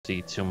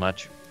see too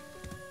much.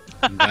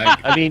 Like,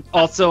 I mean,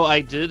 also,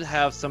 I did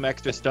have some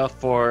extra stuff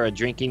for a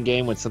drinking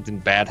game. When something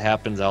bad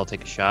happens, I'll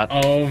take a shot.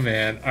 oh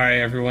man! All right,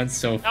 everyone.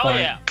 So fun.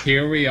 yeah.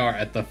 Here we are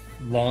at the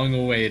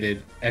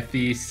long-awaited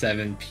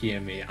FE7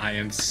 PME. I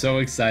am so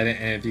excited,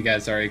 and if you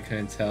guys already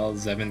couldn't tell,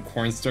 Zevin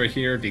Cornstar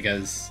here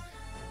because,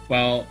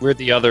 well, We're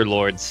the other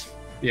lords.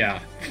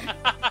 yeah.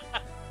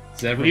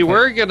 Zevin We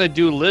were gonna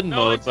do Lin No,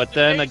 mode, it's but the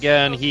then base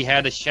again, of- he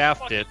had to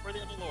shaft it. We're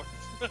the other lords.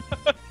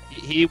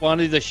 He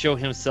wanted to show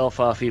himself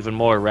off even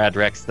more,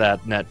 Radrex,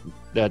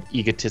 that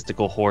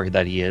egotistical whore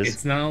that he is.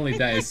 It's not only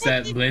that; it's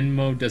that Lin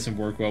mode doesn't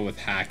work well with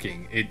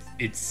hacking.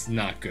 It's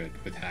not good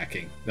with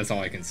hacking. That's all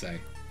I can say.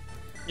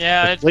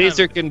 Yeah, If it's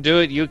Laser kind can do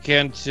it, you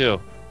can too.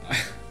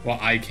 Well,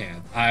 I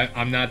can.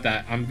 I'm not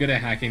that. I'm good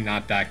at hacking.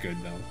 Not that good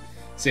though.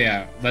 So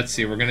yeah, let's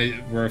see.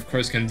 We're of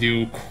course gonna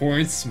do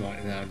corn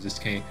smut. No, I'm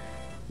just kidding.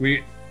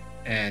 This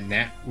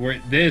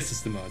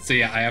is the mode. So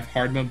yeah, I have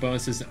hard mode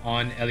bonuses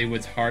on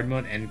Elliowood's hard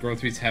mode, and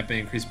growth rates have been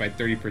increased by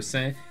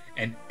 30%,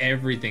 and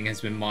everything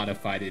has been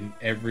modified in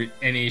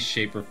any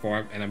shape or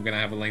form. And I'm gonna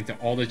have a link to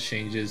all the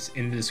changes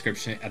in the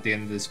description at the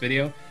end of this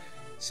video.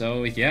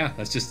 So yeah,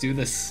 let's just do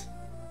this.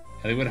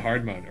 Elliowood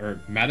hard mode, or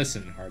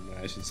Madison hard mode,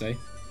 I should say.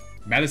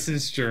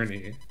 Madison's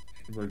journey.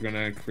 We're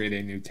gonna create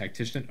a new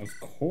tactician, of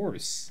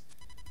course.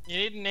 of, you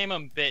need to name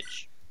him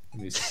Bitch.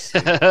 Let me see.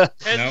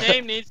 His Nope.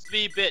 name needs to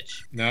be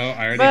Bitch. No,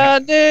 I already My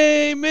have.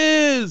 name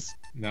is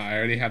No, I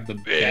already have the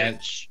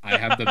Bitch. I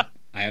have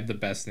the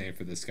best name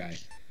for this guy.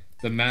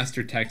 The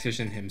master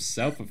tactician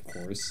himself, of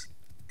course.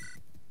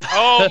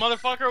 Oh,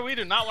 motherfucker, we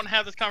do not want to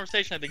have this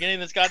conversation at the beginning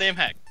of this goddamn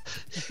hack.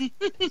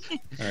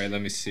 Alright,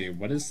 let me see.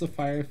 What is the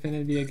fire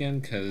affinity again?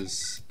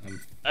 Because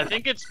I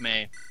think it's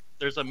May.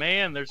 There's a May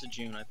and there's a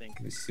June, I think.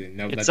 let me see.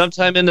 No, It's that's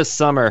sometime in the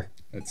summer.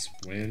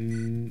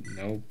 when.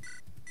 No.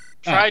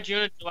 Try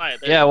June and July.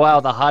 There. Yeah,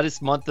 wow, the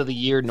hottest month of the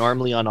year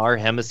normally on our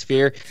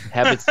hemisphere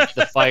happens to be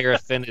the fire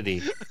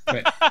affinity.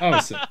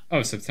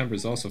 Wait.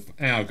 September's also.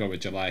 I'll go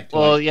with July.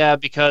 Well, yeah,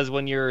 because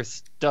when you're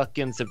stuck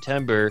in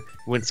September,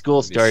 when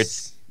school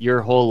starts,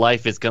 your whole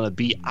life is gonna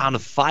be on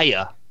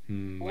fire.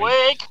 Wait.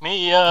 Wake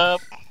me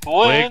up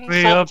when Wake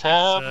me up,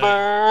 September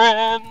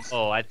ends.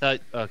 Oh, I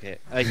thought, okay.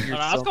 I hear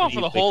I was so going many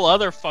for the things. whole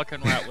other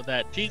fucking route with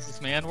that.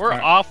 Jesus, man, we're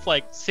Alright. off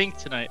like sync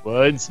tonight.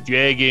 Once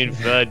dragon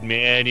fought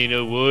man in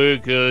a war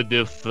called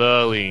the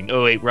Falling.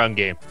 Oh wait, wrong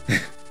game.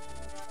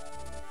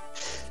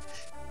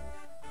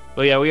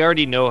 Well, yeah, we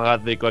already know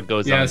what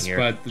goes on Yes, here.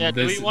 but Yeah,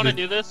 do this. we want to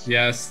do this?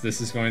 Yes, this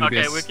is going to be.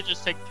 Okay, we could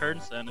just take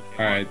turns then. If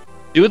you All right.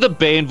 Do the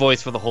Bane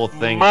voice for the whole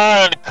thing.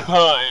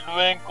 Mankind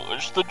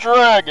vanquished the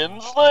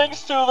dragons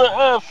thanks to the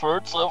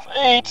efforts of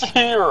 8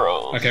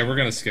 heroes. Okay, we're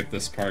gonna skip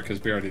this part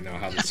because we already know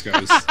how this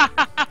goes.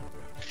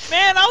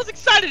 Man, I was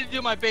excited to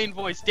do my Bane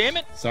voice, damn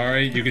it.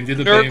 Sorry, you can do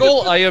the Bane.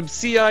 Nurgle, I am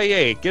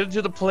CIA. Get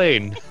into the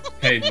plane.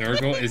 Hey,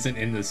 Nurgle isn't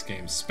in this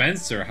game.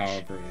 Spencer,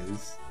 however,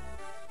 is.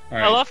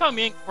 I love how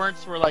me and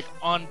Quirns were like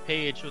on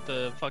page with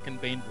the fucking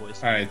Bane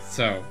voice. Alright,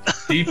 so,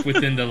 deep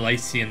within the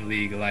Lycian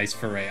League lies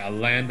Foray, a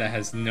land that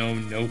has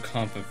known no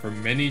conflict for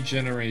many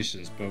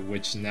generations, but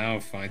which now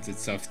finds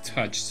itself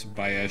touched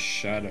by a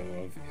shadow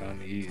of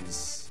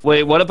unease.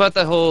 Wait, what about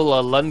the whole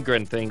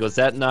Lundgren thing? Was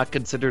that not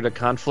considered a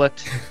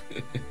conflict?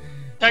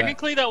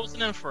 Technically, that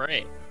wasn't in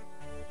Foray.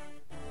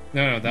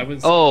 No, that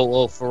was... Oh,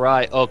 well,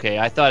 Farai. Okay,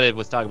 I thought it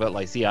was talking about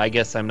Lycia. I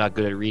guess I'm not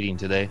good at reading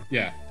today.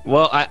 Yeah.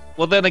 Well,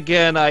 then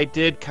again, I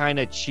did kind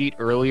of cheat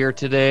earlier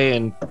today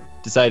and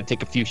decided to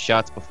take a few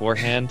shots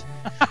beforehand.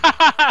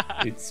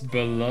 Its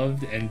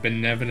beloved and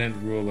benevolent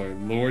ruler,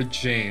 Lord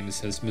James,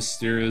 has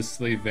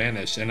mysteriously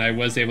vanished, and I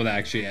was able to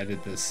actually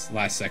edit this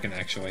last second,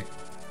 actually.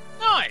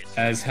 Nice.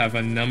 As have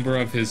a number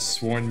of his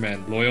sworn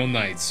men, loyal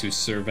knights who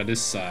serve at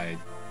his side.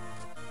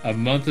 A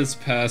month has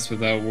passed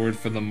without word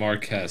from the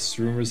Marquess.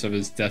 Rumors of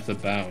his death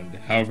abound.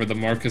 However, the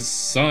Marquess'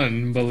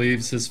 son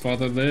believes his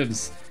father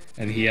lives,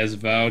 and he has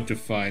vowed to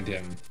find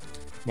him.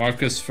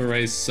 Marcus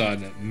Foray's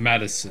son,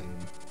 Madison,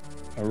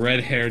 a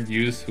red-haired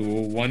youth who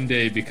will one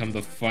day become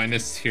the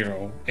finest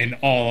hero in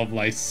all of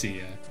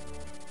Lycia.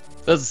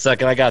 Just a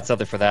second, I got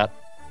something for that.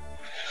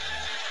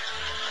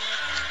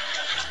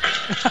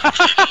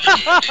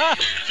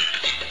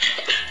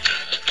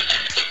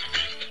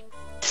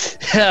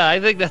 Yeah, I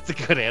think that's a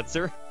good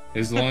answer.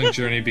 His long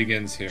journey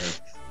begins here.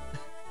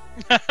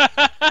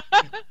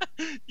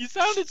 You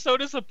sounded so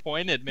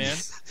disappointed, man.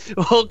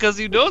 Well, because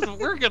he knows what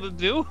we're gonna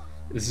do.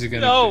 This is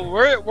gonna No,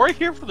 be we're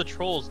here for the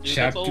trolls, dude.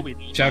 That's all we do.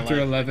 in my Chapter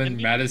life.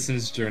 11,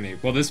 Madison's Journey.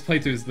 Well, this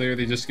playthrough is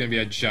literally just gonna be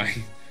a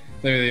giant...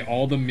 Literally,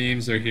 all the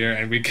memes are here,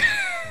 and we...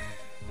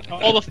 All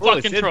the Oh, it's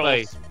fucking in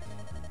by- trolls.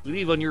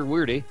 Leave on your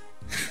word, eh?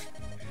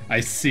 I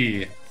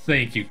see.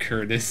 Thank you,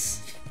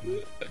 Curtis.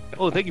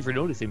 Oh, thank you for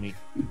noticing me.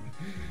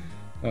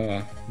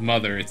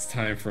 Mother, it's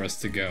time for us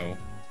to go.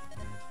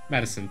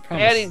 Madison,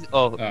 promise. Adding,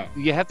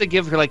 you have to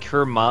give her like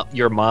your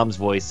mom's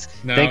voice.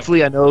 No.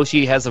 Thankfully, I know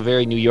she has a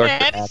very New Yorker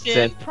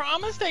accent.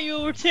 promise that you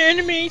will return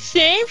to me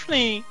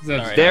safely.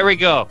 That's- Sorry. There we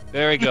go.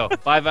 There we go.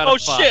 5 out Oh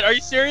of 5. shit, are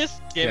you serious?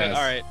 Damn it, Yes.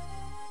 alright.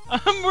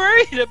 I'm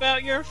worried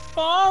about your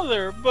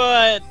father,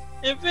 but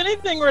If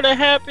anything were to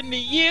happen to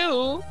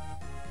you,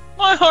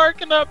 my heart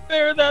cannot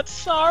bear that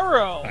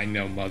sorrow. I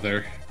know,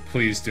 Mother.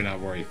 Please do not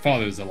worry.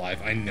 Father is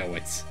alive. I know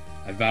it.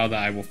 I vow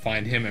that I will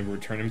find him and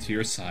return him to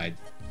your side.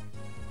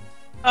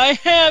 I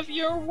have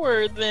your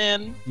word,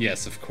 then.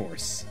 Yes, of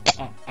course.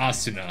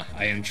 Asuna,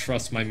 I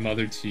entrust my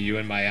mother to you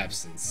in my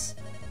absence.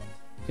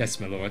 Yes,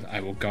 my lord,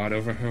 I will guard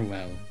over her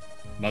well.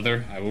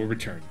 Mother, I will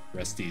return.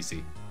 Rest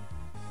easy.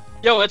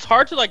 Yo, it's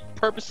hard to, like,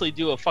 purposely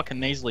do a fucking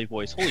nasally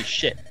voice. Holy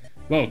shit.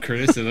 Well,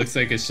 Curtis, it looks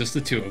like it's just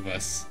the two of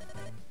us.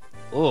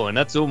 Oh, and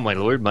that's so, my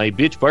lord. My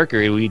bitch Parker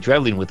will be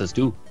traveling with us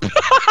too.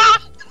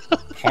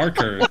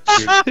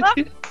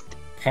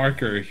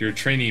 Parker, your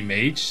trainee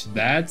mage?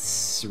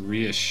 That's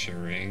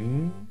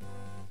reassuring.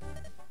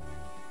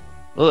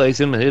 Well, I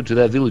sent my head to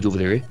that village over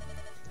there, eh?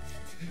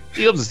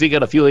 He helps us take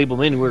out a few able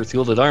men who wear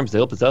skilled arms to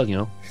help us out, you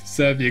know.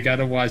 Seb, you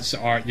gotta watch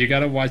You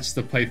gotta watch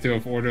the playthrough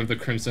of Order of the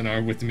Crimson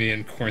Arm with me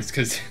and Corns,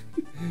 because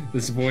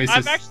this voice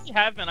is... I actually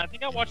haven't. I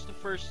think I watched the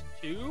first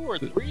 2 or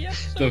 3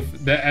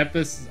 episodes. The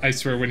episode, I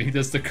swear, when he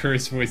does the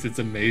curse voice, it's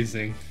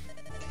amazing.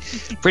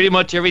 Pretty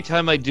much every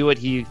time I do it,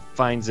 he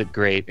finds it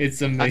great.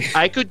 It's amazing.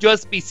 I could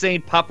just be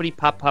saying poppity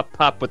pop pop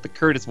pop with the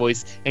Curtis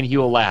voice, and he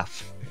will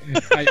laugh.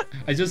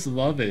 I just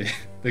love it.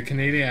 The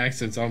Canadian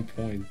accent's on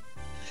point.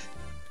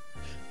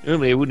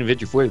 Normally, I wouldn't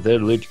venture forth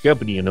without a large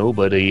company, you know,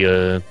 but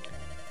I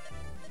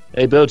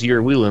bow to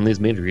your will on this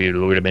matter here,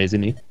 Lord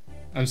Amazini.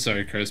 I'm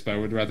sorry, Curse, but I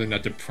would rather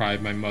not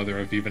deprive my mother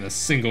of even a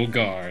single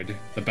guard.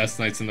 The best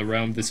knights in the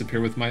realm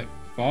disappear with my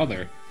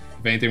father.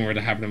 If anything were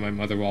to happen to my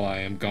mother while I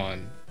am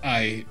gone,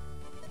 I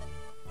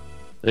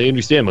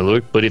understand, my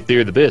lord, but if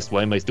they're the best,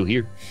 why am I still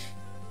here?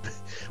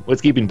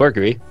 What's keeping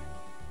Parker, eh?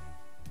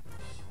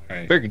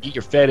 Right. Parker, get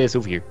your fat ass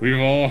over here. We've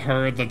all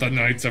heard that the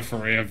Knights of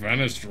Freya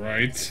vanished,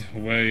 right?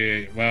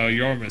 Well,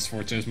 your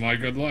misfortune is my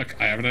good luck.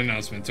 I have an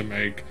announcement to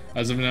make.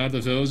 As of now,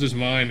 the village is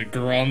mine.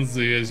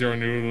 Gronzi is your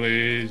new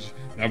liege.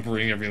 Now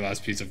bring every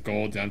last piece of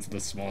gold down to the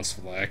smallest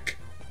fleck.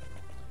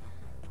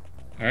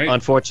 Alright.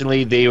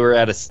 Unfortunately, they were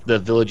at the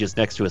village is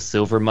next to a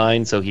silver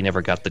mine, so he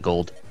never got the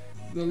gold.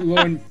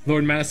 Lord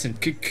Madison,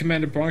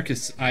 Commander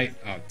Barkus, oh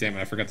damn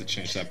it, I forgot to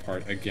change that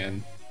part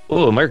again.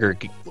 Parker,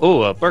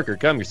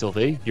 calm yourself,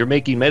 eh? You're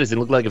making medicine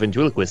look like a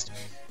ventriloquist.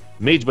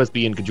 Mage must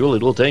be in control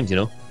at all times, you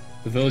know.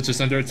 The village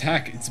is under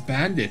attack. It's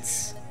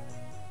bandits.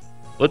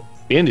 What?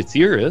 Bandits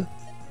here, huh?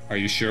 Are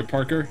you sure,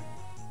 Parker?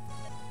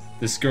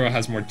 This girl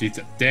has more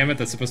detail. Damn it,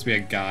 that's supposed to be a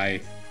guy.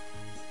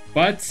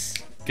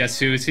 But, guess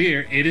who's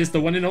here? It is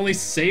the one and only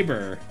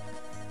Saber.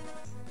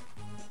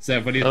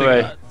 Zev, what do you think?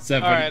 Right.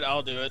 Zev, Alright,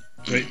 I'll do it.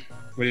 Wait,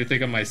 what do you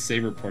think of my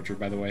Saber portrait,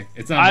 by the way?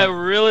 It's not. I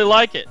really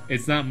like it.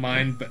 It's not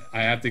mine, but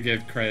I have to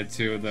give credit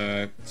to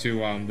the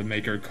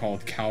maker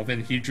called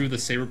Calvin. He drew the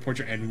Saber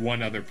portrait and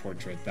one other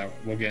portrait that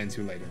we'll get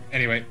into later.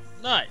 Anyway.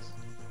 Nice.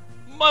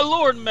 My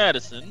Lord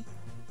Madison,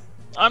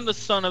 I'm the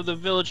son of the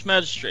village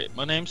magistrate.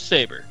 My name's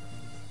Saber.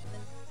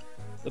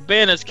 The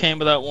bandits came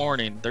without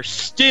warning. They're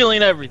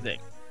stealing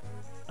everything.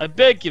 I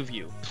beg of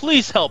you,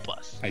 please help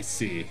us. I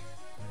see.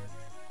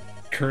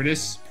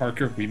 Curtis,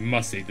 Parker, we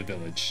must aid the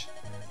village.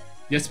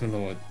 Yes, my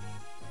lord.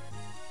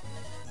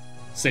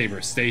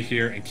 Saber, stay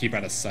here and keep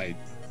out of sight.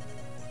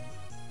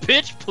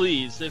 Bitch,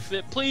 please. If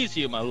it please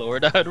you, my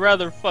lord, I'd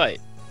rather fight.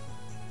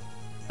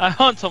 I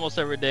hunt almost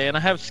every day, and I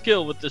have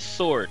skill with this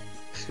sword.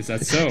 Is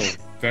that so?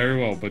 Very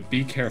well, but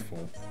be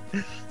careful.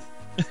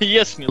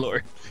 Yes, my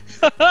lord.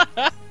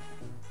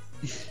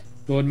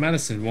 Lord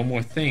Madison, one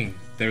more thing.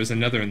 There is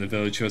another in the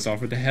village who has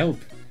offered to help.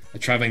 A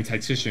traveling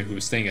tactician who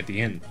is staying at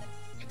the inn.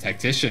 A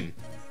tactician?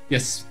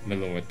 Yes, my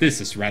lord,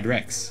 this is Rad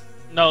Rex.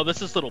 No,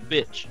 this is little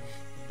bitch.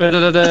 Rad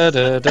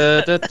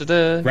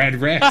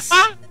Rex!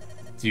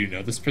 Do you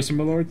know this person,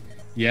 my lord?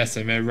 Yes,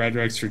 I met Rad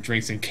Rex for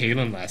drinks in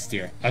Kalen last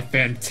year. A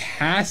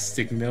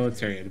fantastic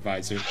military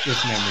advisor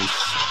with memories.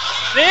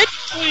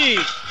 Bitch,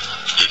 please!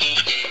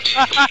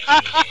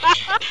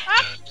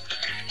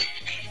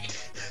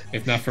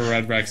 If not for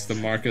Rad Rex, the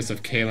Marquis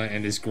of Kalen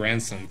and his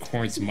grandson,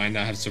 Corns, might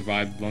not have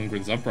survived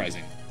Lundgren's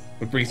uprising.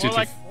 What brings you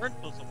to... Corns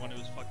was the one who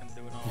was fucking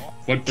doing it all.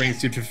 What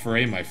brings you to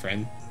Foray, my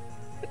friend?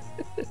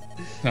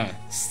 Huh,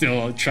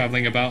 still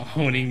traveling about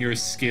honing your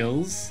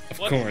skills? Of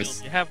course.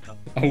 Skills you have none?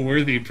 A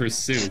worthy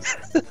pursuit.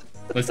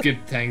 Let's give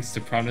thanks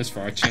to Promise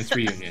for our chance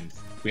reunion.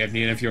 We have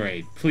need of your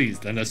aid.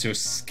 Please lend us your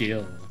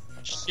skill.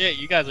 Shit,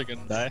 you guys are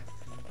gonna die.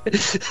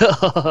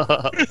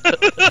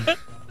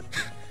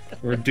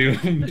 We're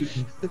doomed.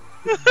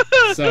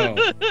 So,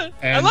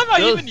 I love how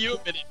even you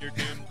admitted you're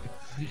doomed.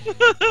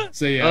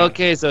 So yeah.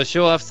 Okay, so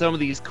show off some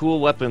of these cool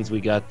weapons we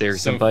got there,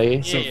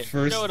 senpai. Yeah,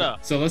 first, show it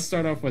up. So let's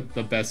start off with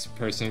the best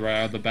person right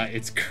out of the bat.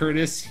 It's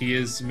Curtis. He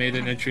has made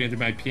an entry into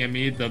my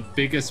PME, the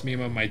biggest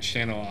meme on my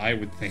channel, I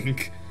would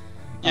think.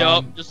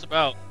 Yup, just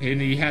about.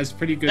 And he has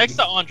pretty good. Next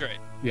to Andre.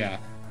 Yeah.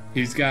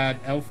 He's got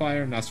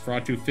Elfire,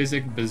 Nosferatu,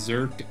 Physic,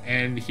 Berserk,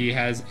 and he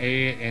has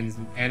A in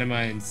Anima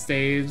and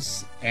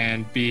Staves,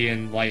 and B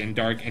in Light and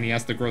Dark, and he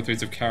has the growth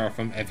rates of Kara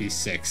from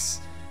FE7.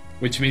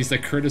 Which means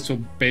that Curtis will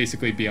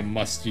basically be a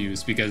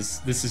must-use,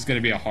 because this is going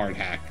to be a hard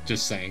hack,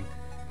 just saying.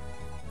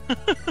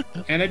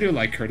 And I do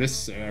like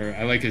Curtis. Or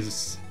I like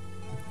his.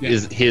 Yeah.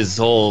 His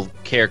whole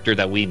character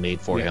that we made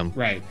for him.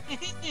 Right.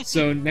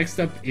 So next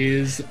up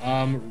is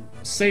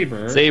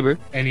Saber. Saber.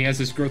 And he has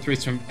his growth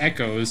rates from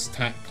Echoes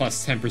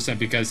plus 10%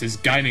 because his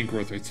guiding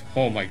growth rates.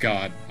 Oh my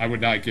god. I would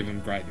not give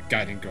him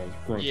guiding growth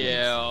rates.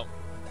 Yeah.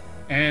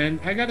 And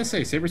I gotta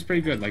say, Saber's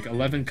pretty good. Like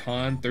 11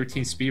 con,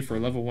 13 speed for a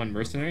level 1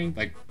 mercenary.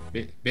 Like,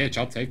 bitch,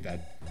 I'll take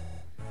that.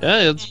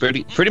 Yeah, it's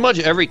pretty much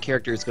every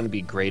character is going to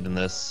be great in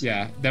this.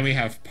 Yeah. Then we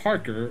have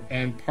Parker,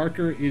 and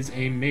Parker is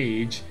a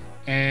mage,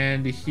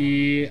 and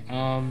he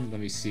let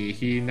me see.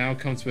 He now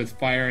comes with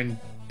Fire and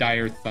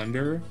Dire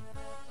Thunder.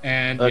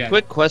 And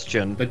quick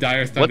question. The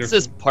Dire Thunder. What's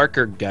this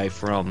Parker guy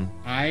from?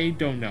 I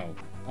don't know.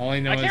 All I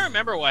know I can't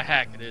remember what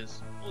hack it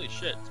is. Holy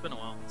shit, it's been a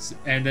while.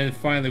 And then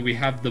finally we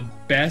have the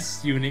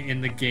best unit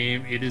in the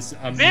game. It is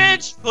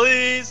Bitch,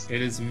 please!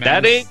 It is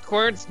That ain't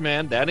quenched,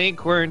 man. That ain't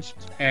quenched.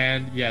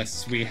 And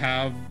yes, we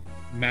have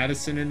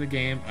Madison in the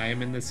game. I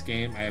am in this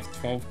game. I have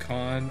 12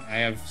 con. I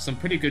have some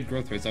pretty good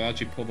growth rates. I'll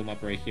actually pull them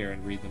up right here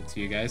and read them to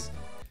you guys.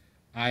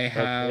 I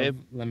have,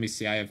 let me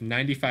see, I have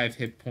 95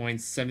 hit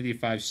points,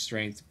 75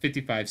 strength,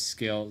 55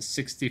 skill,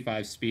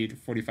 65 speed,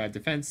 45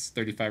 defense,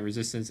 35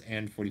 resistance,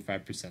 and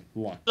 45%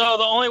 luck. So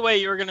the only way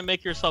you're going to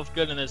make yourself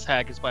good in this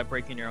hack is by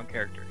breaking your own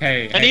character.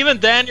 And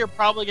even then, you're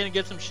probably going to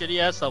get some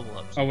shitty-ass level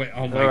ups. Oh, wait,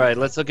 oh my Alright,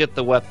 let's look at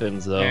the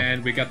weapons, though.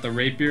 And we got the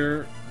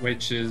Rapier,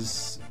 which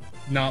is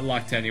not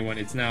locked to anyone.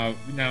 It's now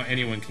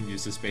anyone can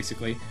use this,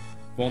 basically.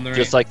 Vulnerate.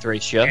 Just like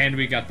Thracia. And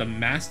we got the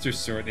Master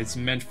Sword. It's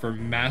meant for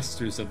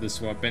masters of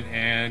this weapon,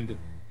 and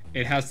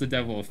it has the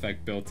Devil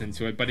Effect built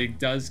into it, but it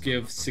does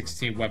give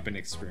 16 weapon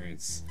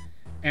experience.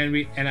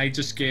 And I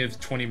just gave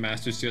 20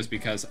 Master Seals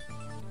because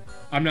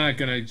I'm not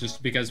gonna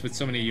because with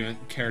so many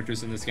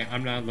characters in this game,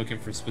 I'm not looking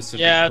for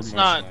specific. Yeah, it's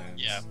not.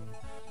 Items. Yeah.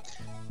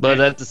 But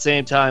at the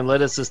same time,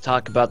 let us just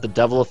talk about the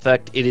Devil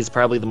Effect. It is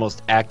probably the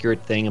most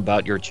accurate thing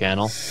about your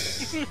channel.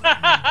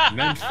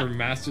 Meant for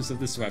masters of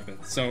this weapon.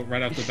 So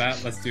right off the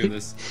bat, let's do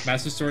this.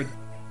 Master Sword.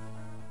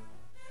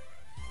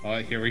 Oh,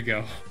 here we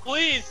go.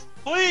 Please,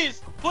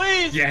 please,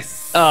 please.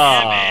 Yes.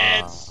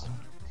 Damn it.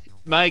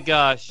 My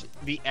gosh,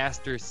 the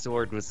Aster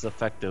Sword was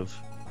effective.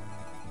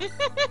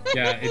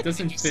 Yeah, it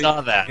doesn't fit.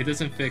 Saw that. It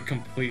doesn't fit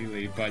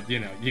completely, but you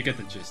know, you get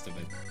the gist of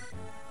it.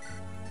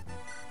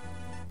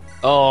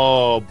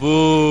 Oh,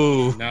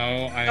 boo!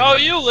 No, Oh,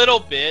 you little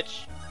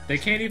bitch! They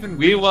can't even.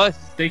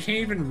 They can't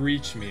even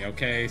reach me.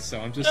 Okay, so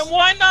I'm just. Then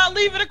why not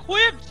leave it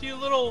equipped, you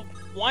little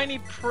whiny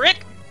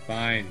prick?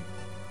 Fine.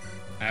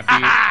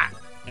 Happy.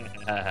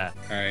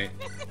 Alright.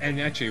 And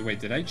actually,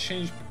 wait, did I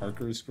change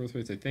Parker's growth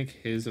rates? I think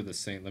his are the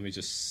same. Let me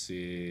just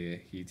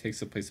see. He takes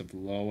the place of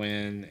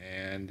Lowen,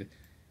 and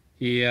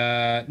he,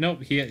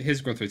 nope,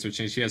 his growth rates are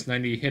changed. He has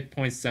 90 hit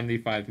points,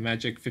 75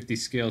 magic, 50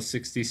 skill,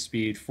 60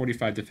 speed,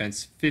 45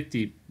 defense,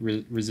 50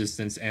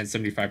 resistance, and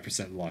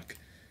 75% luck.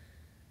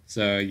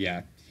 So,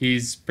 yeah,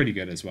 he's pretty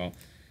good as well.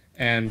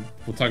 And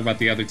we'll talk about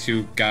the other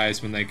two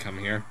guys when they come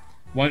here.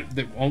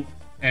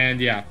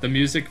 And yeah, the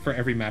music for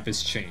every map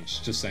is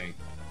changed, just saying.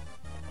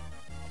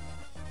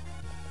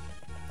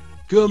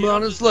 Come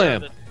on and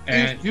slam.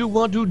 And if you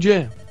want to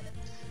jam.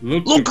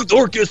 Look at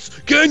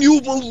Orcus! Can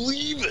you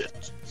believe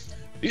it?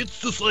 It's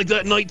just like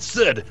that knight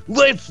said.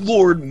 That's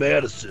Lord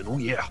Madison, oh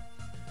yeah.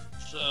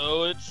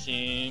 So it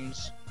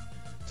seems.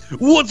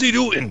 What's he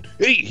doing?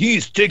 Hey,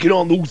 he's taking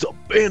on those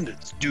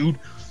bandits, dude.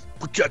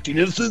 Protecting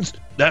innocents?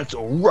 That's a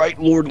right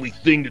lordly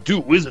thing to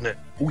do, isn't it?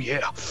 Oh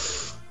yeah.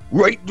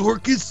 Right,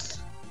 Dorcas?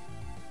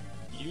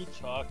 You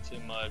talk too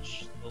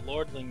much. The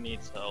lordling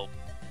needs help.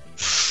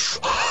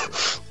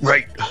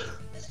 Right.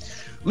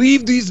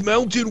 Leave these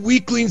mountain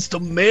weaklings to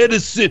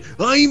Madison.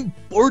 I'm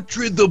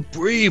Bartra the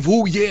Brave.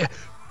 Oh yeah.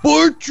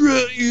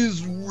 Bartra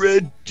is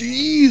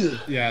ready.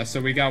 Yeah,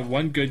 so we got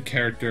one good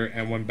character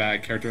and one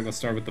bad character. Let's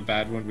start with the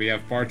bad one. We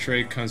have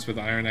Bartra, comes with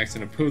Iron Axe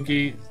and a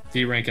Poogie,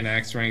 D rank and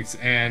Axe ranks,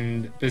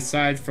 and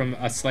besides from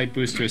a slight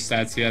boost to his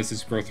stats, he has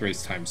his growth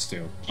rates times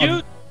 2.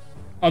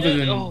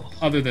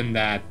 Other than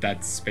that,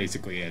 that's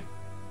basically it.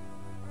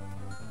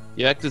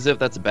 You act as if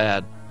that's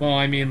bad. Well,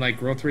 I mean, like,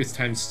 growth rates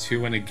times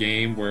 2 in a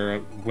game where,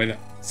 with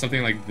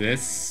something like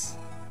this,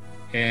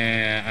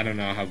 I don't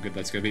know how good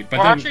that's going to be.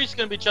 But Archery's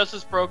going to be just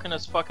as broken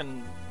as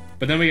fucking...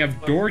 But then we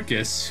have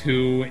Dorcas,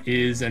 who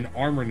is an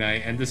Armor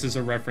Knight, and this is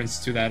a reference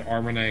to that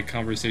Armor Knight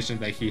conversation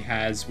that he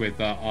has with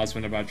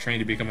Osmond about training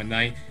to become a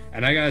Knight.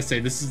 And I gotta say,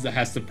 this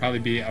has to probably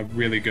be a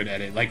really good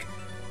edit. Like,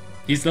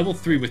 he's level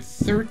 3 with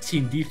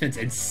 13 defense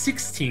and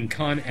 16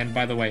 con, and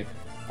by the way,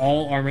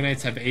 all Armor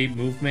Knights have 8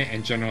 movement,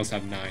 and Generals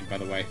have 9, by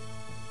the way.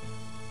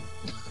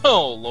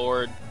 Oh,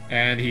 Lord.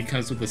 And he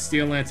comes with a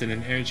Steel Lance and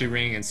an Energy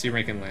Ring and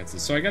C-Rank and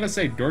Lances. So I gotta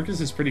say, Dorcas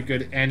is pretty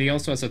good, and he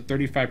also has a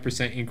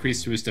 35%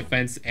 increase to his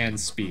defense and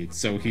speed.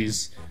 So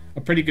he's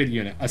a pretty good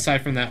unit.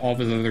 Aside from that, all of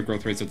his other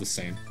growth rates are the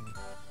same.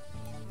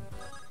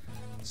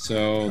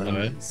 So,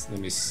 let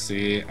me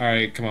see.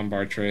 Alright, come on,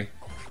 Bartra.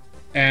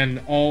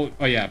 And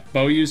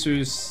bow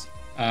users...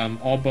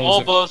 all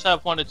bows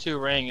have 1 to 2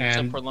 ring,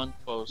 except for lunge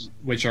bows.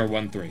 Which are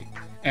 1-3.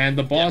 And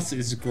the boss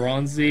is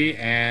Gronzi,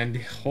 and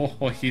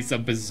he's a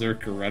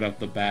berserker right off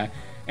the bat.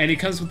 And he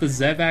comes with the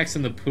Zev axe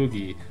and the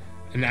Poogie.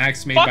 An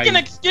axe made Fucking by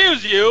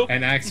excuse you!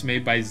 an axe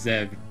made by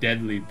Zev.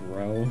 Deadly,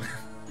 bro.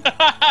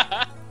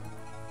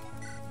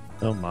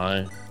 Oh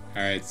my.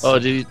 Alright, so Oh,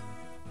 dude.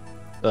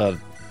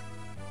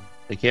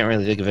 I can't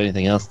really think of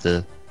anything else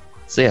to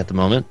say at the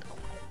moment.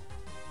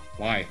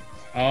 why?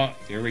 Oh,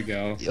 here we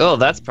go. Oh,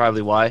 that's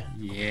probably why.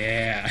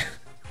 Yeah.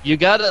 You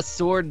got a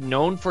sword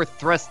known for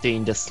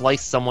thrusting to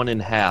slice someone in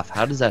half.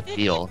 How does that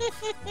feel?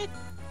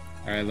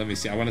 Alright, let me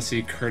see. I want to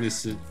see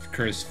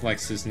Curtis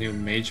flex his new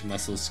mage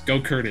muscles. Go,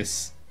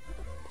 Curtis.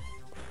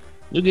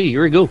 Okay,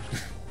 here we go.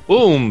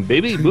 Boom,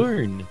 baby,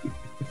 burn.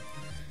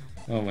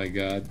 Oh my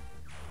god.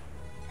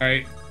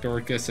 Alright,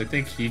 Dorcas, I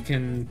think he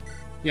can...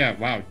 Yeah,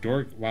 wow,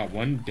 wow,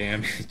 1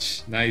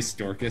 damage. Nice,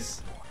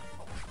 Dorcas.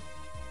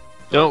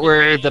 Don't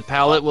worry, the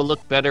palette will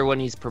look better when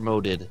he's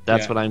promoted.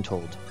 That's Yeah. what I'm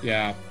told.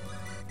 Yeah.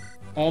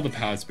 All the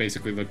palettes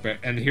basically look better.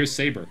 And here's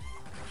Saber.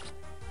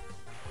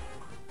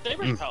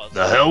 Saber's palace.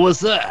 The hell was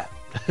that?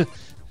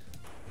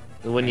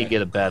 When you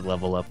get a bad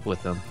level up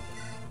with him.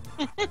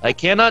 I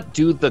cannot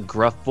do the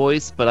gruff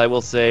voice, but I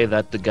will say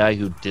that the guy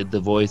who did the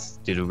voice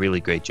did a really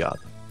great job.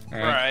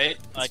 Alright. Right,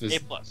 like This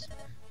A+. was-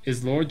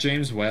 Is Lord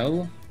James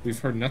well? We've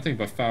heard nothing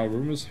but foul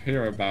rumors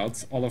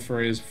hereabouts. All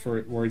afraid is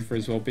worried for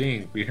his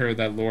well-being. We heard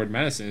that Lord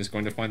Madison is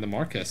going to find the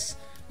Marcus.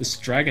 This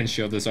dragon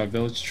shield is our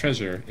village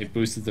treasure. It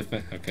boosted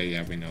defense. Okay,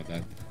 yeah, we know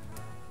that.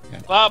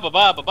 Ba ba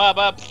ba ba ba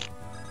ba.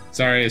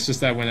 Sorry, it's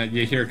just that when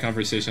you hear a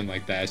conversation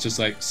like that, it's just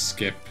like,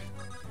 skip.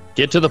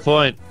 Get to the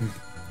point.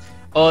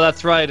 Oh,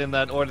 that's right, in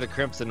that Order of the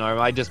Crimson Arm,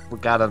 I just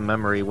got a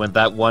memory when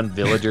that one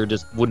villager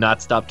just would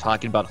not stop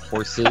talking about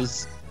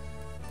horses.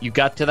 You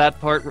got to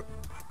that part,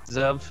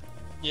 Zev?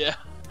 Yeah.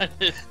 That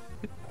was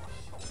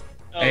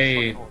Hey,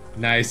 fucking cool.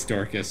 nice,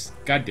 Dorcas.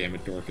 God damn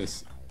it,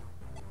 Dorcas.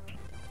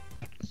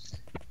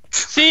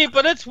 See,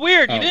 but it's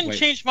weird. You Oh, didn't wait.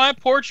 change my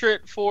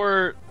portrait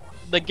for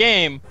the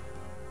game.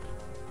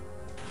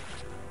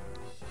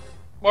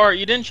 Or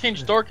you didn't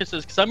change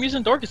Dorcas's, because I'm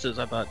using Dorcas's,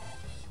 I thought.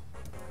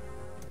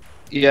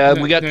 Yeah,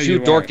 No, we got no, 2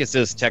 you are.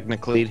 Dorcases,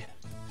 technically.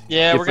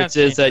 Yeah, we're gonna Difference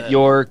is change that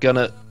you're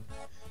gonna...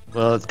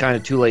 Well, it's kind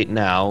of too late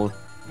now.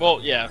 Well,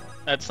 yeah,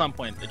 at some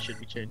point it should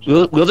be changed.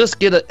 We'll just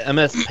get an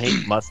MS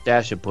Paint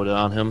mustache and put it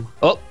on him.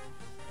 Oh,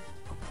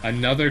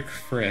 Another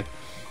crit.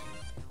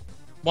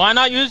 Why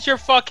not use your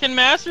fucking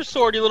Master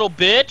Sword, you little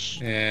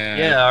bitch? Yeah.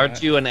 yeah,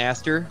 aren't you an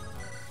Aster?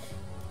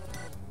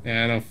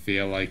 Yeah, I don't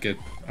feel like it.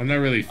 I'm not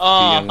really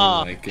feeling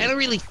Uh-huh. like I it. don't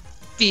really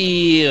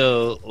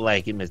feel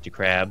like it, Mr.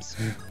 Krabs.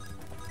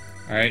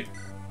 Alright.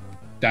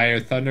 Dire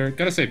Thunder.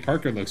 Gotta say,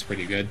 Parker looks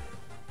pretty good.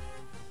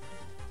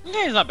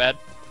 Yeah, he's not bad.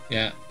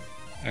 Yeah.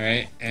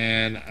 Alright,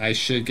 and I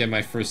should get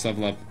my first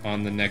level up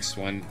on the next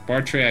one.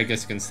 Bartray, I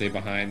guess, can stay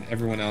behind.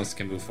 Everyone else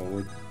can move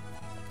forward.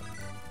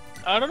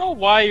 I don't know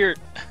why you're...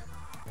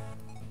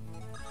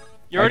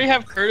 You already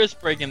have Curtis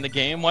breaking the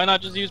game, why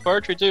not just use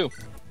Bartray too?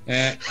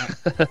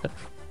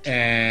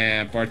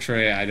 And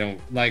Bartray, I don't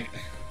like.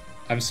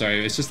 I'm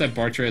sorry, it's just that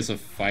Bartray as a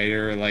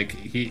fighter, like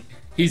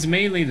he's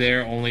mainly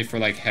there only for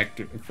like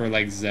Hector, for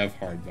like Zev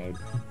hard mode,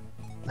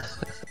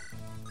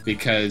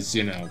 because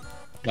you know,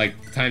 like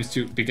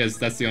 ×2, because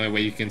that's the only way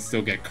you can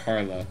still get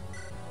Carla.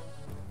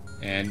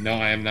 And no,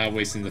 I am not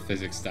wasting the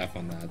physics stuff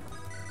on that.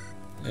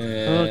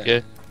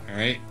 Okay. All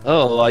right,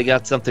 Oh, I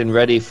got something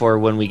ready for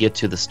when we get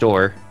to the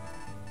store.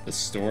 the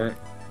store.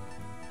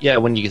 Yeah,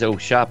 when you go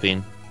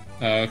shopping.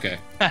 Oh, okay.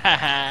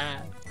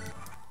 Yeah,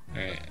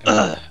 All right.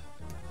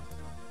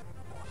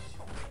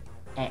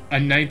 Oh, a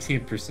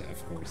 19%,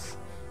 of course.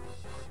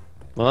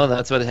 Well,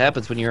 that's what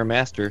happens when you're a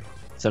master.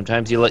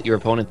 Sometimes you let your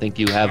opponent think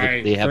you have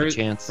Alright, they have a first-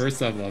 chance.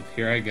 First level up.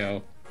 Here I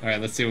go. Alright,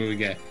 let's see what we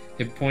get.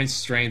 Hit points,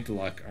 strength,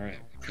 luck. Alright.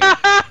 Okay.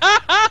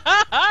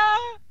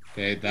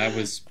 Okay, that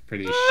was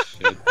pretty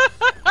shit.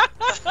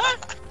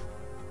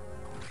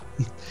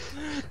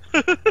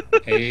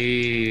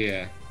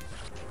 Hey.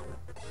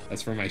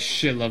 That's for my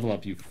shit level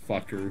up, you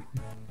fucker.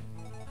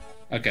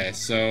 Okay,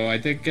 so I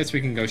guess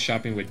we can go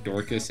shopping with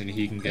Dorcas and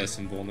he can get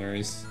some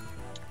vulneraries.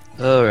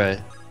 Alright.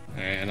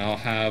 Alright, and I'll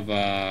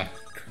have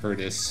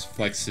Curtis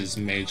flex his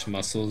mage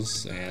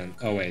muscles and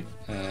oh wait,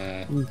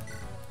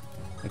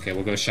 okay,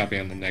 we'll go shopping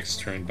on the next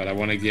turn, but I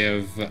want to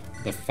give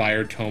the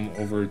fire tome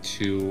over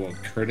to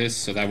Curtis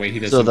so that way he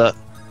So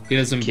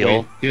doesn't the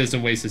kill. he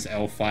doesn't waste his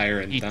L fire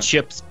and he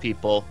chips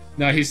people.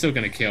 no, he's still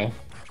gonna kill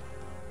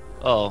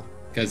Oh.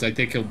 because I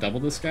think he'll double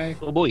this guy.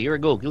 Oh boy, here I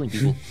go, killing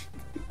people.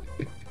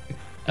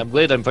 I'm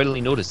glad I'm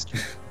finally noticed.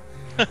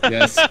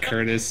 Yes,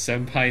 Curtis,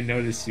 Senpai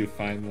noticed you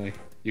finally.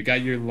 You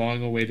got your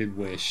long-awaited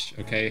wish.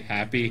 Okay,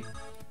 happy.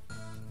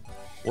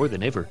 More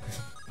than ever.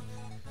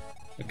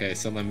 Okay,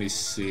 so let me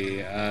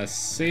see.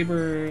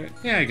 Saber.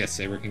 Yeah, I guess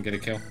Saber can get a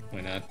kill.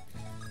 Why not?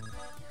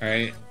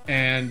 Alright,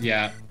 and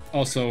yeah.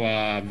 Also,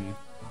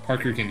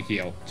 Parker can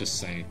heal, just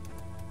saying.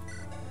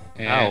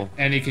 And, Ow.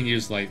 and he can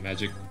use light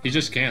magic. He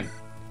just can.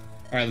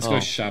 Alright, let's go Oh.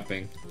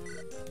 shopping.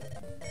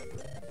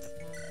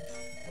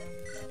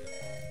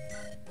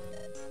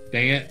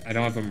 Dang it, I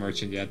don't have a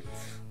merchant yet.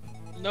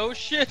 No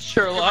shit,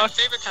 You're my Sherlock.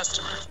 favorite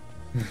customer.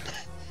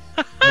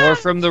 More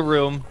from the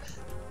room.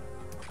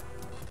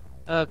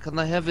 Can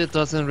I have a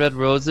dozen red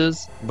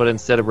roses? But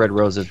instead of red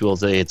roses, we'll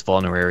say it's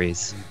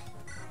vulneraries.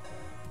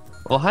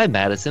 Oh, hi,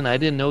 Madison. I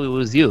didn't know it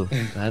was you.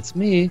 That's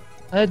me.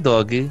 Hi,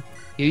 doggy.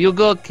 Here you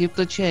go. Keep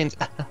the change.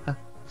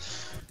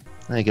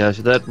 My gosh,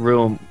 that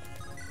room.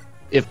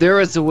 If there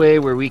was a way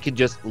where we could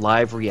just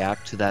live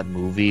react to that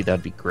movie,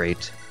 that'd be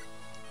great.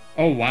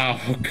 Oh wow,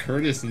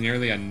 Curtis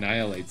nearly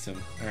annihilates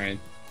him. Alright.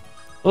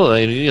 Well,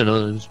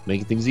 just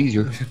making things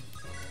easier.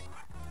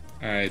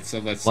 Alright, so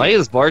let's Why see.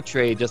 is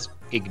Bartray just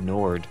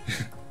ignored?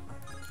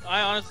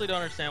 I honestly don't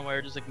understand why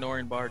you're just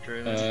ignoring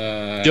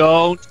Bartray.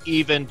 Don't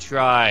even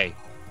try.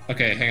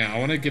 Okay, hang on. I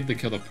want to give the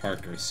kill to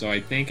Parker. So I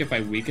think if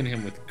I weaken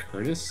him with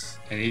Curtis,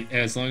 and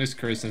as long as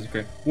Curtis doesn't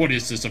crit, what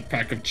is this? A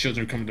pack of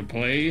children coming to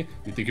play?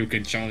 You think you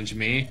can challenge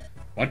me?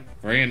 What?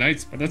 Very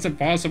nice, but that's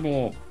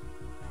impossible.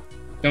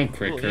 Don't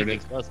crit, Curtis.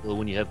 Anything's possible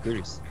when you have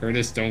Curtis.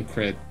 Curtis, don't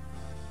crit.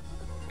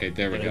 Okay,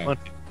 there we But I go. want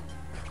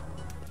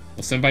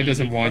Well, somebody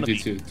doesn't Make want fun you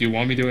of to. Do you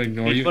want me to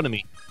ignore Make you? fun of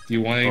me. Do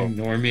you want to Oh,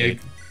 ignore me? okay.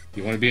 Do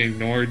you want to be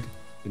ignored?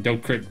 Then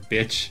don't crit,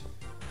 bitch.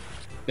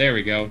 There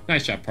we go.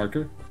 Nice shot,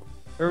 Parker.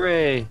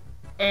 Hooray!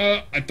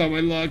 I thought my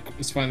luck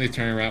was finally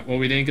turning around. Well,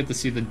 we didn't get to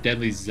see the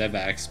deadly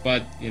Zevax,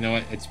 but you know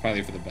what? It's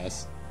probably for the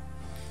best.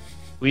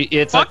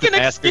 It's like the Fucking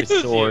Master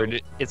excuse Sword. you.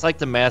 It's like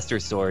the Master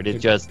Sword.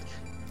 It's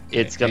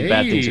gonna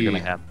bad things are gonna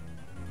happen.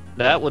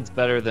 That one's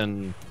better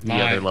than the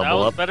Mine. other That level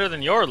was up. better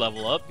than your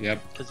level up,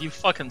 Yep. because you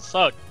fucking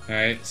suck.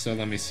 Alright, so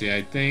let me see.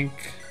 I think...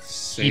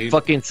 He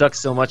fucking sucks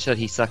so much that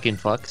he sucking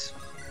fucks.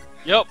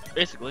 Yep,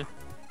 basically.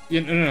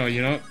 No,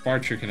 you know what?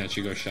 Barcher can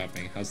actually go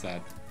shopping. How's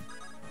that?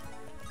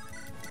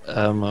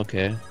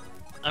 Okay.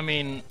 I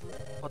mean,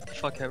 what the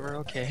fuck ever,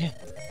 okay.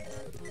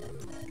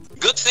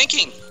 Good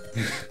thinking.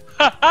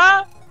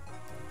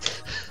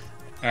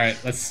 Alright,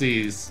 let's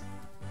seize.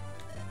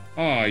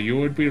 Ah, you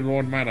would be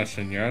Lord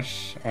Madison,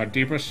 yes? Our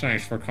deepest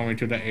thanks for coming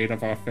to the aid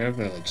of our fair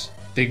village.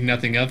 Think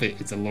nothing of it.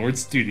 It's a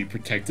lord's duty to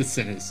protect the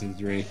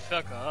citizenry.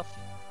 Fuck off.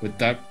 With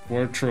that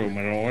word true,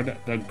 my lord,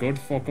 the good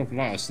folk of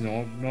Laos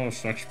know no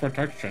such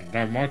protection.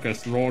 Their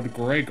Marcus, Lord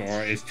Gregor,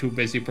 is too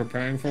busy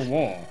preparing for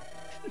war.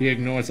 He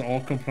ignores all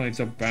complaints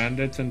of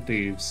bandits and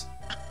thieves.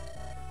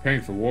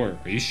 Preparing for war,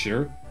 are you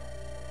sure?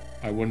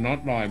 I would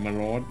not lie, my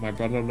lord. My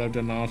brother lived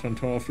in Laos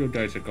until a few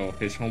days ago.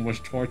 His home was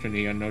torched and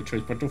he had no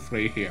choice but to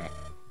flee here.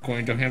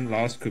 According to him,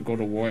 Laos could go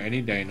to war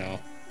any day now.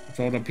 That's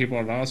all the people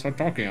of Laos are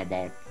talking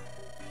about.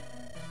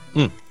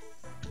 Well,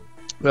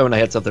 when I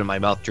had something in my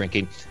mouth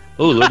drinking.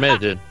 Oh, Lord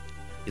Madison.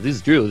 If this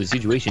is true, the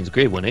situation's a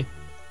grave one, eh?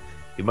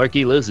 If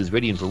Marquis Laos is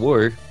readying for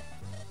war,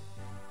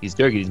 his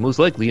target is most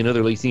likely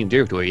another Lyceum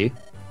territory, eh?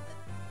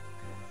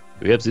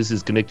 Perhaps this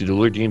is connected to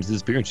Lord James's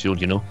disappearance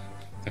shield, you know?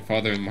 The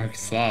father and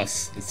Marcus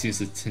Laos, it seems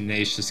a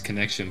tenacious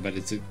connection, but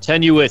it's a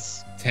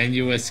Tenuous.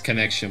 tenuous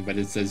connection, but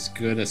it's as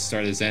good a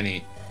start as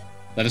any.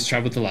 Let us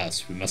travel to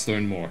Laos. We must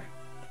learn more.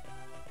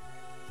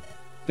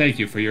 Thank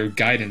you for your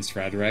guidance,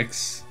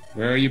 Radrex.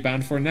 Where are you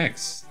bound for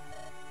next?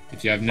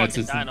 If you have no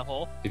Fucking die in a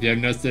hole.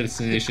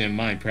 destination in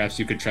mind, perhaps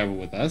you could travel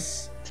with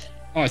us?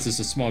 Ours is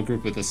a small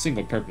group with a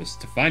single purpose,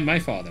 to find my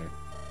father.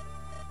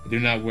 I do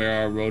not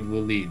where our road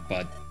will lead,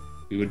 but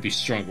we would be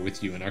stronger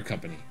with you in our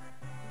company.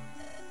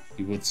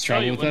 You will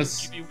travel you with wouldn't.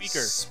 us? You'd be weaker.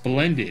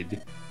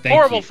 Splendid. Thank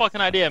Horrible you.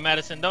 fucking idea,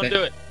 Madison. Don't Th-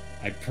 do it.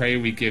 I pray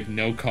we give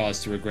no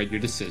cause to regret your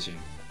decision.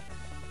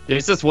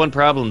 There's just one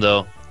problem,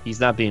 though. He's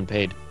not being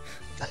paid.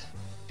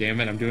 Damn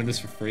it, I'm doing this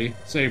for free.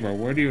 Saber,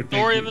 where do you think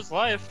Story you- of his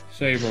life.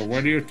 Saber,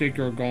 where do you think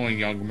you're going,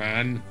 young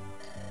man?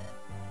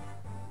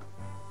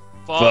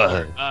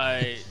 Father, Fuck.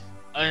 I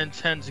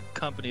intend to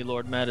accompany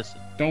Lord Madison.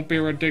 Don't be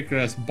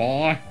ridiculous,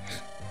 boy.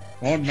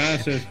 Lord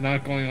Madison is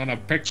not going on a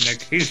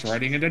picnic. He's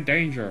riding into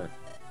danger.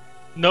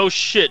 No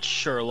shit,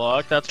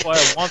 Sherlock. That's why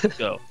I want to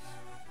go.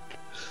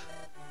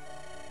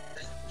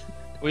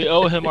 We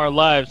owe him our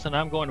lives, and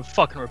I'm going to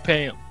fucking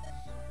repay him.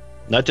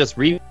 Not just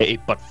repay,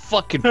 but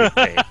fucking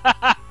repay.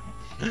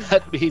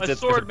 That means My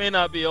it's sword may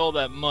not be all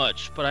that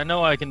much, but I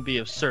know I can be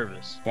of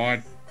service.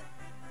 But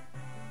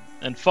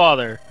And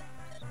father,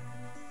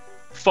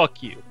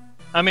 fuck you.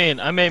 I mean,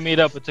 I may meet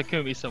up with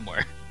Takumi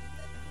somewhere.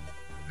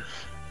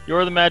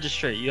 You're the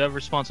magistrate. You have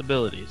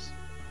responsibilities.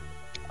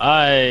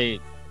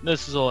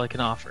 This is all I can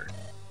offer.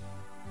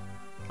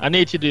 I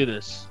need to do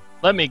this.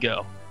 Let me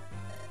go.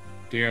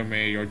 dear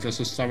me, you're just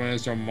as stubborn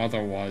as your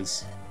mother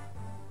was.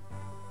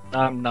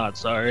 I'm not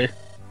sorry.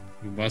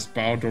 You must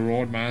bow to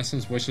Lord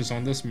Madison's wishes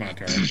on this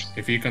matter.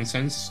 If he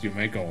consents, you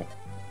may go.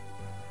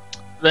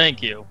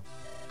 Thank you.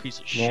 Piece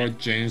of shit. Lord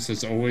James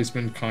has always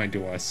been kind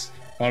to us.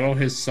 Follow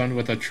his son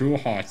with a true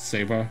heart,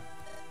 Saber.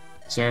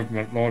 Serve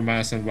Lord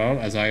Madison well,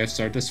 as I have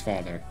served his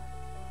father.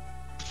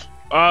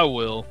 I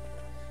will.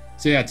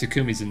 So yeah,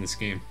 Takumi's in this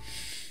game.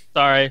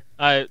 Sorry.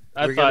 I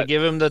We're gonna thought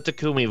give him the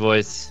Takumi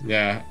voice.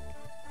 Yeah,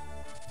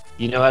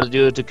 You know how to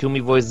do a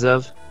Takumi voice,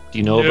 Zev? Do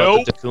you know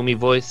about the Takumi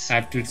voice?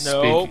 after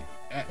No.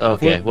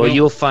 Okay, well,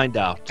 you'll find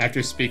out.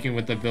 After speaking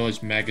with the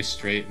village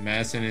magistrate,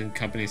 Madison and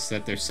company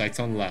set their sights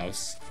on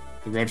Laos.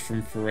 The road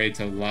from Foray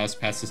to Laos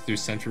passes through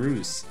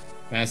Centauros.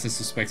 Madison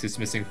suspects his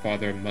missing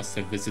father must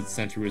have visited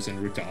Centauros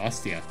en route to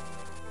Ostia.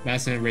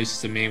 Madison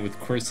arranges a meeting with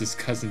Quirce's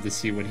cousin to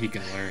see what he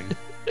can learn.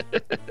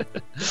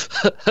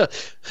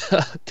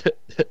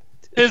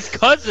 His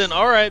cousin.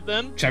 All right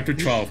then. Chapter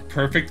 12,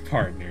 Perfect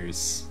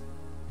Partners.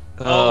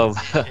 Oh,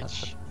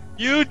 Bitch.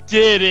 You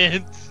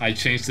didn't. I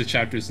changed the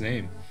chapter's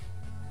name.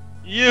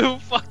 You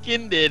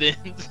fucking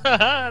didn't.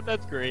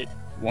 That's great.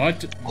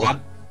 What?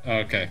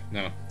 Okay,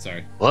 no,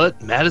 sorry.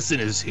 What? Madison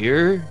is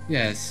here?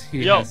 Yes,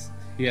 he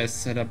has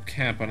set up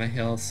camp on a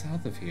hill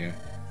south of here.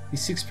 He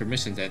seeks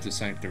permission to enter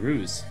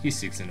Sanctaruz. He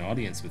seeks an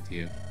audience with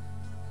you.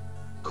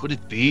 Could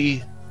it be?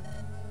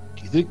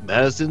 Do you think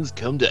Madison's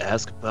come to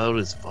ask about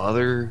his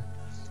father?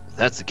 If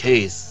that's the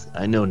case,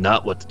 I know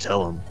not what to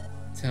tell him.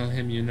 Tell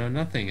him you know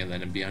nothing and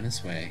let him be on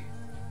his way.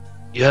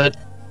 Yet,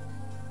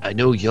 I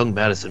know young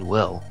Madison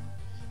well.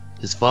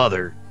 His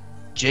father,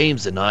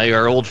 James, and I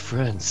are old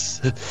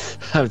friends.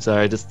 I'm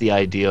sorry, just the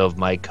idea of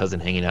my cousin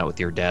hanging out with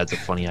your dad's a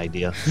funny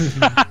idea.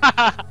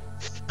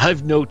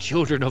 I've no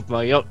children of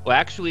my own. Well,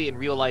 actually, in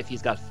real life,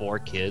 he's got 4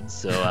 kids,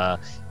 so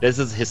this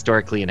is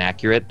historically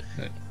inaccurate.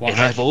 Well, And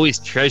I've always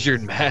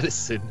treasured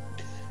Madison.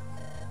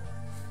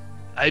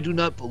 I do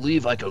not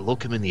believe I could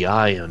look him in the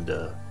eye, and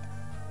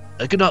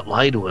I could not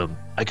lie to him.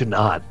 I could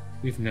not.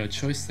 We've no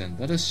choice then.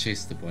 Let us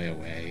chase the boy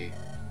away.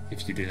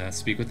 If you do not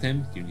speak with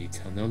him, you need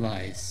tell no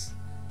lies.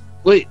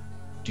 Wait,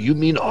 do you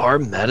mean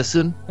harm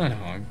Madison? Not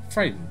harm,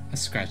 frighten. A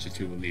scratch or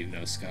two will leave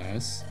no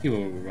scars. He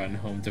will run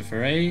home to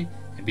Foray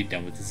and be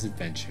done with his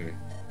adventure.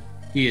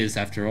 He is,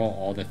 after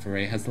all that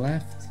Foray has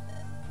left.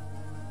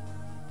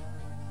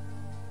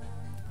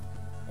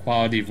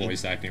 Quality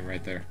voice acting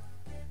right there.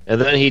 and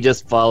then he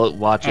just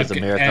watches Okay,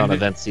 a marathon and-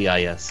 event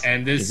CIS.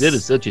 And this It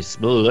is such a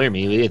small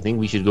army. I think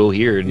we should go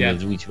here and Yeah.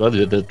 we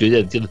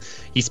should.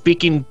 He's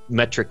speaking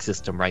metric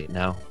system right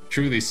now.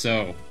 truly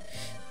so.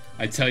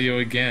 I tell you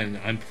again,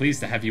 I'm pleased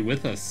to have you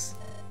with us,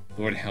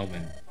 Lord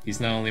Hellman. He's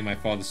not only my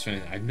father's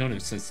friend, I've known him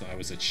since I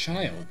was a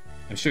child.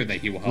 I'm sure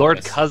that he will help Lord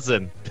us.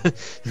 Cousin.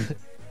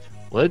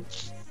 What?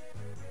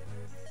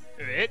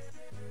 Rick?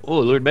 Oh,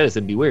 Lord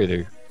Medicine, beware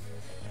there.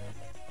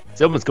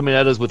 Someone's coming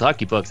at us with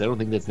hockey pucks. I don't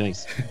think that's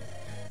nice.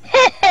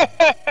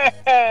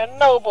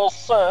 Noble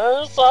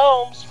sirs,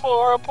 alms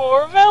for a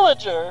poor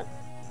villager.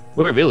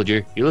 Poor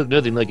villager, you look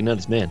nothing like an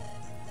honest man.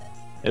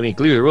 I mean,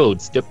 clear the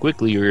road, step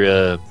quickly,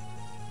 or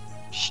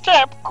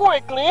Step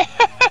quickly.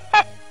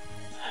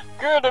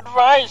 Good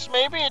advice.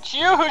 Maybe it's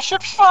you who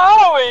should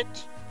follow it.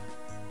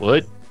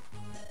 what?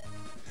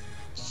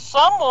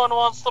 Someone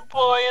wants the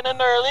boy in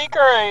an early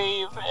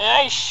grave.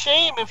 A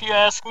shame if you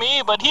ask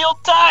me, but he'll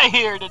die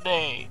here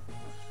today.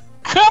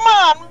 Come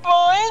on,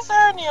 boys,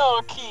 earn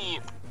your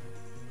keep.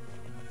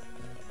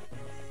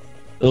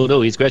 Oh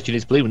no, he's scratching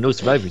his blade with no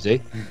survivors, eh?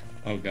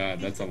 Oh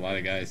god, that's a lot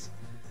of guys.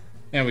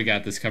 And we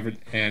got this covered.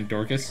 And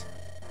Dorcas?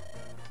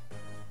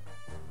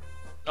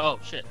 Oh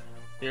shit.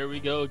 Here we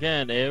go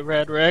again, eh,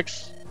 Red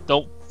Rex?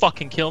 Don't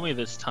fucking kill me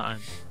this time.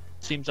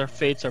 Seems our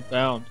fates are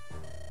bound.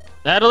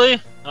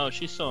 Natalie? Oh,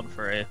 she's sewing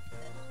for A.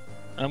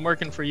 I'm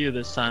working for you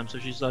this time, so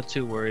she's not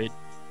too worried.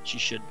 She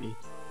should be.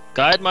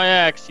 Guide my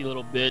axe, you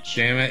little bitch.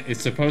 Damn it,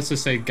 it's supposed to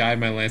say guide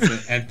my lance,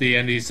 and at the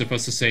end he's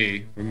supposed to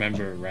say,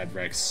 remember, Red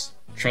Rex,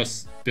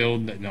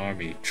 build an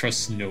army,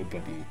 trust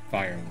nobody,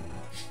 fire them.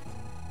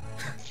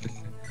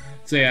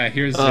 So yeah,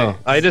 here's Oh,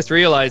 I just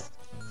realized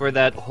for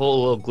that whole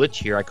little glitch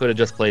here, I could have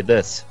just played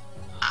this.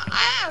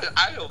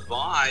 I don't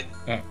mind.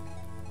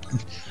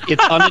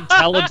 It's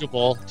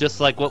unintelligible, just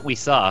like what we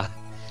saw.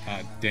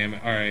 damn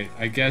it. Alright,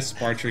 I guess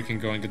Barcher can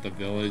go and get the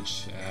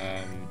village.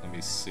 Let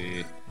me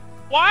see.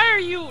 Why are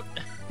you...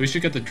 We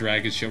should get the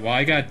dragon ship. Well,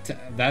 I got...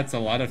 that's a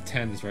lot of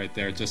 10s right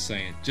there, just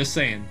saying. Just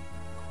saying.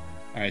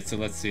 Alright, so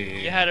let's see.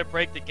 You had to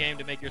break the game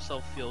to make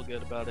yourself feel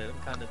good about it. I'm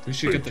kind of... We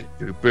should get the...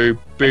 Boop,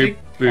 boop,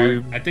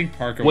 boop. I think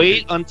Parker...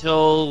 Wait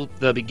until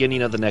the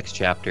beginning of the next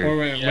chapter. Or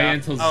wait Yeah,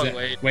 until I'll Ze-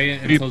 wait.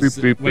 wait until Beep,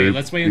 Ze- beep, beep, wait. beep,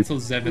 Let's wait beep, until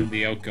Zev and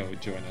Lyoko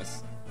join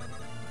us.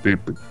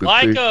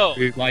 Lyco!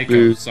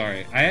 Lyko,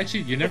 sorry. I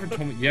actually, you never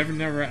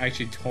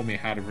actually told me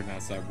how to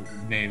pronounce that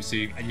name, so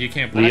you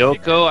can't.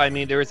 Lyoko? I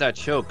mean, there was that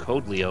show,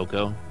 Code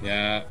Lyoko.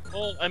 Yeah.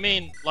 Well, I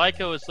mean,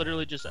 Lyco is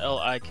literally just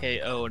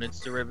Liko, and it's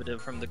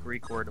derivative from the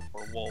Greek word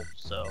for wolf,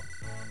 so...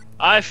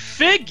 I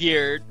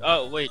figured...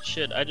 Oh, wait,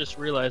 shit, I just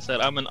realized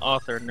that I'm an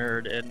author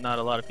nerd, and not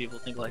a lot of people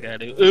think like I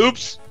do.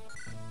 Oops!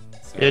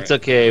 Sorry. It's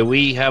okay.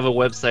 We have a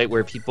website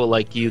where people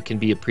like you can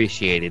be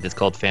appreciated. It's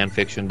called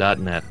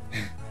fanfiction.net.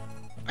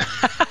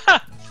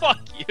 Fuck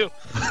you!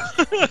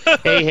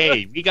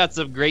 Hey, we got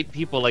some great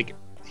people like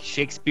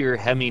Shakespeare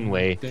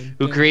Hemingway,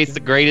 who creates the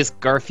greatest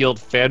Garfield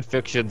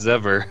fanfictions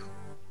ever.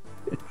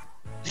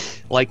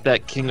 Like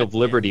that King of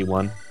Liberty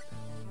one.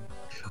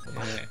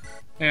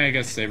 Yeah, I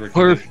guess Saber.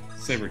 Or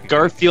Saber. Can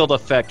Garfield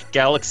Effect,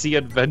 Galaxy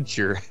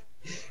Adventure.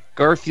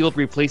 Garfield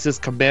replaces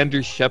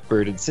Commander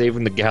Shepard in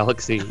Saving the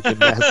Galaxy in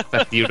Mass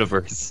Effect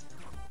universe.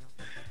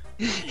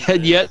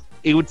 And yet,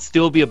 it would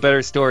still be a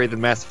better story than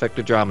Mass Effect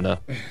Andromeda.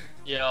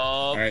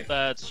 Yup, right.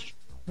 that's...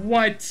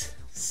 What?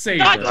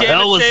 Saber. God The damn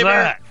hell it, was Saber.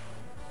 that?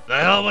 The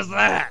hell was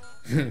that?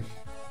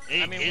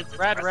 I mean, with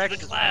Brad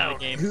Rex is playing the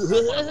game. That's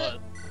what it was.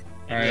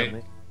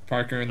 Alright,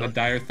 Parker and the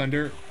Dire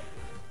Thunder.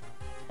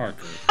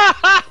 Parker.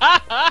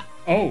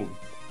 Oh!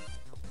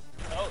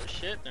 Oh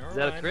shit, never Is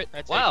that a mind. crit? I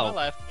take Wow. my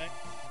laugh back.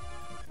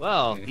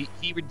 Well,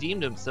 he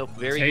redeemed himself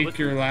very Take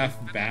quickly. your laugh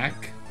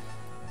back.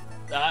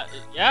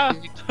 Yeah.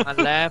 I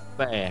laugh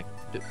back.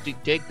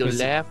 Take the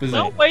laugh back.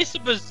 Don't waste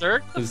a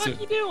berserk. What the fuck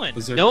you doing?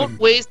 Berserk Don't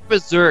waste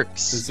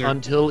berserks Berserk-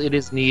 until it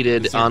is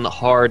needed Berserk- on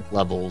hard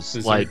levels.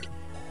 Berserk. Like,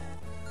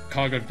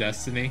 Cog of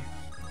Destiny.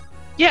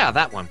 yeah,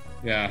 that one.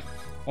 Yeah.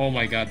 Oh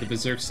my god, the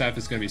Berserk staff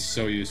is gonna be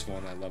so useful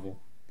on that level.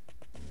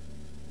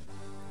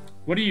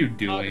 What are you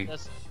doing?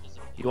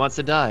 He wants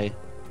to die.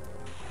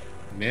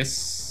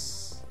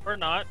 Miss. Or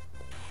not.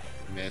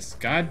 Miss.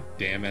 God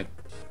damn it.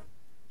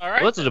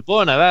 Alright. What's the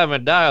point of having a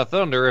Dire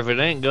Thunder if it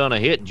ain't gonna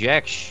hit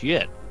jack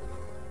shit?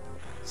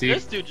 See,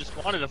 This dude just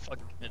wanted to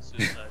fucking commit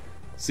suicide.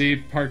 see,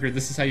 Parker,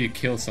 this is how you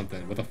kill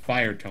something with a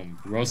fire tome.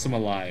 Roast them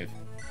alive.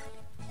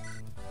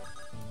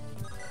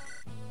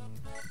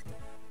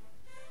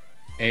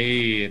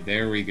 Hey,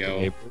 there we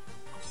go.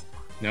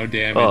 No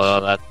damage. Oh,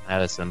 that's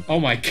Madison. Oh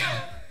my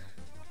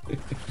god.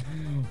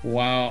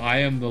 Wow, I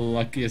am the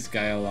luckiest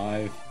guy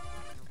alive.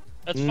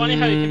 That's funny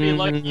how you can be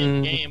lucky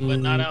in game, but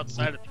not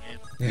outside of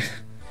the game.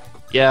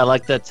 Yeah,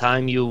 like that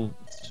time you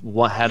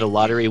had a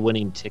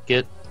lottery-winning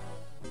ticket,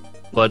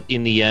 but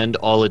in the end,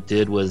 all it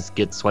did was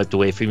get swiped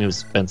away from you,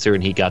 Spencer,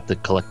 and he got to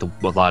collect the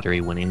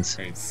lottery winnings.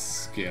 Great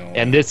skill.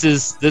 And this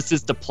is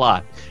the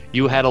plot.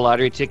 You had a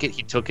lottery ticket,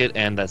 he took it,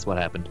 and that's what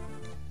happened.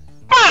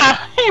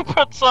 He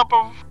puts up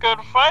a good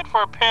fight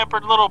for a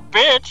pampered little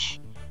bitch.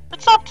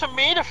 It's up to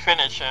me to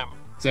finish him.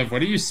 Zev,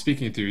 what are you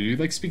speaking through? Are you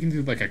like speaking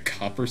through like a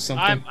cup or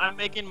something? I'm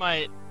making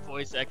my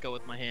voice echo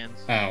with my hands.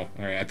 Oh,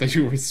 alright. I thought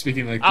you were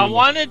speaking like. I through,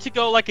 wanted to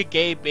go like a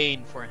gay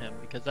Bane for him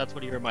because that's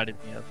what he reminded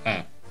me of.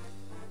 Ah,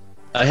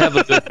 I have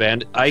a good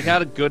band.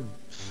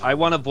 I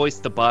want to voice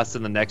the boss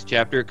in the next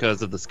chapter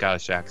because of the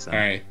Scottish accent.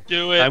 alright.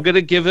 Do it. I'm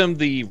gonna give him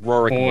the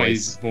Rorik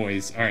Boys,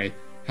 voice. boys. Alright.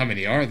 How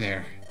many are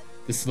there?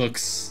 This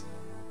looks.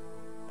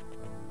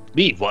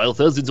 Meanwhile,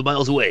 thousands of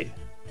miles away.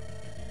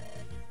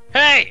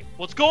 Hey,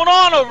 what's going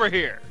on over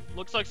here?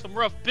 Looks like some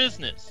rough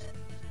business.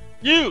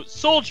 You,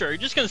 soldier, you're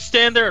just gonna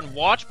stand there and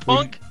watch,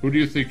 punk? Who do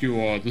you think you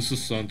are? This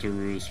is Santa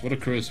Ruz. What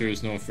occurs here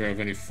is no affair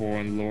of any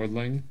foreign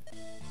lordling.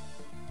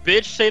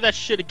 Bitch, say that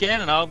shit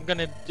again and I'm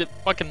gonna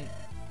fucking...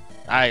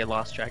 I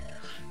lost track.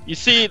 You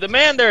see, the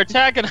man they're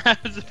attacking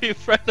happens to be a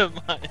friend of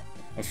mine.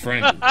 A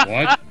friend?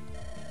 What?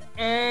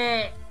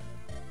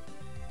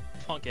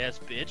 Punk ass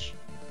bitch.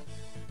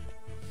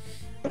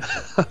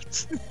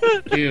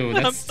 Ew,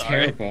 I'm that's sorry.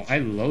 terrible. I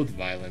loathe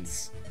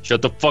violence.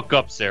 Shut the fuck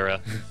up,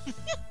 Sarah.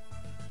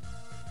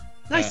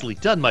 Nicely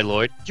done, my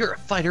lord. You're a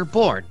fighter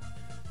born.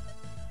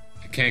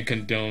 I can't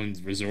condone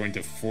resorting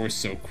to force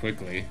so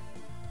quickly.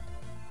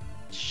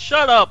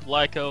 Shut up,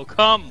 Lyco.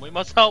 Come, we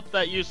must help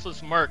that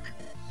useless merc.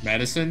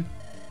 Madison?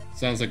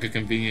 Sounds like a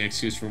convenient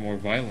excuse for more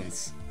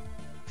violence.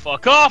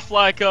 Fuck off,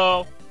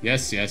 Lyco.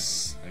 Yes,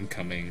 yes, I'm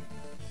coming.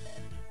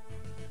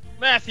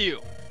 Matthew.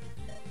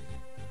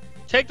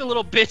 Take the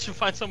little bitch and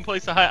find some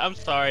place to hide. I'm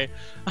sorry.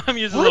 I'm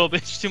using little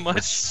bitch too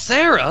much.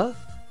 Sarah?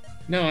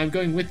 No, I'm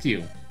going with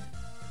you.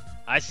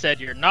 I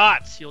said you're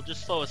not. You'll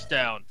just slow us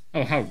down.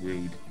 Oh, how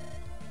rude.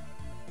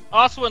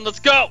 Oswin, let's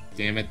go.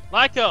 Damn it.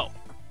 Lyco,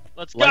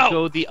 let's go.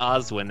 Lyco the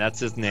Oswin, that's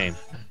his name.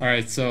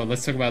 Alright, so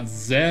let's talk about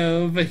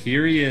Zev.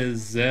 Here he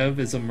is. Zev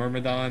is a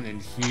Myrmidon,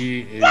 and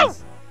he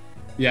is...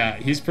 Yeah,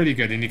 he's pretty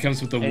good, and he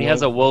comes with the And he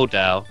has a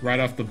Wodow. right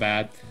off the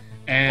bat. Fuck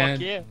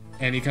And yeah.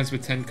 and he comes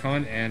with 10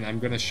 con, and I'm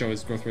gonna show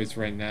his growth rates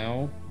right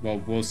now.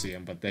 Well, we'll see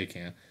him, but they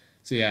can't.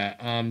 So yeah,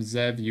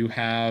 Zev, you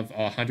have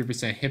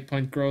 100% hit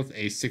point growth,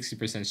 a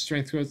 60%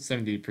 strength growth,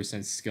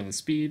 70% skill and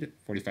speed,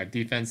 45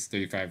 defense,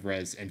 35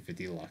 res, and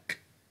 50 luck.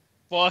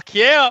 Fuck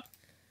yeah.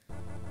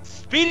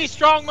 Speedy,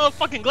 strong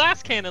motherfucking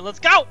glass cannon. Let's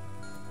go.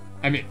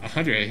 I mean,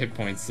 100 hit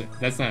points.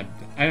 That's not.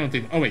 I don't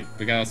think. Oh wait,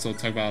 we gotta also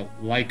talk about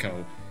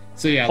Lyco.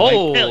 So yeah,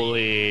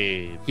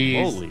 Holy.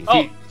 He's- Holy.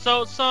 Oh,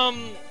 so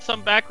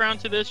some background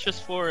to this,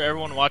 just for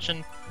everyone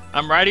watching.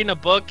 I'm writing a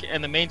book,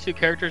 and the main two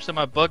characters in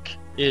my book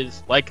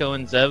is Lyco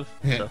and Zev.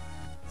 So.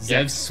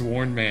 Zev's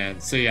sworn man.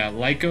 So yeah,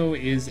 Lyco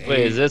is a. Wait,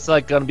 is this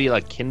like gonna be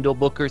like Kindle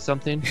book or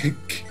something?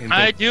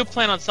 I do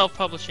plan on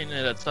self-publishing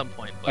it at some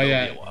point, but Oh it'll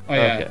yeah, be a while. oh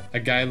yeah. Okay. A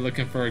guy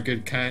looking for a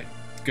good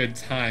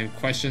time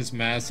questions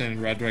Madison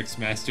and Redrick's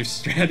master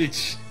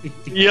strategy.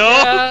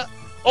 Yo,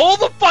 all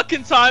the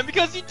fucking time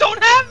because you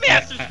don't have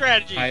master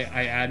strategy.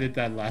 I added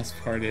that last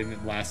part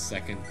in last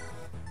second.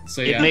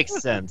 So It yeah,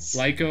 makes sense.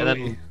 Lyco. And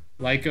then-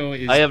 Lyco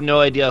is. I have no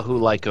idea who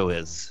Lyco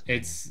is.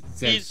 It's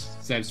He's-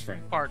 Zev's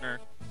friend. Partner,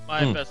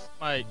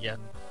 yeah.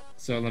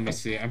 So let me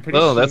see. I'm pretty.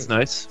 Oh, sure, that's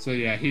nice. So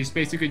yeah, he's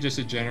basically just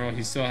a general.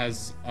 He still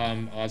has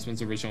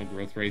Osmond's original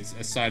growth rates,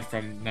 aside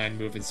from 9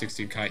 move and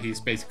 16 kai. He's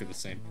basically the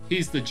same.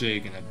 He's the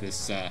Jagan of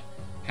this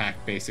hack,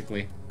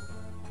 basically.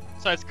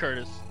 Besides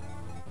Curtis.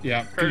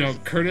 Yeah, Curtis.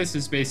 Curtis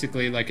is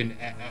basically like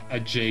a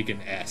Jagan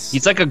S.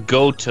 He's like a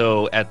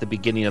Goto at the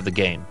beginning of the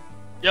game.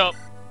 Yup.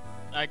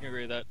 I can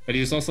agree with that. But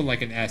he's also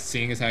like an S,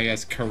 seeing as how he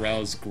has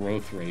Corell's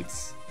growth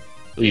rates.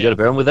 Oh, you got a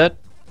problem with that?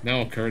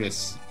 No,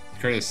 Curtis.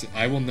 Curtis,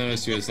 I will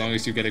notice you as long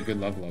as you get a good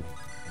level up.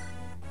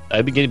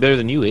 I've been getting better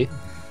than you, eh?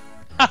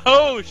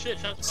 Oh shit!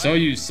 Shots So fired.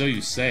 you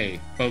say.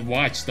 But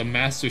watch, the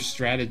master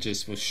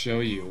strategist will show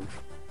you.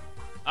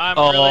 I'm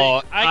Oh, really.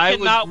 I I was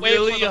cannot wait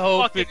really for the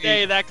hoping fucking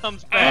day that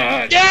comes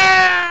back.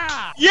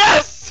 Yeah!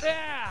 Yes!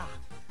 Yeah!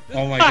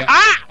 Oh my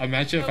god.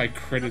 Imagine if I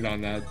critted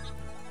on that.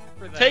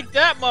 Take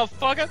that,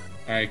 motherfucker!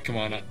 Alright, come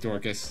on,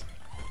 Dorcas.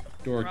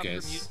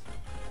 Dorcas.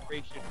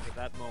 For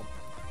that moment.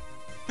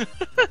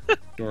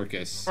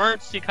 Dorcas.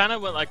 Ernst, you kind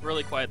of went like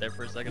really quiet there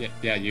for a second.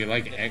 Yeah, you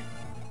like egg.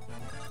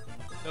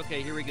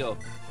 Okay, here we go.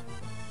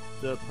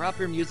 The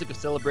proper music of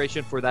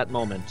celebration for that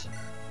moment.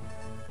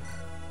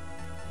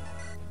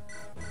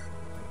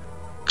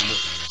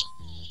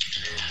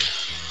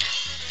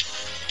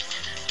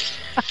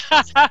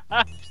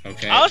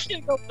 Okay. I was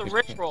gonna go with the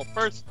rich roll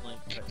personally.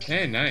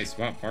 Hey, nice.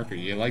 Wow, Parker,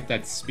 you like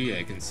that speed,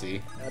 I can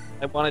see.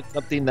 I wanted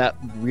something that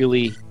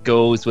really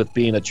goes with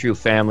being a true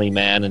family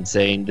man and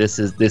saying this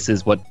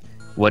is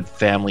what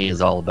family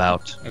is all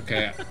about.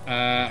 Okay,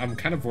 I'm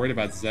kind of worried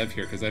about Zev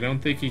here because I don't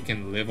think he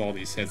can live all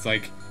these hits.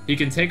 Like, he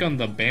can take on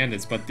the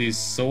bandits, but these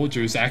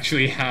soldiers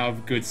actually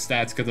have good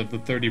stats because of the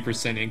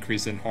 30%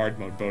 increase in hard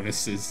mode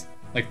bonuses.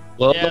 Like,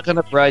 Well, Yeah. look on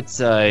the bright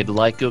side.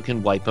 Lyco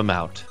can wipe him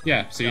out.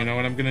 yeah, so you know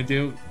what I'm gonna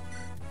do?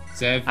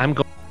 Zev, I'm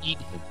going to eat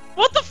him.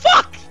 What the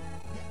fuck?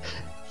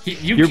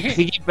 You're can't.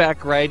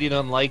 piggyback riding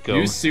on Lyco.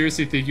 You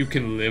seriously think you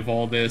can live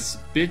all this?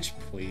 Bitch,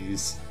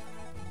 please.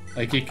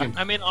 Like, he can.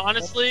 I mean,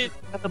 honestly,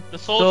 the So,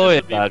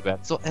 soldiers would be. bad,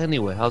 man. So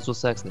anyway, how's your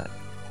sex night?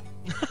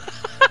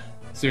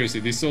 Seriously,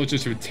 these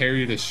soldiers would tear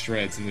you to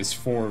shreds, and there's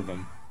 4 of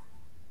them.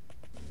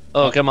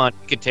 Oh, come on.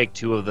 You could take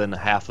 2 of them,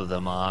 half of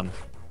them on.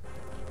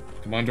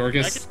 Come on, I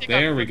Dorcas. could take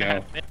There out we two and a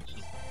go. half minutes.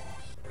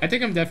 I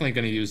think I'm definitely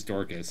gonna use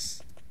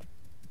Dorcas.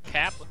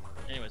 Cap.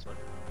 Anyways, what?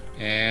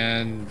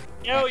 And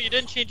Yo, you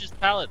didn't change his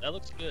palette. That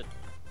looks good.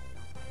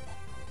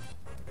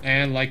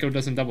 Lyco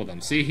doesn't double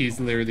them. See, he's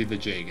literally the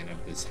Jagan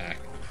of this hack.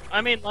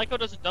 I mean, Lyco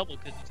doesn't double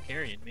because he's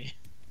carrying me.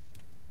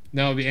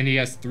 No, and he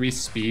has 3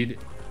 speed.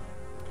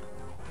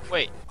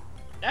 Wait,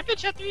 that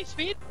bitch had 3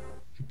 speed?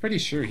 I'm pretty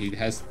sure he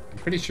has. I'm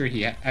pretty sure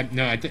he.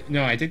 No, I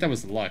think that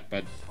was luck,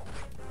 but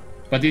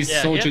these Yeah, he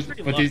has soldiers,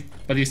 pretty but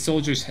luck. these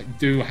soldiers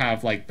do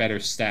have like better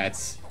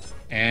stats,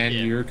 and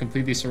Yeah. you're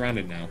completely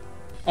surrounded now.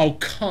 Oh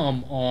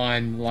come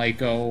on,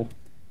 Lyco!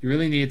 You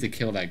really needed to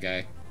kill that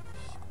guy.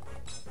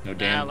 No Nah,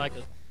 damn.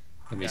 Lyco.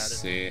 Let me got it.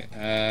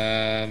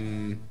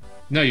 see.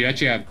 No, you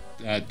actually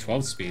have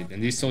 12 speed,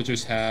 and these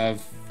soldiers have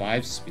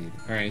 5 speed.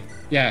 All right.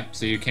 Yeah,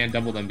 so you can't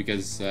double them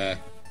because well,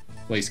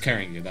 he's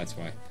carrying you. That's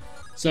why.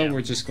 So Yeah.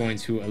 we're just going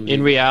to elite.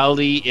 In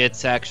reality,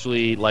 it's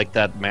actually like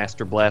that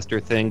Master Blaster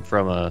thing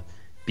from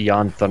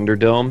Beyond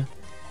Thunderdome.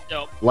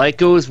 Dope.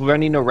 Lyco is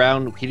running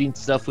around hitting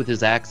stuff with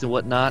his axe and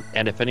whatnot,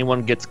 and if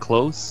anyone gets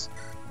close,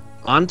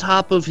 on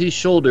top of his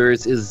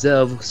shoulders is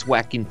Zev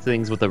swacking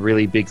things with a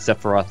really big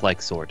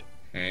Sephiroth-like sword.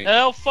 All right.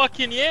 Hell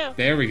fucking yeah.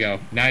 There we go.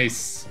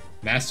 Nice.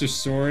 Master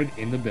Sword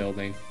in the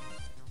building.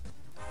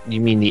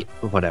 You mean the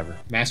whatever?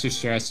 Master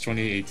Stress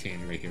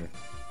 2018 right here.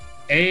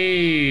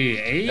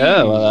 Hey.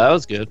 Oh, well, that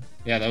was good.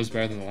 Yeah, that was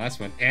better than the last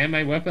one. And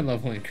my weapon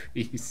level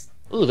increased.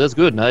 Oh, that's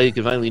good. Now you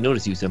can finally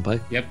notice you, senpai.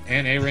 Yep,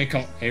 and A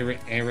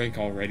rank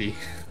already.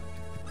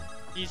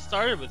 He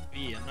started with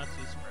B. I'm not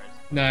too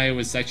surprised. No, it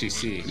was actually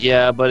C.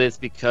 Yeah, but it's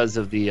because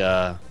of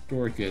the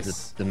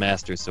Dorcas.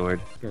 Master Sword.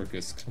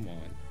 Dorcas, come on.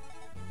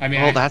 I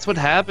mean, Oh, that's what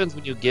happens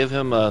when you give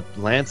him a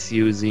lance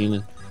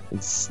using.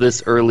 It's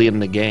this early in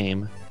the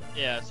game.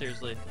 Yeah,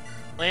 seriously.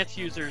 Lance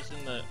users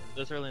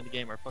this early in the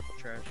game are fucking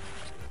trash.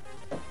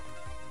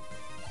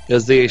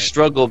 Because they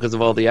struggle because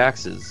of all the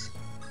axes.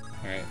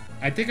 Alright.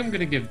 I think I'm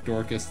gonna give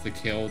Dorcas the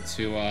kill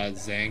to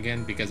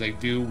Zangan because I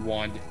do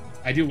want.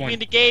 I mean,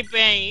 to Gabe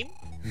Bane.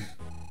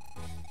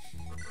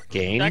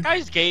 Gain? That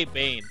guy's Gabe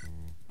Bane.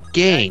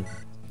 Gain.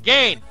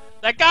 Gain.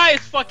 That guy is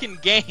fucking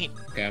Gain.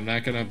 Okay, I'm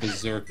not gonna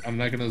berserk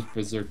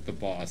the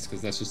boss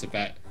because that's just a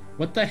bad.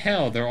 What the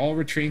hell? They're all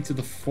retreating to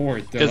the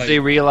fort. They're Because like, they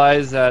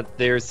realize that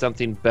there's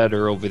something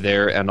better over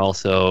there, and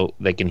also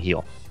they can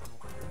heal.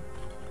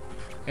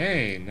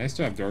 hey, nice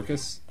to have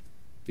Dorcas.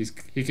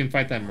 He can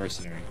fight that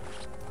mercenary.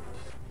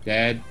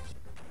 Dead.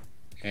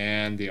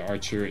 And the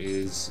archer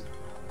is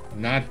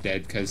not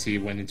dead because he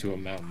went into a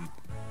mountain.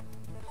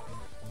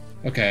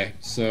 Okay,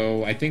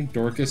 so I think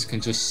Dorcas can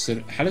just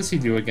sit. How does he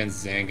do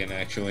against Zangan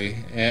actually?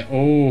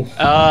 Oh.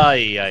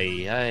 Ay,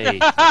 ay,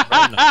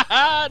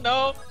 ay.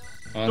 No.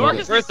 Oh,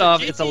 Dorcas- First the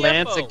off, it's a GTFO.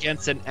 lance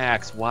against an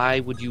axe. Why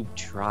would you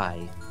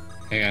try?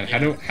 Hang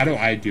on. How do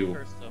I do?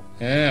 First, though.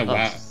 Yeah, Oh.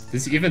 wow.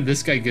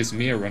 This guy gives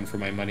me a run for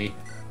my money.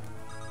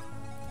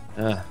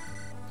 Uh,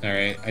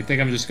 Alright, I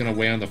think I'm just gonna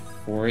wait on the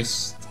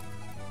forest.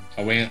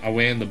 I'll wait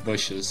in the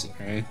bushes,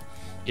 alright?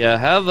 yeah,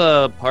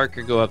 have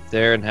Parker go up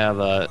there and have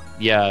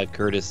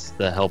Curtis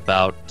to help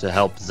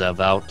Zev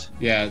out.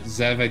 Yeah,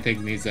 Zev I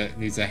think needs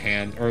a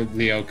hand. Or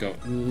Lyco.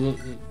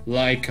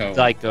 Lyco. Lyco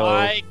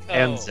Lyco.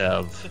 and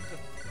Zev.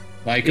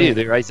 Like Hey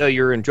there, I saw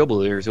you're in trouble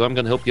there, so I'm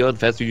gonna help you out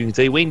faster you can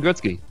say Wayne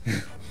Gretzky.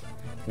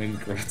 Wayne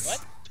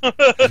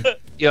Gretzky.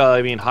 Yeah,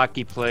 I mean,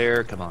 hockey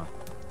player, come on.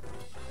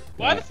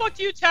 Why the fuck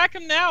do you attack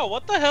him now?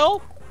 What the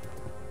hell?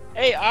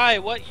 Hey,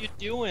 what you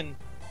doing?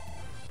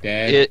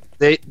 Dad.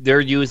 They're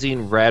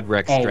using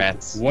Radrex Oh,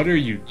 strats. what are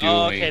you doing?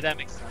 Oh, okay, that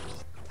makes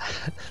sense.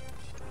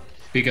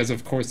 Because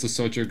of course the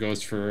soldier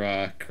goes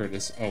for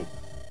Curtis. Oh.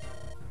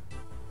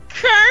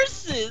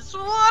 Curses!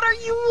 What are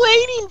you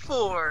waiting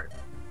for?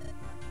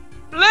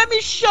 Let me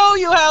show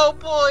you how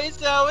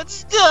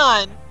it's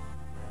done.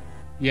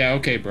 Yeah,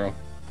 okay, bro.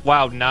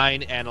 Wow,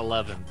 9 and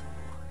 11.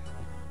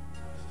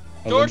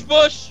 George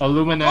Bush!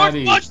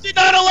 Illuminati. George Bush did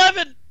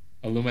 9/11!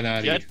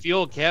 Illuminati. Jet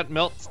fuel can't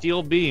melt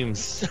steel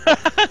beams.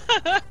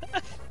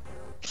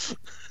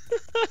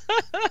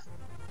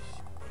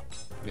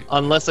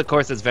 Unless, of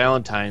course, it's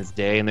Valentine's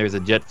Day and there's a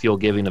jet fuel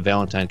giving a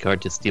Valentine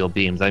card to steel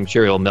beams. I'm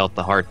sure it'll melt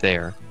the heart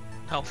there.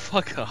 Oh,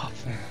 fuck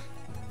off.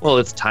 Well,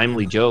 it's a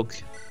timely joke.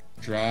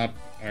 Drop.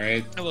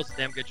 Alright. That was a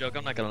damn good joke,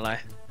 I'm not gonna lie.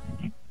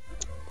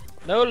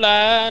 No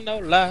lie, no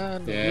lie, no lie.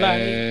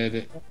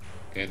 Dead.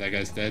 Okay, that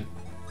guy's dead.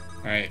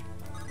 Alright.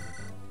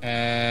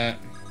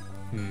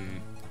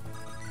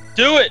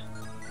 Do it!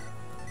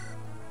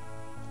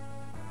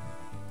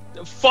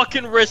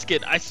 Fucking risk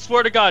it. I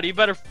swear to God, you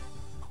better.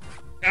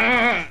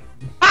 Ah!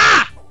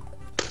 Ah!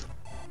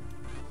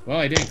 Well,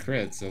 I didn't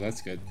crit, so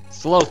that's good.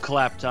 Slow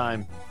clap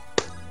time.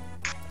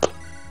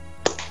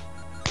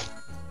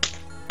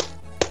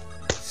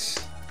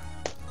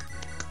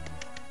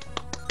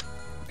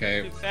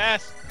 Okay, Too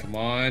fast. come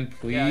on,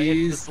 please. Yeah,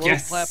 it's the slow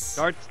Yes! clap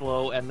starts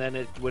slow, and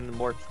then when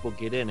more people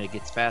get in, it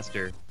gets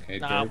faster. Okay,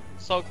 Nah, good.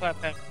 slow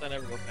clap happens, I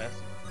never go fast.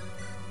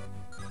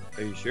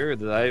 Are you sure?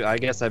 I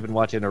guess I've been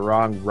watching the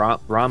wrong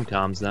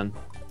rom-coms then.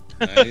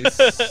 Nice.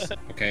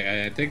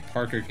 Okay, I think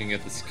Parker can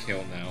get this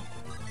kill now.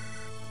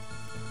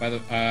 By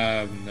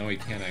the no, he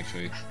can't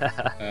actually.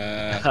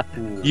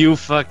 Ooh. You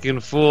fucking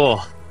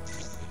fool.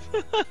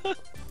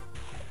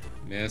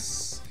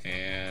 Miss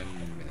and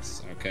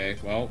miss. Okay,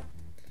 well,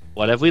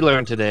 What have we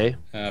learned today?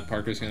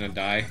 Parker's gonna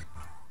die.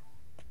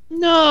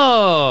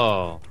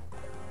 No!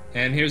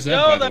 And here's that,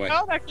 No, by the the way.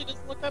 mouth actually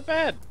doesn't look that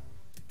bad.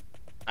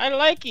 I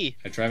like it.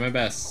 I try my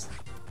best.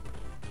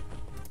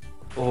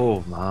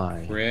 Oh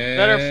my. Crit.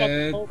 Better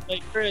fucking hold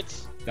like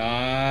crits.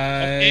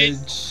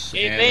 Dodge.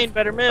 Hey, and- Vane,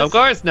 better miss. Of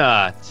course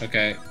not!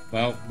 Okay,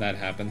 well, that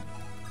happened.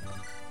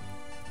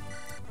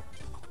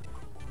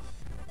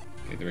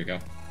 Okay, there we go.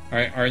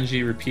 Alright,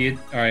 RNG repeat.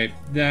 Alright,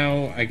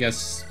 now I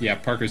guess, yeah,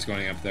 Parker's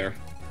going up there.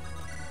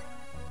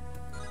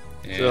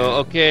 And- So,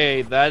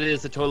 okay, that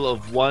is a total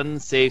of 1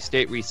 save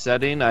state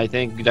resetting. I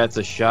think that's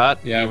a shot,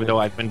 Yeah, even though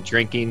I've been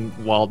drinking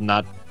while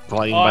not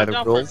playing Oh, by I'm the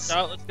down for a rules.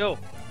 shot, let's go.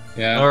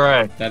 Yeah,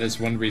 Alright. that is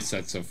 1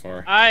 reset so far.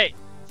 Alright,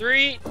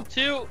 3,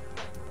 2.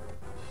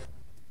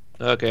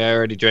 Okay, I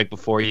already drank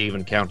before you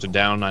even counted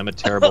down. I'm a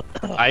terrible...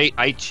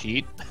 I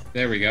cheat.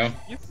 There we go.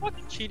 You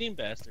fucking cheating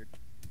bastard.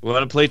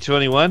 Want to play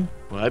 21?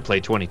 Well, I play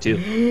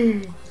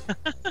 22.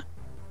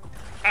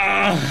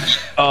 Ah!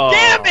 Oh.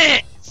 Damn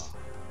it!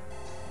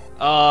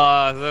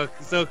 Oh,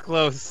 so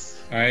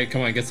close. Alright,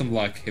 come on, get some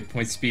luck. Hit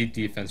point, speed,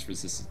 defense,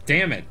 resistance.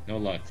 Damn it, no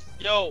luck.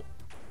 Yo,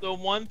 the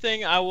one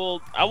thing I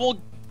will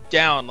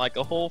down like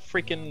a whole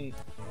freaking.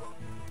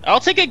 I'll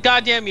take a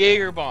goddamn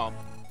Jaeger bomb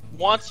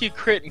once you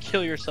crit and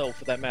kill yourself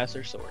with that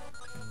Master Sword.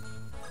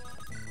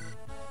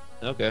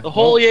 Okay. The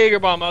whole Jaeger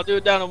bomb, I'll do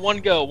it down in one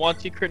go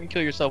once you crit and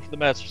kill yourself with the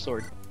Master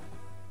Sword.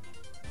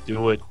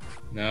 Do it.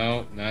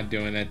 No, not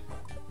doing it.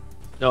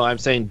 No, I'm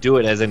saying do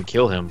it as in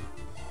kill him.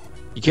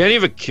 You can't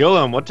even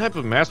kill him. What type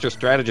of master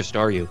strategist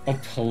are you? Oh,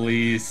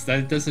 please.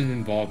 That doesn't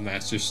involve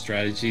master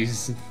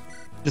strategies. The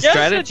Yes, it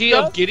strategy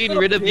does, of getting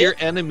little rid of bitch. your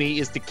enemy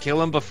is to kill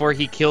him before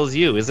he kills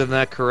you. Isn't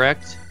that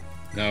correct?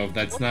 No,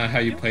 that's not how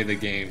you play the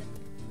game.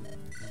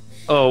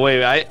 Oh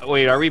wait,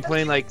 are we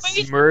playing like Wait,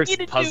 you need to Smurfs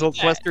do Puzzle that.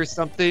 Quest or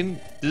something?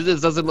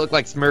 This doesn't look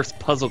like Smurfs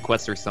Puzzle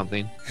Quest or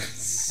something.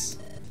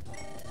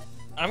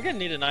 I'm gonna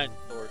need a 9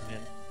 sword, man.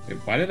 Wait,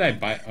 why did I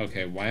buy...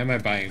 Okay, why am I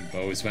buying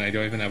bows when I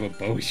don't even have a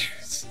bow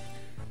use?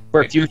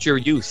 For future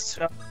use.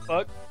 What the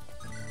fuck?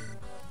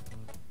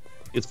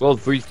 It's for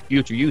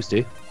future use,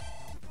 eh?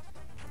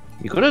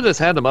 You could have just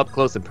had them up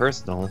close and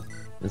personal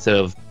instead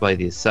of by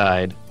the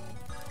side.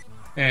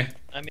 Eh.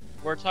 I mean,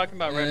 we're talking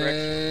about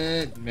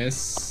Red Rex.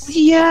 Miss.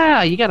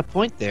 Yeah, you got a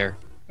point there.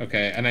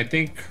 Okay, and I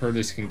think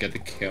Curtis can get the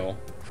kill.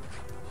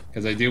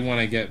 Because I do want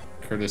to get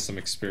Curtis some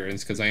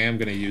experience, because I am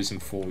going to use him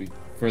fully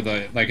for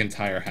the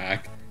entire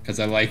hack. Because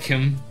I like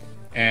him,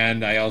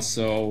 and I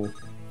also...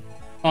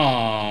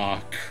 Aw,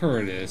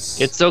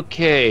 Curtis. It's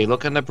okay.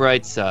 Look on the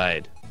bright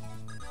side.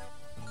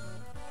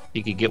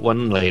 You could get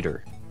one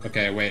later.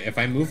 Okay, wait, if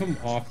I move him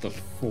off the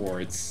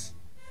forts...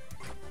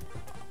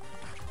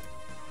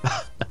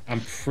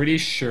 I'm pretty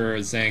sure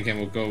Zangan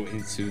will go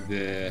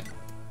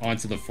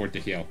onto the fort to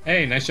heal.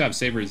 Hey, nice job,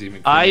 Saber is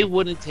even I cooler.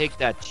 wouldn't take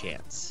that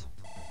chance.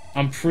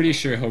 I'm pretty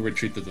sure he'll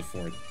retreat to the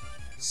fort.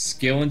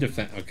 Skill and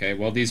defense. Okay,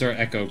 well, these are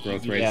echo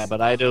growth rates. Yeah,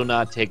 but I do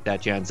not take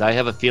that chance. I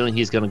have a feeling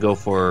he's going to go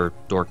for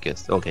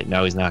Dorcas. Okay,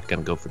 no, he's not going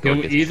to go for He'll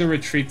Dorcas. either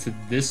retreat to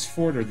this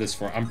fort or this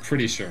fort. I'm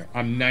pretty sure.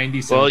 I'm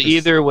 97%. Well,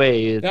 either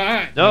way.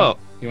 No.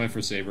 He went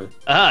for Saber.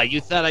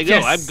 You thought I go.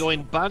 Yes. I'm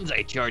going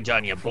bonsai charge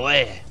on you,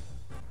 boy.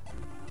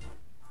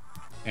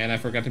 And I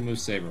forgot to move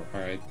Saber.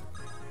 Alright.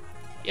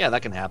 Yeah,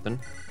 that can happen.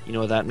 You know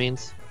what that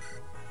means?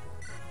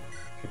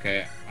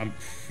 Okay, I'm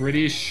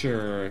pretty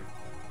sure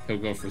he'll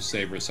go for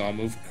Saber, so I'll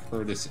move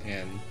Curtis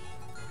in.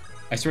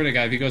 I swear to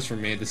God, if he goes for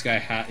me, this guy,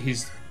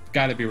 he's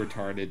gotta be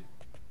retarded.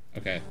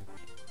 Okay.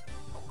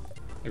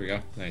 There we go.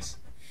 Nice.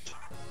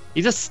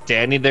 He's just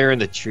standing there in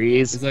the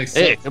trees. It's like,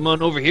 hey, come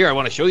on over here. I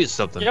want to show you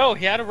something. Yo,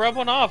 he had to rub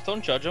one off.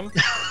 Don't judge him.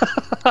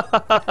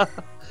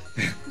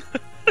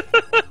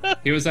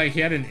 He was like, he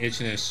had an itch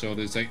in his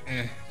shoulder. It's like,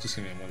 just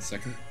give me 1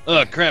 second.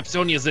 Crap.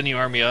 Sonia's in the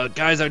army.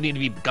 Guys, I need to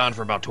be gone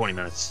for about 20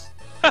 minutes.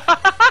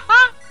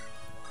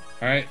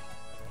 Alright.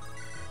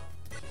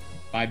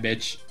 Bye,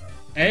 bitch.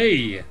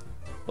 Hey!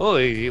 Oh,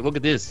 hey, look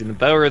at this. In the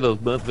power of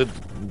the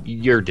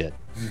you're dead.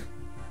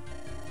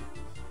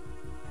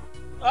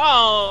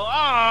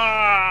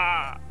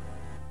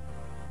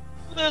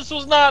 This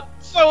was not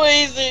so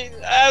easy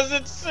as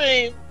it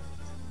seemed.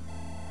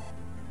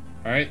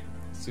 Alright.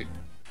 See.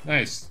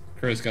 Nice.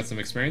 Crow's got some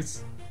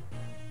experience.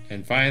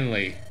 And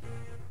finally,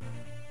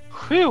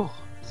 Whew.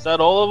 Is that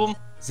all of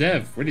them?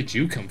 Zev, where did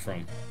you come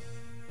from?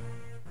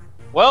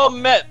 Well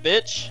met,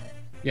 bitch.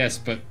 Yes,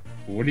 but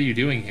what are you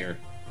doing here?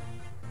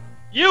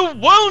 You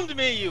wound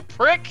me, you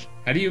prick!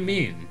 How do you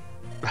mean?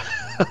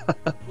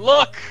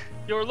 Look,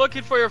 you were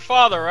looking for your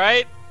father,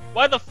 right?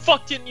 Why the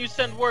fuck didn't you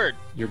send word?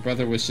 Your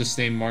brother was just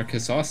named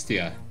Marcus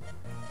Ostia.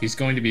 He's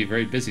going to be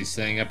very busy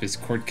setting up his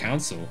court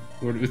council.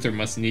 Lord Uther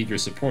must need your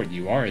support.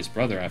 You are his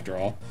brother, after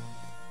all.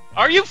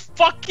 Are you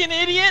fucking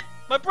idiot?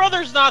 My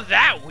brother's not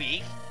that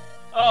weak.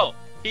 Oh,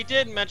 he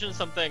did mention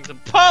some things in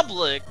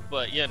public,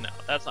 but you know,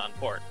 that's not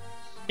important.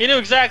 He knew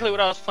exactly what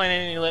I was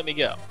planning and he let me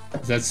go.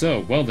 Is that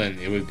so? Well then,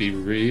 it would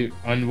be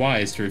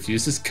unwise to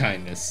refuse his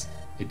kindness.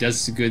 It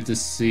does good to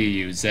see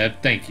you, Zev.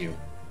 Thank you.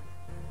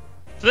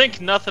 Think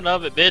nothing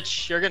of it,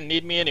 bitch. You're gonna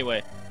need me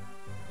anyway.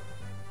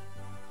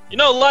 You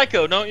know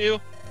Lyco, don't you?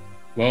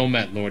 Well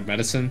met, Lord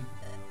Medicine.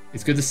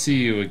 It's good to see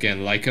you again,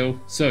 Lyco.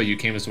 So, you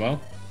came as well?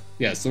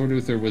 Yes, Lord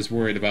Uther was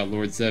worried about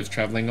Lord Zev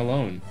traveling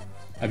alone.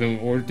 I've been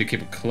ordered to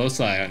keep a close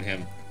eye on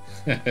him.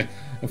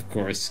 Of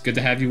course. Good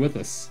to have you with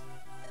us.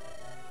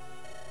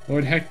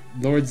 Lord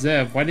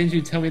Zev, why didn't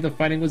you tell me the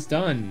fighting was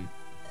done?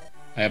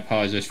 I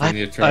apologize for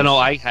the interruption. I know,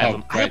 I have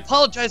him. Right. I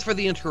apologize for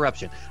the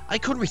interruption. I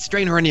couldn't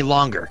restrain her any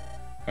longer.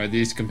 Are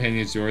these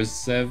companions yours,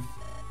 Zev?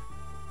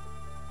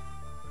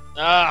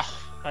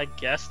 I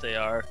guess they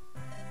are.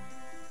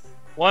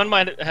 One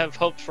might have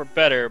hoped for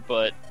better,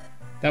 but...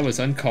 That was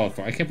uncalled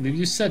for. I can't believe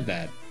you said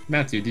that.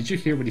 Matthew, did you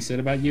hear what he said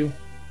about you?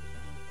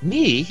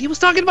 Me? He was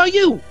talking about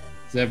you!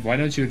 Zev, why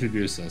don't you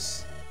introduce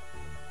us?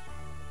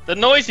 The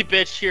noisy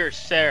bitch here is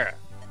Sarah.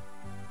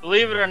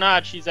 Believe it or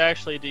not, she's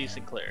actually a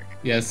decent cleric.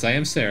 Yes, I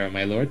am Sarah,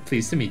 my lord.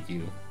 Pleased to meet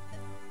you.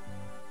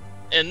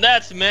 And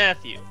that's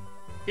Matthew.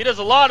 He does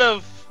a lot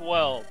of,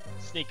 well,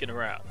 sneaking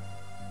around.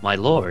 My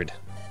lord.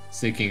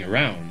 Sneaking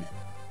around.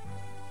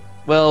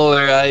 Well,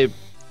 I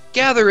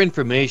gather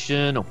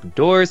information, open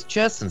doors,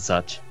 chests, and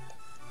such.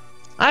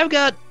 I've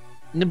got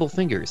nimble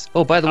fingers.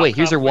 Oh, by the way,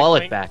 here's her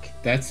wallet back.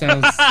 That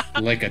sounds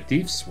like a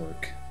thief's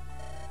work.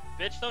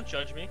 Bitch, don't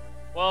judge me.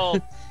 Well,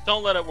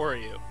 don't let it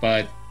worry you.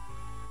 But...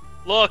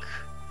 Look,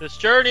 this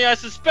journey, I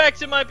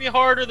suspect it might be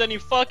harder than you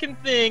fucking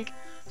think,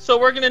 so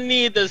we're gonna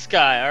need this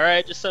guy,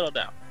 alright? Just settle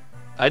down.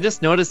 I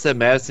just noticed that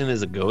Madison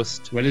is a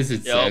ghost. What is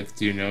it, Yep. Zev?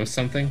 Do you know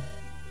something?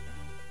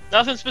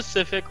 Nothing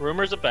specific,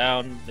 rumors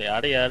abound,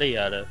 yada yada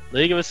yada.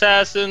 League of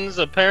Assassins,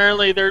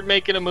 apparently they're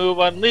making a move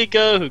on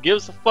Lika, who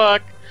gives a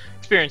fuck.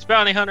 Experienced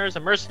bounty hunters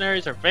and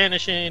mercenaries are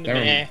vanishing,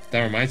 meh.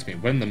 That reminds me,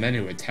 one of the men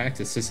who attacked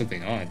us said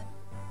something odd.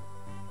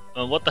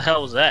 What the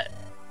hell was that?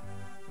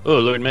 Oh,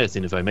 Lord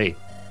Madison, if I may.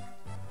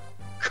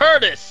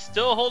 Curtis!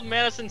 Still holding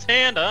Madison's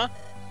hand, huh?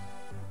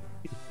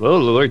 Well,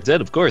 Lord Zed,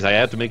 of course, I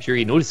have to make sure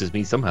he notices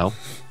me somehow.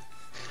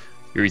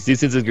 Your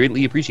assistance is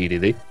greatly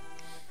appreciated, eh?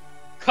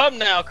 Come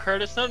now,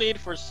 Curtis, no need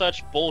for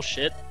such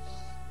bullshit.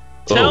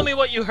 Tell me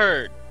what you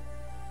heard.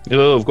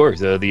 Oh, of course,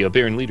 the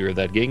apparent leader of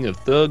that gang of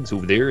thugs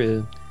over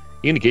there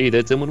indicated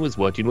that someone was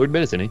watching Lord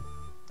Medicine, eh?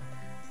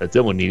 That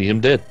someone needed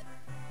him dead.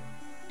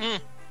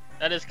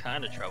 That is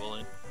kind of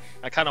troubling.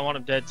 I kind of want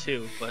him dead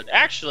too, but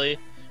actually,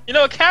 you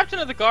know, a captain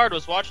of the guard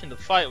was watching the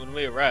fight when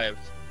we arrived.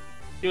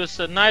 He was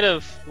a knight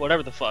of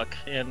whatever the fuck,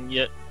 and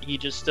yet he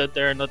just stood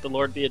there and let the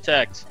Lord be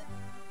attacked.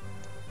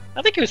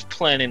 I think he was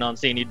planning on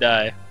seeing you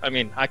die. I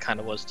mean, I kind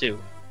of was too.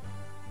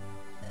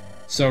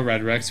 So,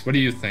 Red Rex, what do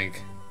you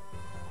think?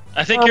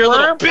 I think you're a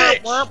little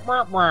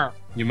bitch!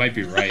 You might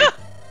be right.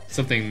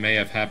 Something may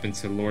have happened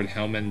to Lord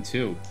Hellman,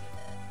 too.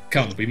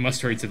 Come, we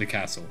must hurry to the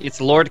castle. It's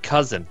Lord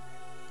Cousin.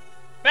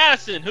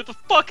 Madison, who the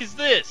fuck is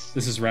this?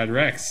 This is Red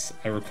Rex.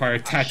 I require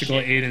tactical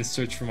aid in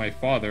search for my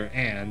father,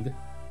 and...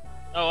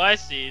 Oh, I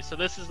see. So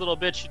this is little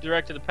bitch who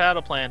directed the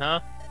battle plan, huh?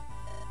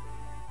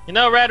 You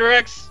know,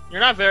 Radrex,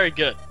 you're not very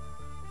good.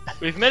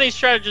 We've many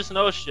strategists in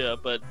Ostia,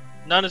 but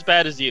none as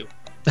bad as you.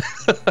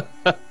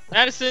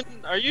 Madison,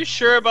 are you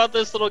sure about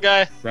this little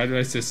guy?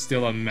 Radrex is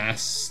still a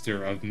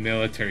master of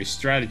military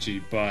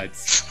strategy, but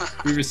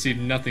we received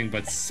nothing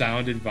but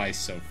sound advice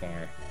so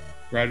far.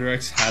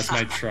 Radrex has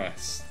my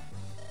trust.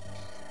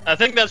 I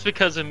think that's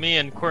because of me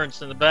and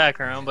Quirns in the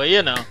background, but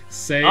you know.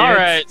 Say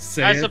Alright,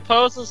 Say I it.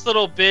 suppose this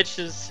little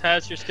bitch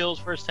has your skills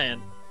firsthand.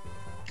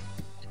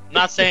 I'm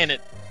not saying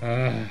it.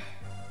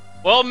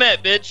 Well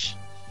met, bitch.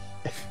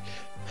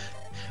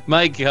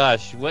 My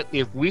gosh, what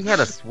if we had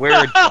a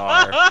swear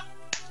jar?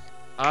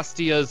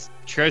 Ostia's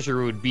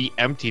treasure would be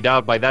emptied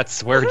out by that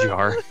swear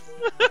jar.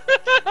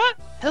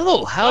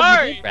 Hello,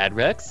 how you doing,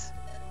 Radrex?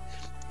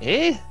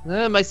 Eh?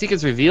 My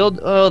secret's revealed?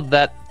 Oh,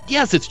 that...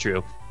 Yes, it's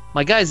true.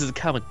 My guise as a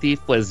common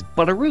thief was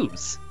but a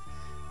ruse.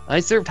 I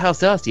served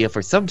House Ostia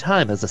for some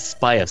time as a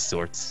spy of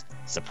sorts.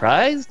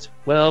 Surprised?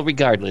 Well,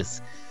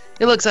 regardless.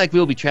 It looks like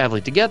we'll be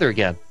traveling together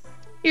again.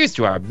 Here's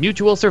to our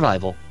mutual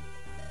survival.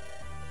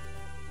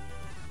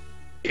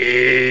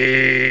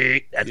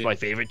 That's my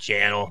favorite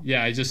channel.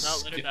 Yeah, I just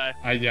No, let her die.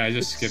 I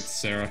just skipped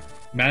Sarah.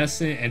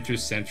 Madison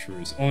enters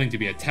Centrus, only to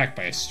be attacked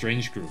by a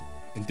strange group.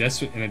 In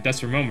a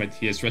desperate moment,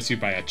 he is rescued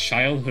by a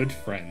childhood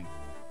friend,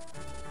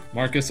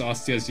 Marcus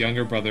Ostia's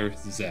younger brother,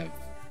 Zev.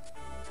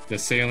 The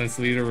assailant's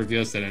leader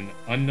reveals that an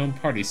unknown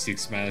party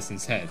seeks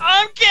Madison's head.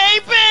 I'm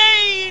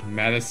gaping!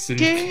 Madison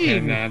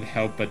cannot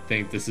help but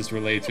think this is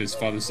related to his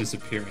father's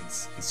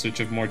disappearance. In search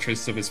of more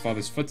traces of his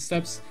father's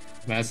footsteps,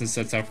 Madison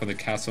sets out for the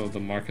castle of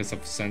the Marquis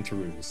of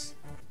Centrus.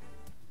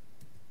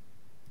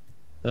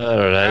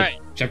 Alright.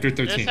 Chapter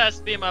 13. This has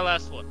to be my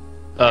last one.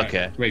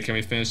 Okay. Alright, wait, can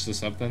we finish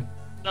this up then?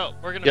 No,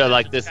 we're gonna Yeah, finish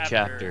like this this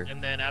chapter.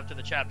 and then after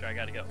the chapter, I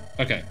gotta go.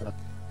 Okay.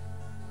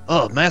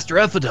 Oh, Master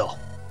Infidel.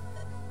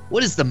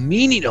 What is the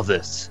meaning of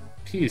this?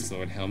 Peace,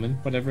 Lord Hellman.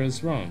 Whatever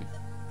is wrong.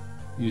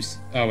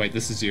 Oh, wait,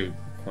 this is you,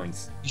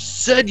 Horns. You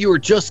said you were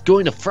just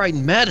going to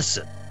frighten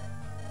Madison.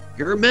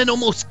 Your men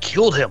almost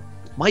killed him.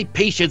 My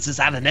patience is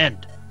at an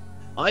end.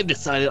 I've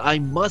decided I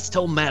must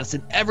tell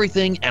Madison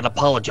everything and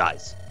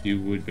apologize.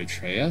 You would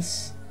betray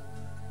us?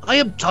 I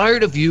am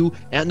tired of you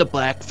and the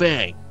Black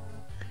Fang.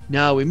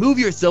 Now remove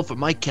yourself from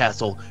my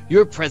castle.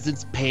 Your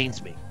presence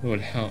pains me.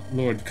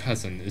 Lord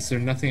Cousin, is there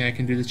nothing I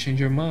can do to change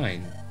your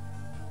mind?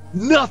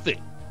 Nothing!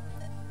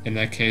 In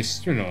that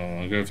case, you're no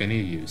longer of any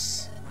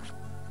use.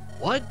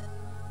 What?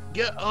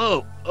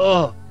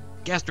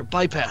 Gastric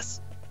bypass.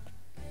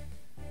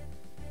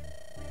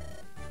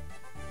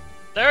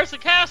 There's the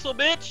castle,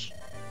 bitch!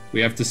 We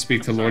have to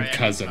speak to Lord Sorry, I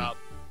Cousin. messed up.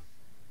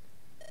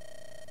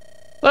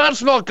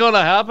 That's not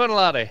gonna happen,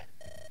 laddie.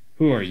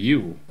 Who are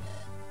you?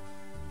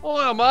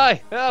 Oh, am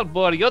I? Hell,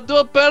 buddy, you'll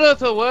do better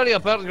to worry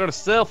about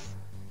yourself.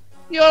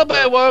 You'll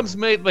be worms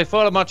meat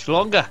before much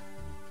longer.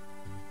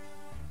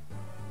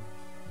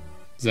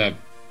 Zeb.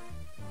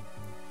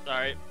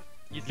 Sorry.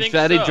 You think It's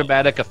added so?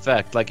 dramatic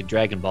effect, like a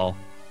Dragon Ball.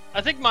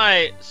 I think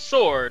my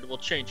sword will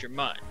change your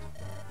mind.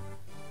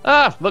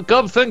 Ah, the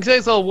cub thinks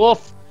he's a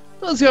wolf.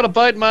 Does you're a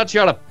bite match,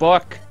 you're a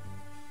buck.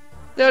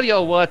 Tell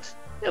you what,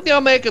 if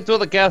you make it to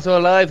the castle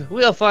alive,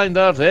 we'll find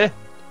out, eh?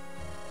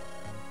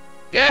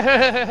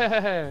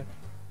 Yeah.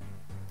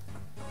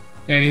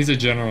 And he's a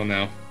general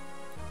now.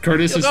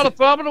 Curtis You is. got a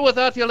problem with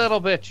that, you little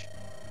bitch?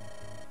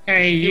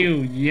 Hey,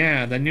 you,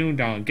 yeah, the new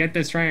dog. Get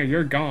this right or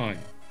you're gone.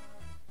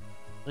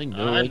 I I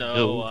know.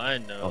 know.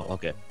 Oh,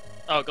 okay.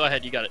 Oh, go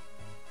ahead, you got it.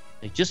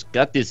 I just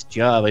got this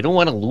job. I don't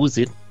want to lose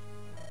it.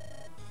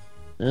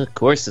 Of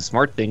course, the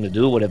smart thing to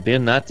do would have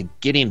been not to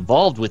get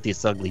involved with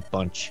this ugly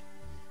bunch.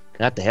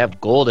 Got to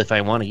have gold if I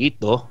want to eat,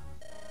 though.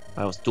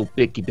 I was too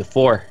picky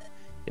before.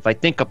 If I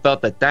think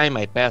about the time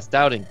I passed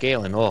out in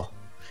Galen, oh.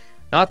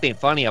 Nothing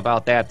funny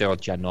about that,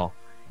 don't you know?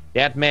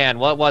 That man,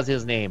 what was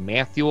his name?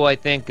 Matthew, I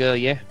think,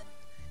 yeah?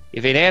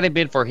 If it hadn't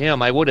been for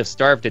him, I would have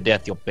starved to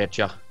death, you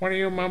betcha. What are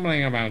you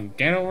mumbling about?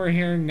 Get over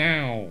here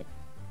now.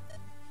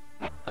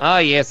 Ah,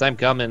 yes, I'm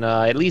coming.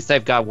 At least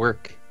I've got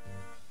work.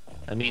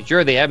 I mean,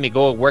 sure, they have me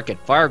go work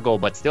at Fargo,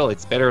 but still,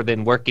 it's better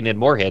than working in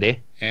Moorhead, eh?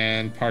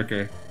 And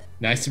Parker,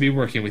 nice to be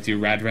working with you,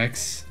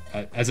 Radrex.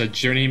 As a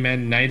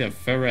journeyman knight of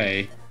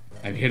Foray,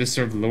 I'm here to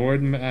serve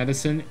Lord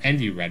Madison and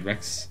you,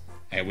 Radrex.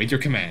 I await your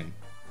command.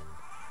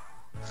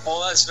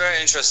 Oh, that's a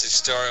very interesting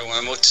story. When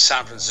I moved to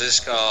San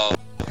Francisco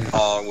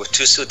with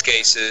 2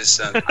 suitcases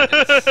and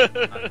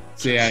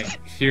So yeah,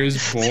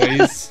 here's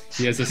Boys.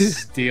 He has a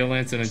steel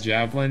lance and a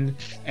javelin,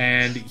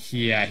 and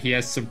he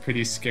has some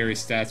pretty scary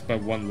stats,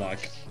 but 1 luck.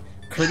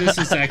 Curtis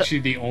is actually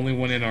the only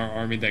one in our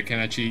army that can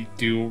actually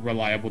do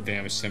reliable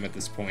damage to him at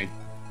this point.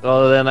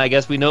 Well, then I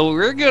guess we know what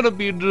we're gonna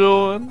be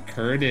doing.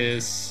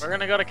 Curtis. We're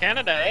gonna go to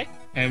Canada, eh?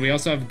 And we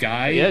also have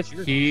Guy. Yeah,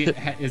 sure. He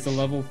is a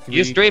level 3.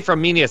 You're straight from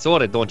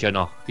Minnesota, don't you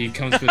know? He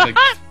comes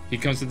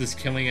with this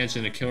killing edge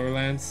and a killer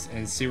lance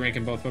and C rank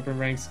in both weapon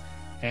ranks.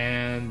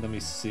 And let me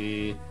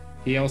see.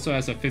 He also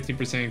has a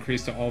 15%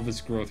 increase to all of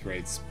his growth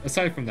rates.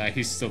 Aside from that,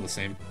 he's still the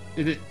same.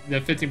 The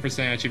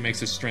 15% actually makes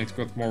his strength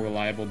growth more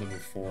reliable than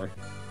before,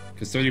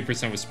 because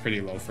 30% was pretty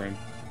low for him.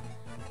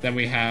 Then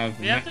we have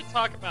We have to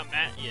talk about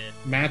Matt yet.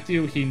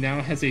 Matthew. He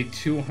now has a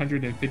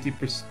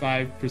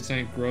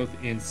 255% growth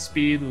in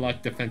speed,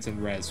 luck, defense,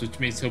 and res, which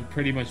means he'll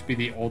pretty much be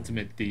the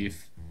ultimate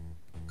thief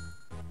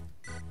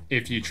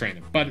if you train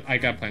him. But I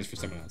got plans for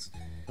someone else.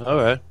 All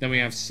right. Then we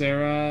have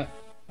Sarah.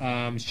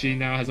 She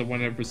now has a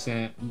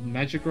 100%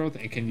 magic growth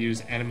and can use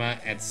anima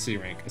at C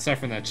rank. Aside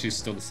from that, she's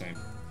still the same.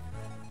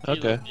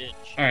 Okay.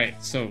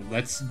 Alright, so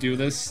let's do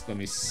this. Let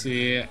me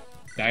see.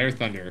 Dire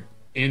Thunder.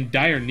 In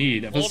dire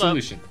need of a Hold up.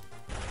 solution.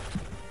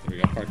 There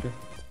we go, Parker.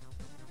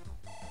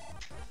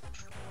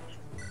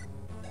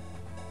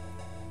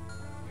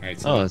 Alright,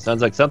 so Oh, it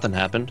sounds like something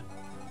happened.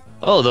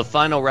 Oh, the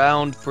final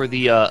round for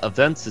the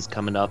events is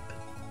coming up.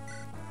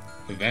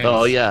 events.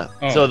 Oh yeah.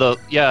 Oh. So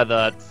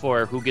the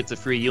for who gets a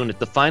free unit.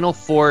 The final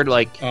four,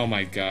 like Oh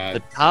my the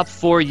god. top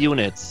 4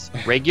 units: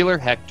 regular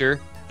Hector,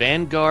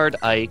 Vanguard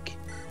Ike,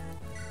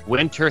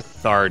 Winter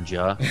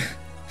Tharja,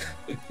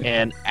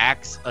 and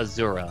Axe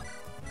Azura.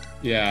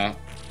 Yeah.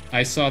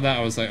 I saw that,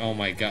 I was like, oh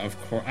my god, of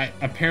course.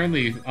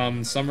 Apparently,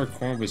 Summer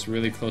Corn was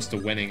really close to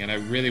winning, and I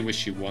really wish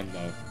she won,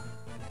 though.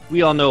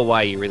 We all know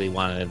why you really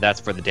wanted it. That's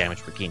for the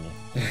damage per Kenya.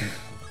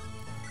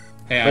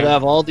 Hey, But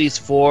of all these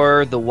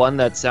 4, the one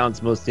that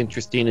sounds most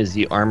interesting is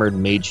the Armored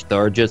Mage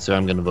Tharja, so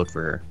I'm gonna vote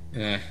for her.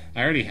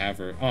 I already have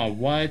her. Oh,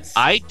 what?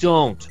 I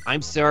don't.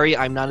 I'm sorry,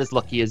 I'm not as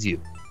lucky as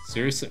you.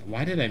 Seriously,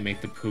 why did I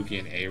make the Poogie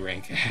an A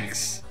rank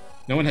axe?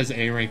 No one has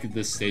A rank at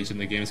this stage in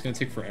the game. It's gonna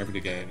take forever to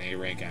get an A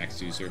rank axe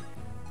user.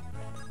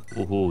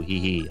 Woohoo, hee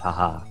hee,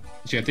 haha.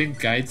 Actually, I think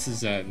Guides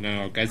is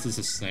Guides is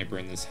a sniper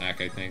in this hack,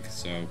 I think.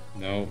 So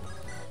no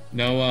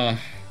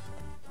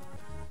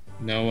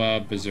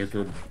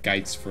Berserker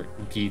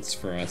Geats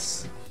for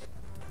us.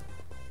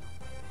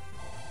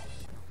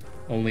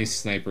 Only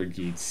sniper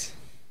Geats.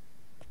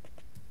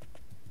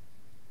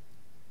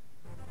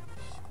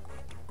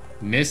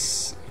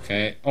 Miss.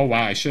 Okay. Oh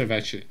wow, I should have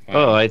actually.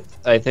 Wow. Oh,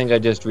 I think I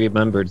just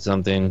remembered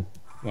something.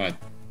 What?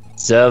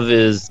 Zev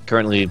is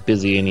currently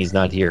busy and he's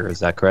not here, is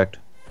that correct?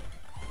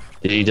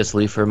 Did he just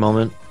leave for a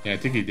moment? Yeah, I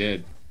think he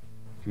did.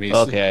 I mean,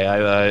 Okay,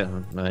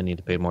 I need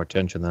to pay more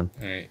attention then.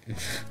 All right.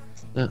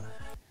 Yeah.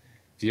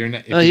 If you're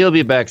not. He'll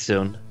be back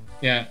soon.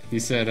 Yeah, he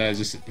said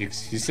he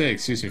said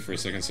excuse me for a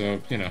second, so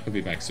he'll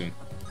be back soon.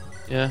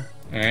 Yeah.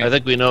 All right. I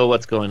think we know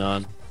what's going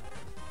on.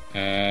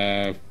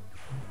 Care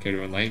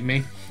to enlighten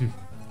me?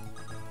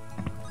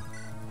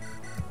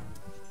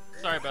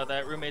 Sorry about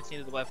that. Roommates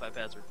needed the Wi-Fi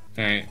password.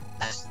 All right.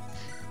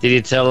 Did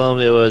you tell him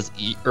it was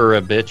or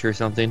a bitch or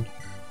something?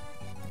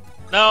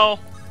 No,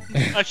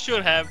 I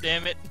should have.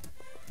 Damn it.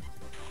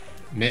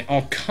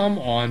 Oh, come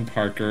on,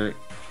 Parker.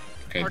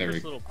 Okay, there we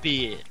Parker's go. little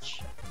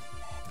bitch.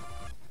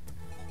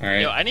 All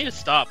right. Yo, I need to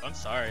stop. I'm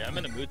sorry. I'm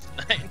in a mood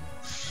tonight.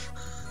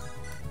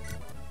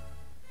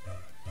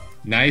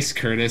 Nice,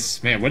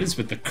 Curtis. Man, what is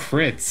with the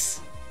crits?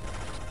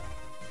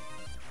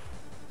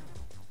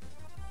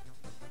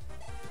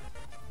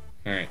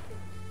 All right.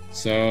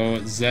 So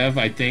Zev,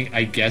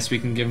 I guess we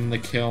can give him the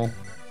kill.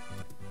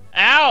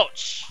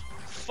 Ouch!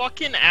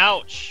 Fucking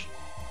ouch!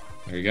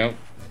 There we go.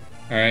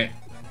 All right.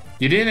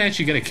 You didn't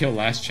actually get a kill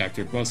last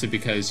chapter, mostly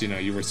because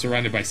you were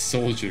surrounded by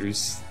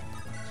soldiers.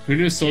 Who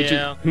knew soldiers?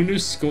 Yeah. Who knew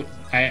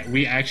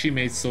we actually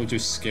made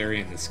soldiers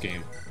scary in this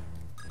game.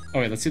 Oh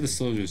wait, let's see the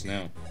soldiers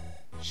now.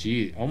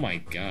 Gee, oh my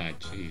god,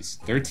 jeez.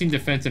 13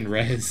 defense and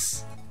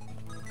res.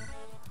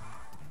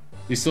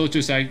 These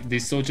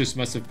soldiers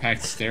must have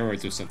packed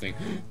steroids or something.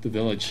 The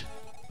village.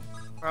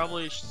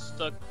 Probably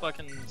stuck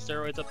fucking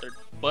steroids up their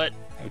butt.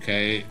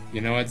 Okay,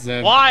 you know what,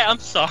 Zev? Why? I'm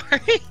sorry.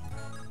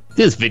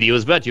 This video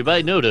is brought to you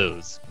by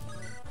Nodos.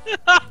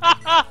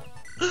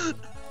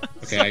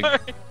 Okay, Sorry.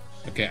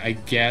 Okay, I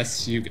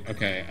guess you.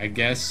 Okay, I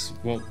guess.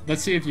 Well,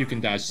 let's see if you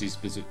can dodge these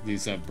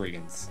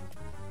brigands.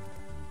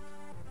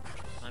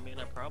 I mean,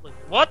 I probably.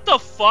 What the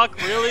fuck?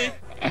 Really?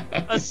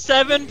 A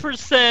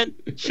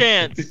 7%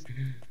 chance,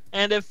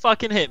 and it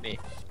fucking hit me.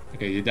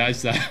 Okay, you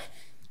dodged that.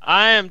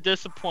 I am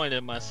disappointed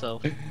in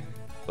myself.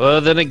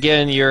 Well, then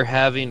again, you're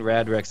having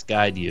Radrex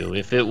guide you.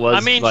 If it was I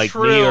mean, like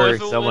true. me or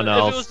if someone if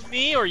else, it was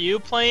me or you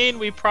playing,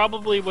 we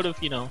probably would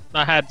have,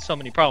 not had so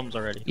many problems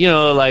already.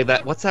 like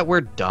that. What's that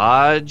word?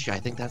 Dodge? I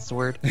think that's the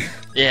word.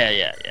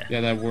 Yeah.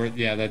 Yeah, that word.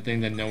 Yeah, that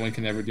thing that no one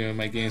can ever do in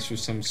my games for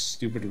some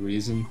stupid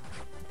reason.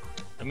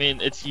 I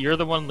mean, you're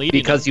the one leading.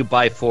 Because you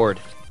buy Ford.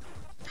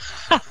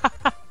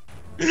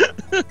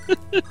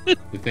 The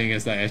thing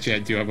is that actually I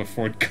do have a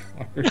Ford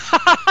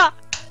car.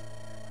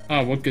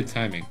 Oh, what good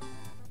timing.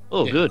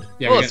 Oh, Yeah, good.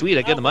 yeah, we Oh, got- sweet.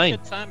 I get the mine.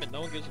 Good time and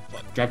no one gives a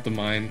fuck. Drop the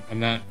mine.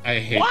 I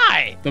hate.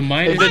 Why? The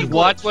mine And is. then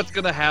watch what's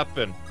gonna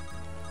happen.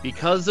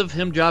 Because of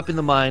him dropping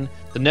the mine,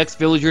 the next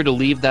villager to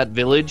leave that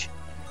village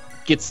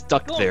gets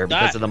stuck Won't there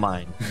because die. of the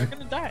mine. They're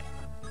gonna die.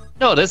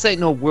 No, this ain't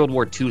no World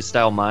War II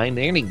style mine.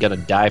 They ain't gonna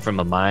die from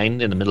a mine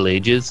in the Middle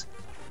Ages.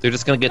 They're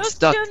just gonna get That's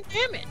stuck. 10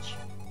 damage.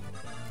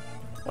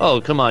 Oh,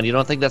 come on. You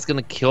don't think that's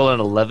gonna kill an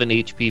 11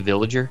 HP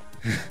villager?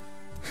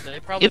 They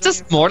probably It don't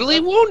just even mortally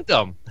fuck up. wound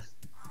them.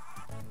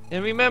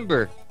 And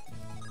remember,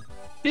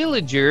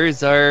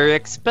 villagers are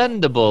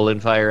expendable in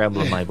Fire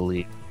Emblem, I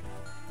believe.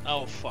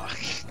 Oh fuck.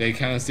 They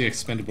count as the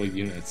expendable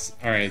units.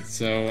 Alright,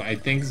 so I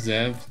think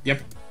Zev...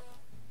 Yep.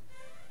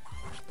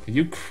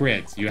 You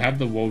crit. You have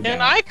the woe Can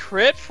down. I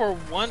crit for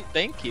one?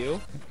 Thank you.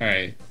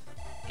 Alright.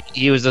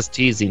 He was just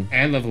teasing.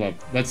 And level up.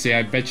 Let's see,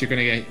 I bet you're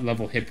gonna get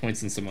level hit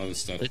points and some other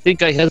stuff. I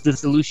think I have the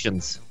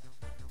solutions.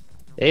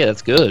 Hey,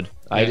 that's good.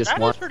 I Yeah. just That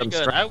is want pretty some good.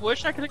 strength. I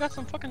wish I could have got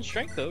some fucking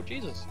strength though.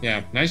 Jesus.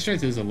 Yeah, nice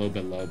strength is a little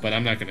bit low, but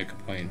I'm not gonna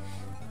complain.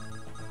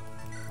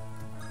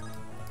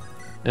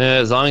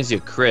 As long as you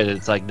crit,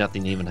 it's like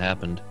nothing even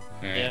happened.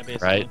 Alright, Yeah,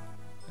 basically. Right?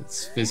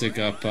 let's physic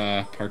up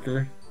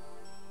Parker.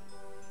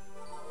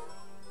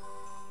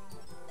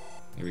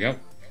 There we go.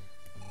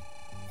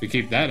 If we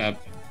keep that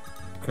up,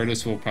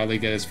 Curtis will probably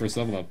get his first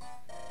level up.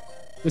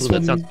 This, Ooh, that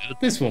will, sounds good.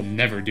 this will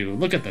never do.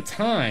 Look at the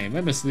time.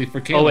 I must leave for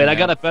Kayla Oh wait, now. I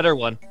got a better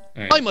one.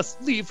 Alright. I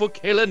must leave for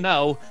Kayla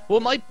now, or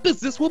my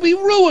business will be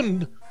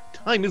ruined.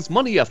 Time is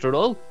money after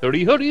all.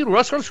 Hurry, hurry,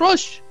 rush, rush,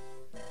 rush.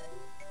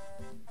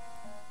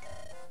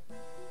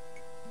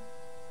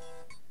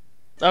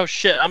 Oh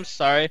shit. I'm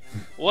sorry.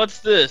 What's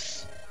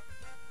this?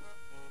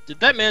 Did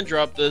that man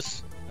drop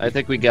this? I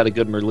think we got a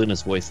good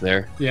Merlinus voice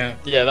there. Yeah,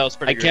 Yeah, that was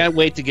pretty I great. can't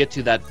wait to get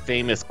to that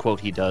famous quote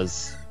he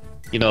does.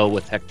 You know,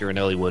 with Hector and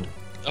Elliewood.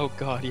 Oh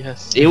god,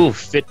 yes. It will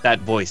fit that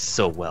voice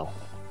so well.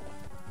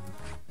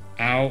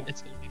 ow.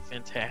 It's gonna be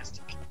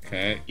fantastic.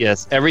 Okay.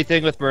 Yes,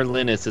 everything with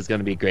Merlinus is going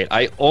to be great.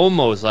 I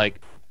almost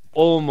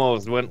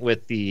went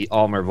with the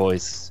Almer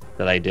voice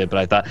that I did, but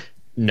I thought,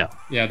 no.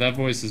 Yeah, that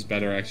voice is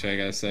better, actually, I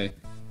gotta say.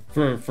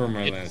 For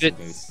Merlin,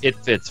 It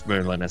fits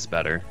Merlinus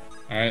better.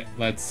 Alright,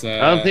 let's... I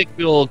don't think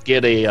we'll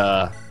get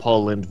a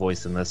Paul Lind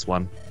voice in this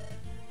one.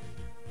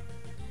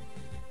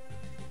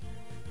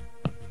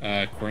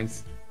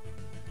 Corns.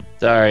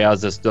 Sorry, I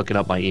was just looking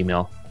up my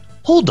email.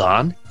 Hold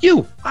on,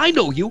 you! I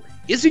know you!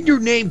 Isn't your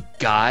name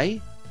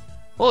Guy?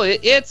 Oh,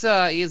 is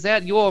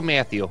that you,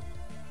 Matthew?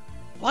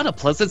 What a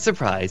pleasant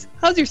surprise.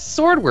 How's your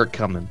sword work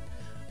coming?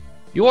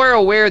 You are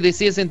aware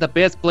this isn't the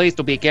best place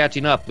to be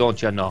catching up,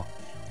 don't you know?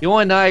 You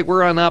and I,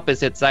 we're on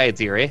opposite sides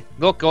here, eh?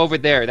 Look over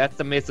there, that's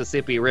the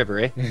Mississippi River,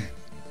 eh?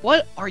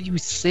 What, are you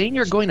saying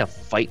you're going to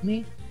fight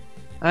me?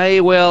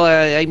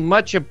 I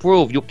much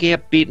approve. You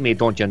can't beat me,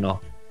 don't you know?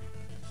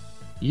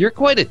 You're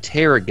quite a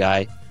terror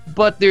guy,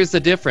 but there's a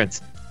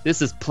difference.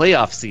 This is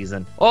playoff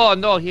season. Oh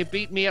no, he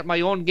beat me at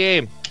my own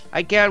game.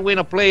 I can't win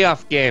a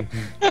playoff game.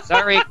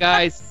 Sorry,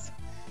 guys.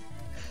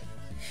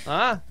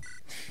 Huh?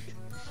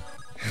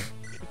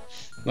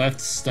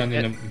 Left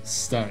stunning him.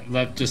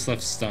 Just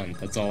left stunned.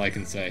 That's all I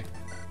can say.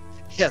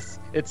 Yes,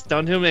 it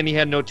stunned him and he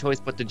had no choice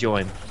but to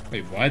join.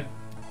 Wait, what?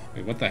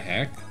 Wait, what the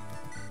heck?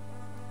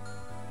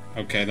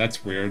 Okay,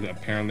 that's weird.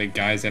 Apparently,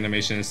 Guy's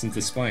animation isn't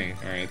displaying.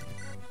 Alright.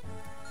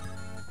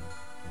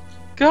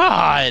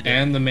 God!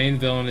 And the main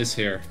villain is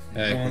here.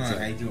 Hey, Going what's on,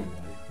 up? I do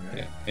it,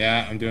 right?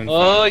 Yeah, I'm doing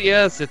Oh fine.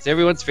 yes, it's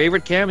everyone's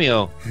favorite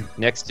cameo.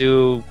 Next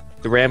to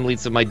the ram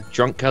leads of my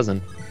drunk cousin.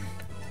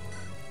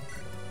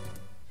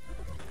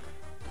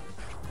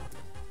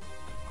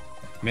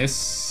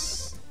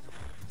 Miss.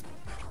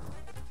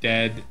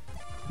 Dead.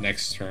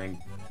 Next turn.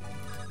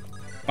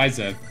 Bye,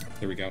 Zev.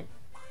 There we go.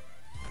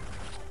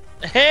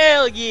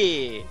 Hell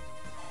yeah!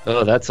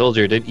 Oh, that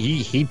soldier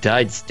he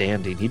died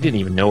standing. He didn't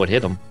even know what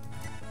hit him.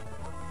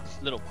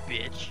 Little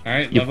bitch.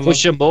 Alright, You level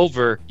push up. him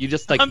over, you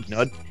just like I'm-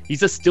 nudge. He's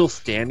just still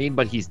standing,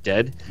 but he's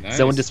dead. Nice.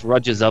 Someone just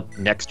rushes up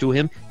next to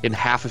him, and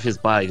half of his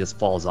body just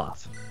falls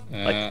off,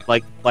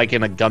 like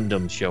in a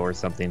Gundam show or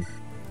something.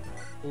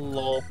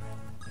 Lol.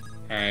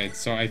 Alright,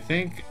 so I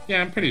think...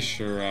 Yeah, I'm pretty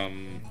sure, yeah,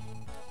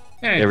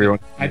 Everyone.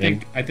 I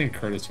think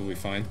Curtis will be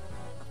fine.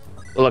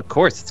 Well, of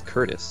course it's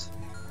Curtis.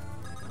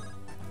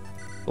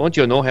 Don't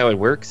you know how it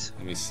works?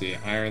 Let me see.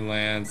 Iron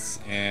Lance,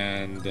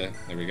 and... there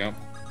we go.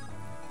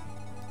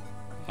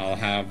 I'll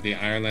have the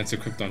Iron Lance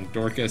equipped on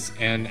Dorcas,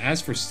 and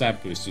as for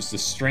stat boosters, the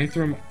strength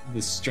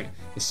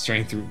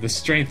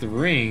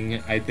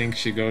ring, I think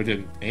should go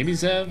to maybe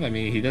Zev. I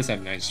mean, he does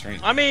have 9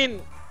 strength. I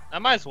mean, I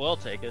might as well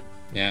take it.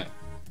 Yeah.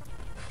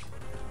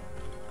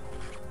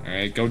 All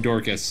right, go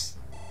Dorcas.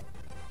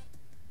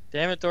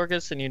 Damn it,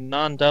 Dorcas, and you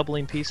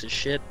non-doubling piece of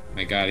shit.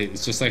 My God,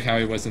 it's just like how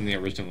he was in the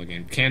original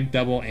game. Can't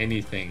double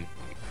anything,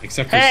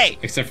 except for Hey!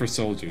 except for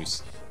Soul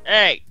Juice.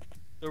 Hey!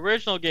 The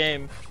original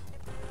game...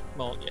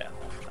 Well, yeah.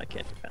 I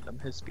can't defend him.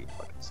 His speed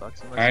fucking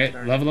sucks. All right,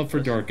 level up for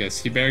Dorcas.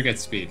 He better get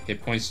speed,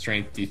 hit point,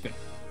 strength, defense.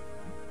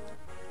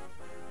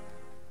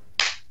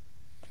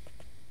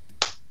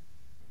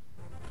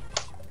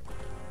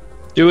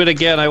 Do it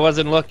again. I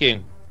wasn't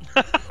looking.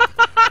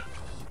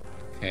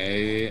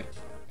 Okay.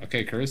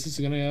 Okay, Curtis is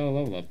gonna get a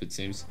level up, it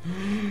seems.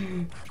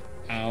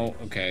 Ow.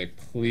 Okay,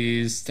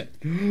 please.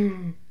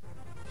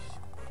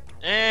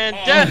 And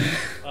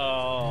death!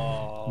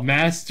 Oh.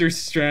 Master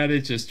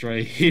strategist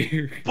right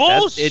here.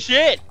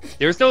 Bullshit!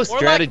 There's no like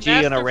strategy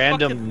in a Master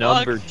random fucking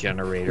number Luck.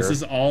 generator.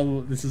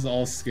 This is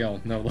all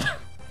skill. No.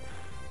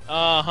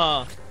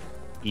 Uh-huh.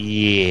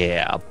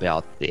 Yeah,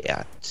 about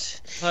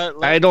that.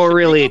 But, I don't should we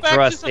really go back to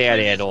trust some that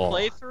previous at all.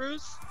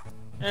 Playthroughs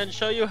and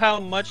show you how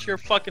much your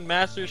fucking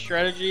master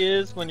strategy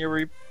is when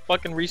you're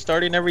fucking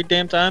restarting every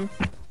damn time.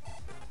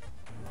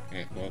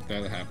 Okay, well,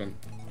 that'll happen.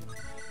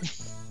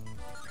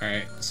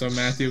 Alright, so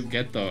Matthew,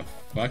 get the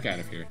fuck out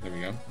of here. There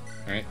we go.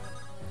 Alright.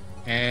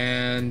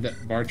 And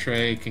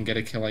Bartray can get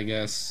a kill, I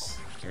guess.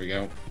 There we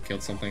go.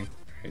 Killed something.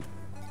 Alright,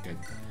 good.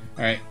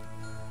 Alright.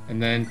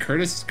 And then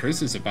Curtis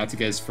is about to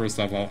get his first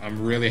level.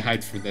 I'm really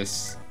hyped for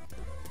this.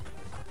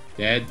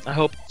 Dead. I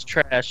hope it's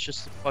trash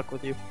just to fuck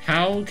with you.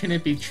 How can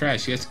it be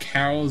trash? He has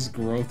Carol's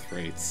growth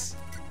rates.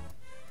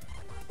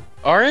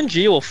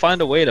 RNG will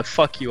find a way to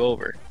fuck you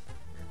over.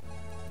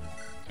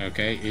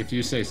 Okay, if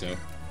you say so.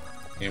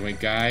 Anyway,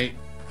 Guy.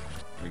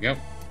 There we go.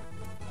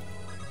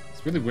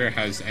 It's really weird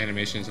how his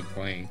animations are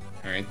playing.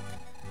 Alright.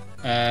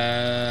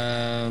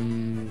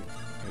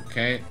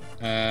 Okay.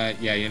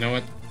 Yeah, you know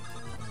what?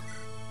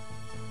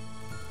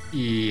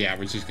 Yeah,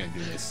 we're just gonna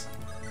do this.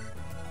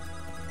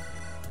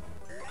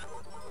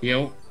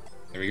 Heal.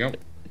 There we go.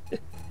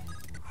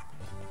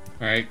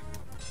 Alright.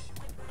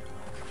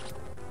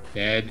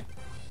 Dead.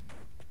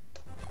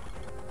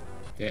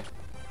 Dead.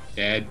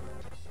 Dead.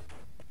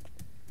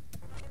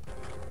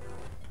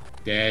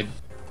 Dead.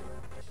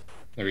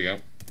 There we go.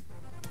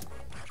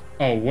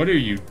 Oh, what are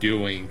you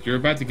doing? You're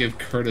about to give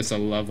Curtis a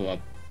level up.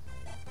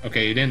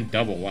 Okay, you didn't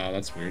double. Wow,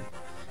 that's weird.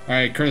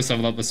 Alright, Curtis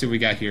level up. Let's see what we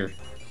got here.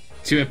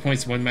 2 hit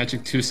points, 1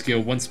 magic, 2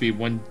 skill, 1 speed,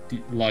 1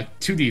 luck,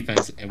 2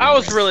 defense, and 1 I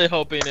was rest. really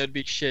hoping it'd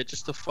be shit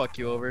just to fuck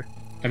you over.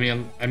 I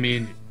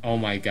mean, oh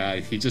my god,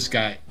 he just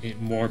got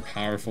more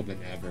powerful than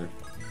ever.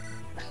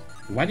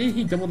 Why did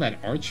he double that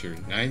archer?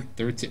 9,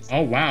 13.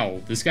 Oh wow,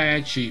 this guy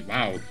actually,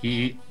 wow,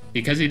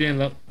 because he didn't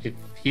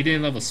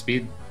level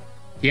speed,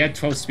 he had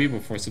 12 speed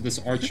before, so this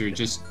archer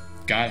just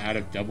got out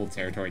of double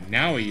territory.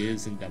 Now he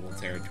is in double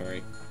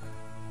territory.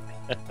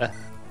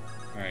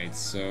 Alright,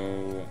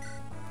 so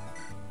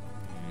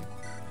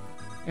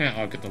yeah,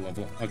 I'll get the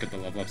level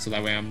up so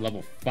that way I'm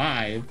level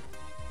 5.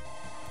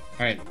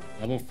 Alright,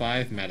 level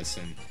 5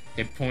 medicine.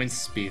 Hit points,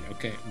 speed.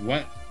 Okay,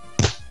 what?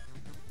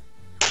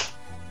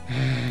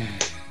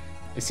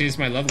 It seems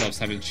my level ups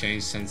haven't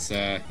changed since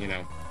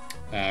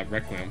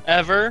Requiem.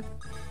 Ever?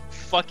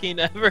 Fucking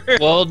ever?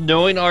 Well,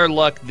 knowing our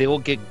luck, they will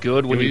get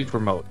good when Do we- you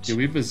promote. Do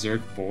we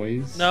berserk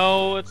boys?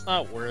 No, it's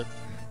not worth.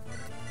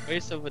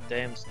 Waste of a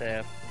damn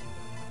staff.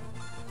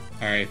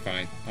 Alright,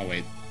 fine. I'll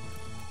wait.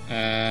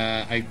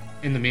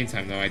 In the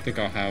meantime though, I think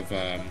I'll have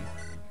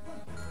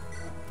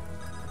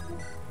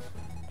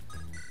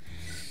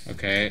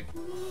okay.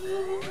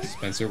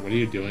 Spencer, what are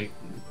you doing?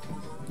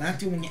 Not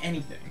doing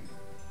anything.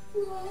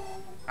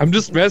 I'm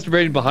just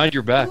masturbating behind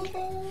your back.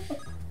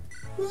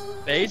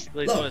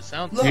 Basically, Look, what it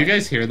sounds look. Do you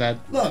guys hear that?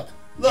 Look!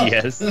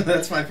 Yes.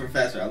 That's my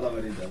professor. I love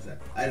when he does that.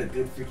 I had a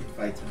good freaking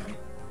fight tonight.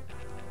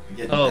 I'm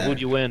getting Oh, better.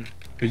 who'd you win?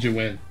 Who'd you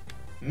win?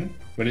 Hmm?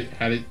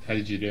 How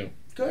did you do?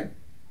 Good.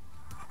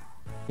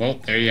 Well,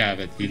 there you have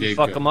it. He did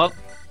Fuck good. him up?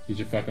 Did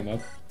you fuck him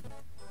up?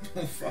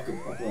 Fuck him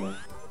up.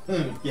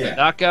 Yeah.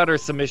 Knockout or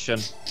submission?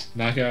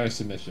 Knockout or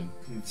submission?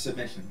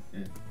 Submission. Yeah.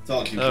 It's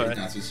all you Alright.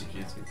 not switch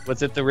your chance.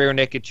 Was it the rear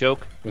naked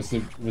choke? Was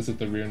it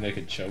the rear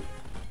naked choke?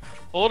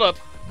 Hold up.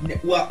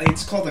 Well,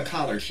 it's called a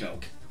collar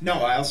choke. No,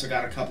 I also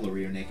got a couple of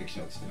rear naked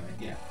chokes tonight.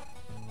 Yeah.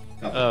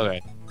 Couple.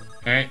 Okay.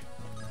 Alright.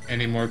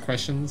 Any more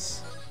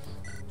questions?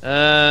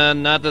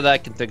 Not that I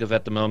can think of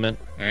at the moment.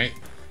 Alright.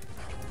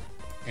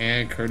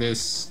 And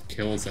Curtis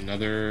kills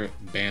another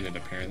bandit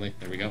apparently.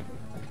 There we go.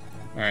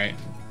 Alright.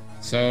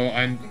 So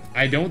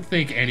I don't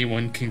think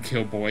anyone can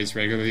kill boys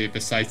regularly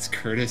besides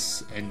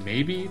Curtis and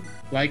maybe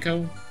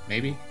Lyco?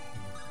 Maybe?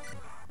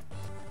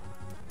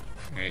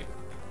 Alright.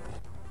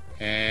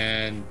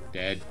 And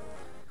dead.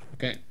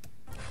 Okay.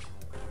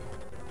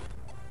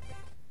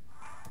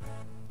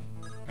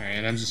 Alright,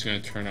 and I'm just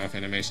gonna turn off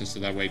animation so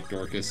that way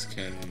Dorcas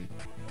can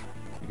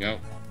here we go.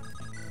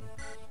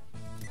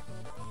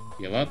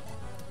 Heal up.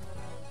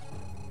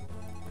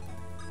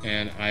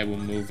 And I will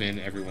move in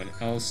everyone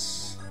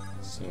else.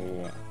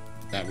 So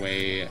that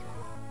way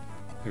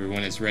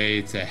everyone is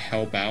ready to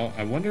help out.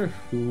 I wonder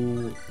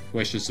who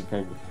I should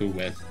support who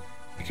with.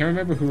 I can't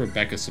remember who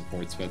Rebecca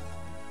supports with.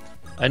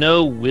 I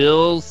know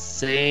Will,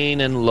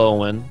 Sane, and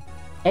Lowen.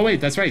 Oh wait,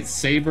 that's right.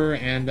 Saber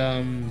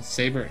and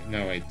Saber.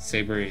 No wait,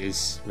 Saber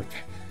is.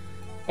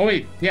 Oh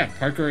wait, yeah,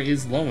 Parker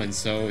is Lowen.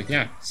 So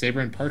yeah, Saber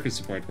and Parker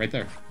support right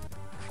there.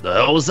 The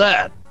hell was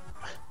that?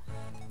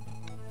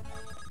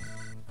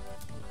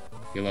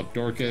 Heal up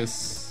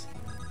Dorcas.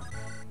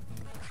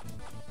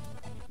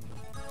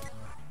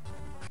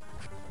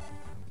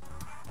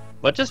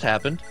 What just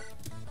happened?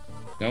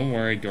 Don't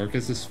worry,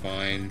 Dorcas is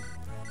fine.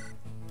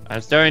 I'm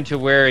starting to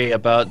worry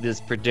about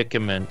this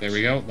predicament. There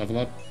we go. Level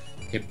up.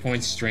 Hit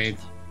point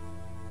strength.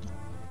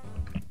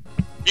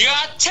 You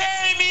are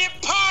tearing me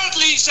apart,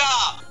 Lisa!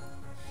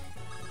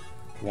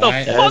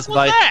 Why? The fuck was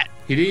by- that?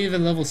 He didn't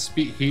even level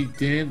speed. He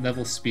didn't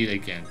level speed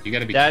again. You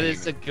gotta be That kidding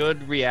is me. a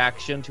good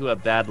reaction to a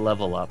bad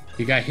level up.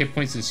 He got hit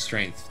points and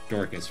strength.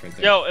 Dorcas right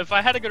there. Yo, if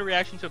I had a good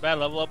reaction to a bad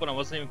level up when I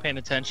wasn't even paying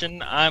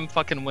attention, I'm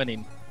fucking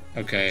winning.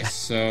 Okay,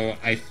 so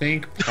I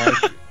think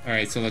Parker...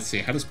 Alright, so let's see.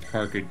 How does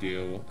Parker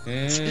do?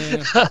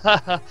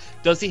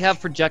 Does he have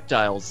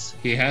projectiles?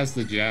 He has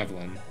the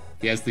javelin.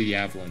 He has the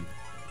javelin.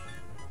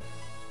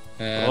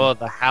 Oh,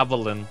 the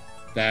Haviland.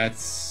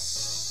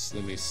 That's,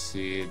 let me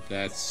see,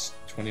 that's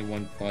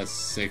 21 plus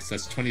 6,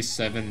 that's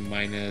 27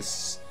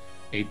 minus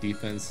 8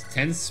 defense,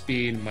 10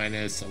 speed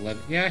minus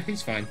 11, yeah,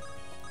 he's fine.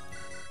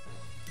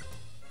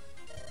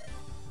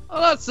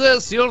 Well, that's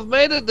this. You've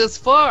made it this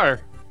far.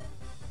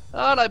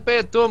 And I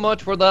paid too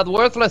much for that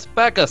worthless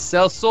pack of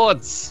sell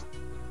swords.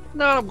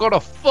 Now I'm gonna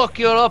fuck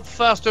you up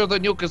faster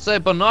than you can say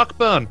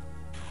Bannockburn.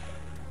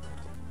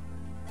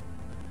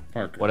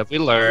 Parker. What have we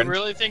You learned?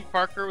 really think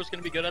Parker was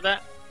gonna be good at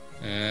that?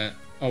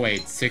 Oh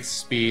wait, 6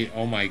 speed,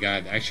 oh my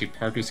god, actually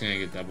Parker's gonna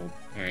get doubled.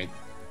 Alright.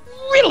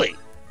 Really?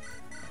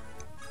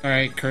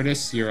 Alright,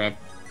 Curtis, you're up.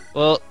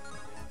 Well,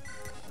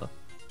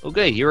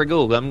 okay, here I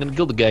go. I'm gonna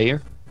kill the guy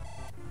here.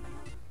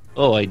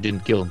 Oh, I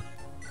didn't kill him.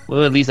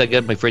 Well, at least I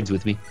got my friends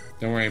with me.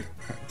 Don't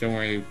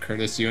worry,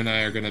 Curtis, you and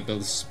I are gonna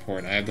build a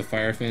support. I have the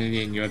fire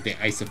affinity and you have the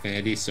ice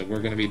affinity, so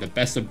we're gonna be the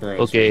best of bros.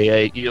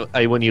 Okay,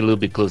 I want you a little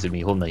bit closer to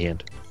me. Hold my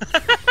hand.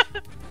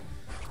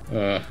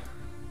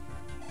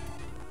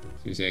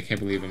 Seriously, I can't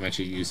believe I'm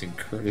actually using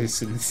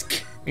Curtis in this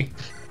game.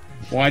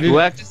 Why did You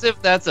act as if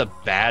that's a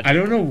bad. I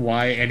don't know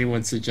why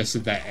anyone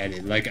suggested that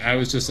edit. Like, I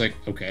was just like,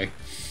 okay.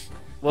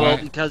 Well,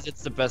 Why? because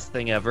it's the best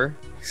thing ever.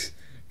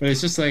 But it's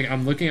just like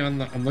I'm looking on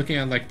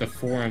like the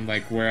forum,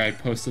 like where I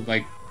posted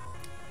like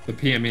the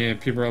PME,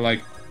 and people are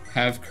like,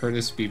 have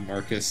Curtis be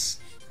Marcus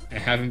and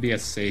have him be a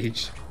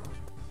sage.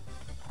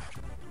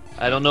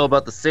 I don't know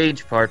about the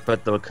sage part,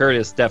 but the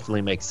Curtis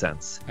definitely makes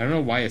sense. I don't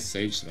know why a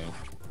sage though.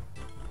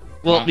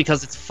 Well, Wow.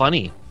 because it's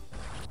funny.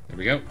 There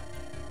we go.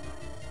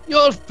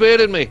 You've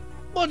baited me,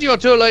 but you're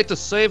too late to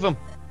save him.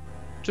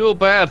 Too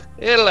bad.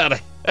 Hey,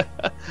 laddie.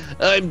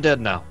 I'm dead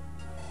now.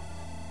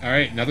 All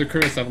right, another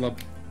Curtis level up.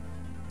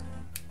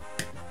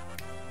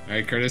 All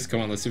right, Curtis,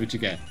 come on, let's see what you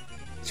get.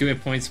 2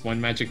 hit points, 1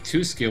 magic,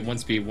 2 skill, 1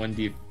 speed, 1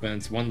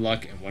 defense, 1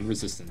 luck, and 1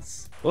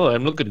 resistance. Oh,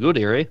 I'm looking good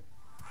here, eh?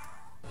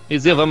 Hey,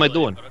 Ziv, how am I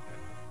doing?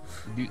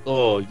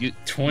 You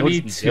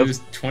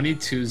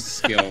 22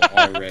 skill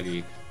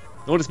already.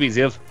 notice me,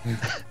 Ziv.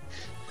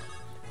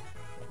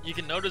 You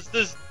can notice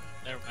this.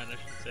 Never mind, I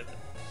shouldn't say that.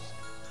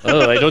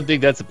 Oh, I don't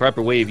think that's the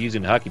proper way of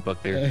using hockey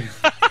puck there.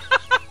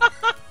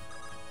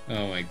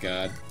 Oh my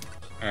god.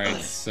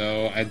 Alright,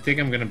 so I think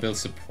I'm gonna build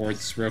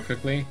supports real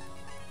quickly.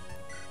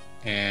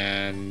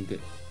 And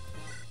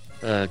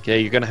Okay,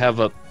 you're gonna have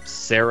a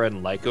Sarah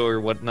and Lyco or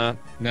whatnot.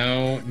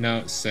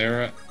 no,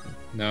 Sarah.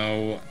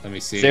 No, let me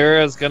see.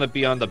 Sarah's gonna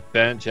be on the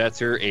bench. That's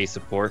her A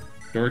support.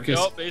 Dorcas.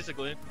 Nope,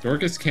 basically.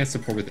 Dorcas can't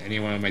support with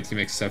anyone on my team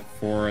except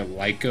for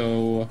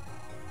Lyco.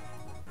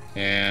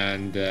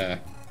 And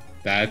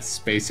that's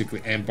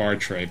basically and bar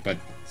trade, but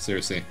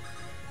seriously.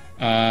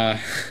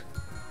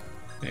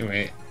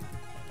 Anyway.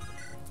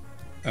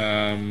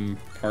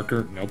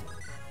 Parker, nope.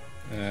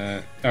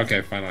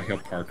 Okay, fine, I'll heal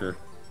Parker.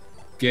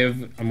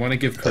 I'm gonna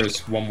give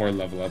Curtis one more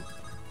level up.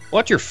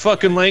 Watch your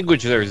fucking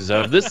language there,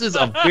 Zev. This is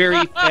a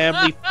very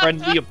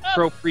family-friendly,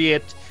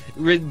 appropriate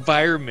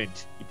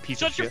environment, you piece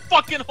Shut of your shit.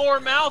 fucking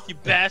whore mouth, you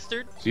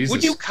bastard! Jesus,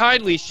 Would you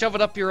kindly shove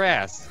it up your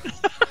ass?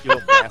 You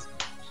old bastard.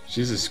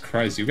 Jesus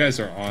Christ, you guys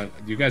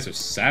are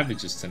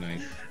savages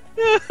tonight.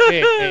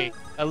 Hey,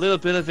 a little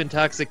bit of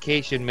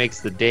intoxication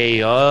makes the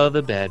day all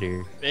the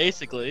better.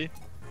 Basically.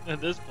 At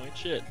this point,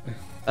 shit.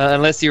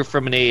 Unless you're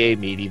from an AA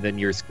meeting, then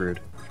you're screwed.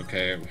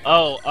 Okay,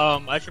 Oh,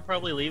 I should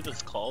probably leave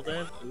this call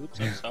then. Oops,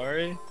 I'm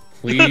sorry.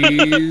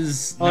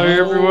 please. Hi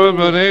no. everyone,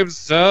 my name's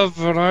Zev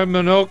and I'm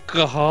an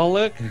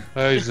alcoholic.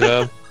 Hi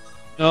Zev.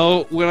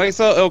 No, when I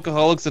saw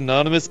Alcoholics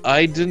Anonymous,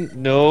 I didn't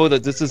know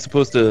that this is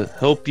supposed to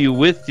help you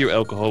with your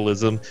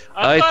alcoholism.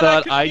 I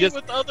thought could I be just...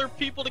 with other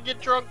people to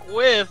get drunk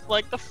with.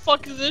 Like, the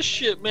fuck is this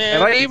shit, man?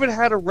 And I even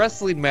had a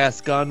wrestling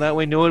mask on, that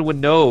way no one would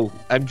know.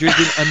 I'm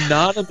drinking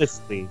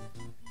anonymously.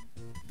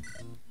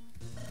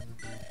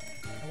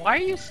 Why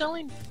are you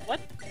selling what?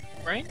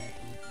 Right?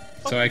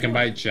 So I can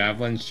buy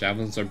javelins.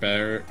 Javelins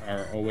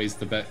are always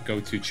the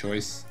go-to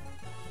choice.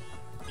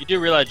 You do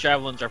realize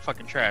javelins are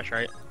fucking trash,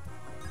 right?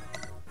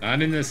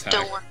 Not in this hack.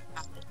 Don't worry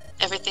about it.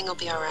 Everything will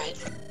be alright.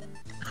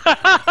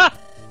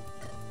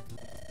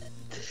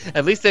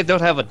 At least they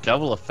don't have a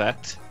double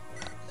effect.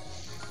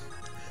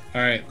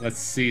 Alright, let's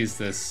seize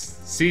this.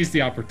 Seize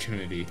the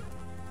opportunity.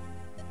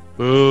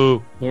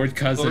 Boo. Lord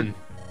Cousin.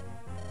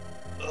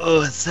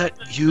 Oh, is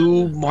that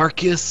you,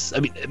 Marcus?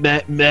 I mean,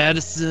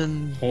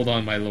 Madison? Hold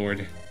on, my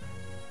lord.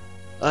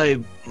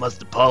 I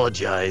must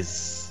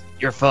apologize.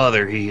 Your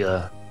father,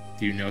 Do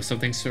you know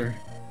something, sir?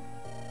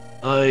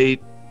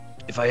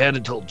 if I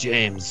hadn't told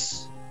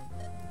James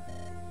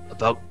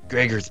about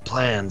Gregor's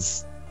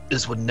plans,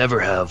 this would never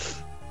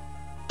have.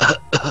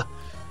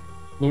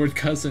 Lord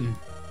Cousin.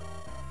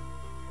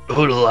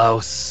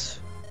 Laos.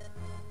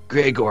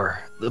 Gregor,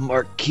 the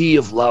Marquis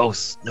of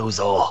Laos, knows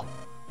all.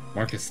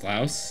 Marcus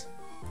Laus?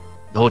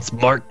 No, it's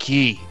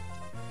Marquis.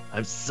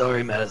 I'm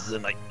sorry,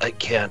 Madison. I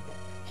can't.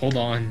 Hold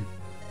on.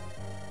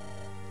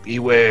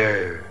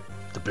 Beware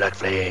the Black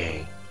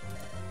Flame.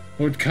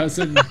 Lord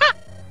Cousin.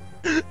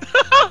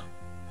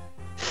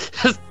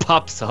 Just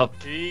pops up.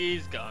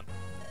 He's gone.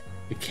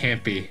 It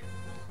can't be.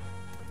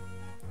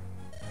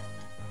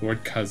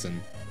 Lord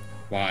Cousin.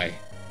 Why?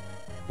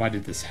 Why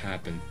did this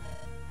happen?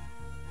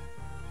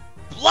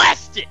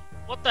 Blast it!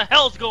 What the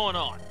hell's going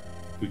on?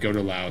 We go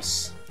to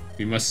Laos.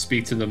 We must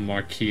speak to the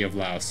Marquis of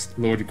Laos,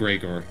 Lord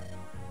Gregor.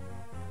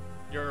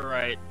 You're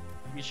right.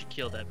 We should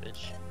kill that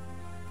bitch.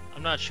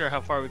 I'm not sure how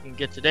far we can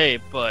get today,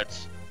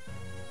 but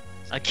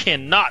I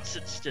cannot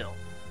sit still.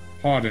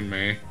 Pardon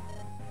me.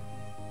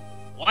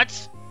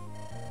 What?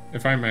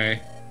 If I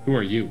may, who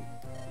are you?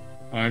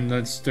 I'm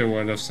the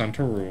steward of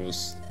Santa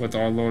Rules. With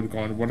our lord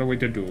gone, what are we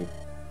to do?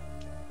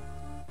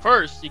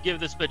 First, you give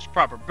this bitch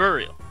proper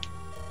burial.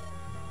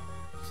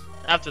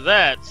 After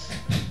that,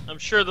 I'm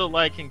sure the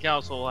Lycan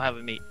Council will have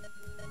a meeting.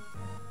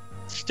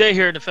 Stay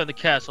here and defend the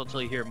castle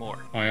until you hear more.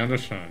 I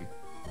understand.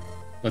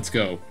 Let's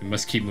go. We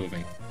must keep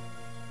moving.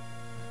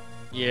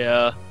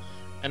 Yeah,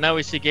 and now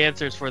we seek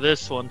answers for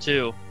this one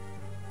too.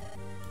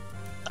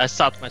 I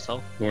stopped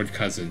myself. Lord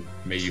Cousin,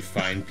 may you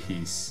find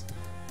peace.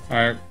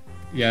 Alright,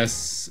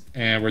 yes,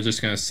 and we're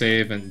just gonna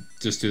save and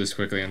just do this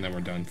quickly and then we're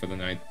done for the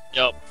night.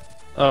 Yup.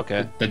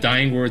 Okay. The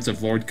dying words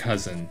of Lord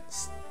Cousin.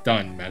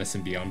 Done,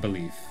 Madison, beyond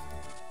belief.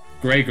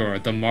 Gregor,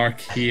 the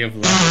Marquis of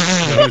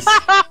Laos.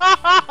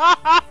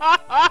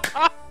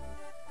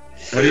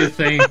 What do you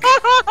think?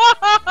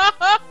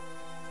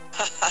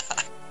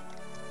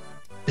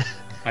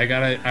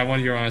 I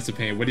want your honest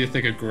opinion. What do you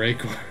think of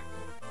Gregor?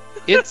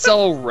 It's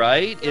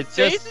alright. It's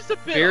face just is a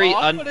bit very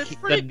off, but it's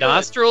pretty the good.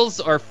 nostrils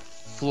are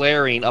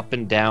flaring up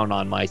and down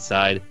on my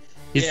side.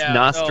 His Yeah,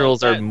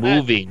 nostrils no, are that-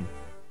 moving.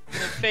 The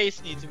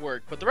face needs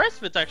work, but the rest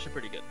of it's actually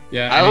pretty good.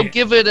 Yeah, I'll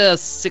give it a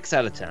 6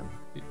 out of 10.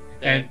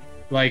 and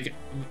like,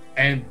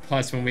 and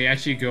plus when we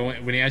actually go,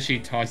 when he actually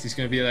talks, he's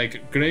gonna be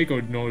like,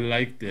 Gregor no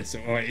like this,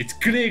 or it's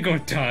Gregor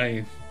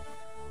time.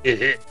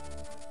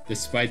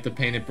 Despite the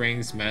pain it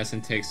brings,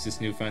 Madison takes this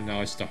newfound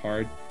knowledge to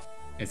heart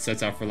and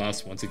sets out for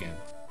Laos once again.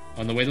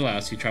 On the way to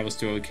Laos, he travels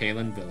to a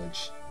Kalen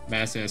village.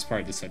 Madison and his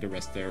party decide to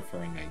rest there for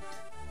a night.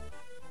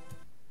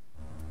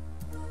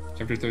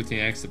 Chapter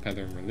 13X, the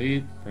Peddler and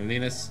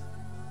Merlinus.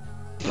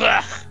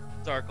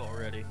 Dark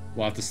already.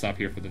 We'll have to stop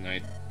here for the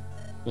night.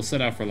 We'll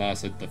set out for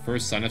Laos at the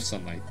first sign of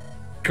sunlight.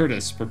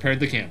 Curtis, prepare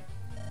the camp.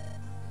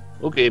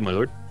 Okay, my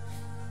lord.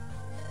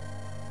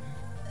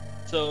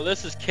 So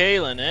this is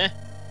Kalen, eh?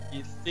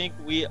 You think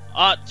we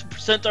ought to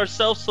present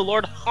ourselves to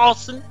Lord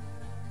Halson?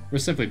 We're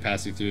simply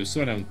passing through,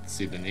 so I don't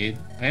see the need.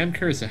 I am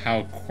curious at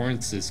how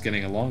Quartz is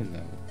getting along,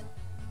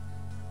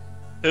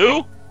 though.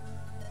 Who?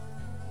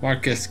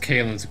 Marcus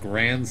Kalen's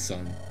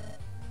grandson.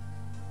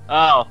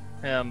 Oh,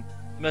 him.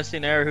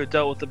 Missing heir who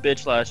dealt with the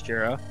bitch last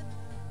year, huh?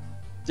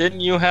 Didn't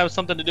you have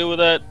something to do with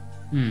that?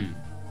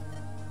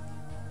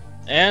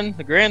 And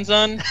the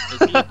grandson? Is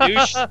he a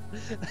douche?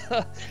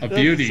 A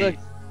beauty.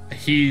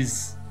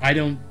 He's...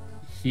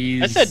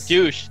 I said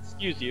douche.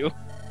 Excuse you.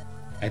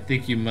 I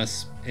think you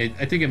must... I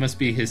think it must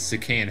be his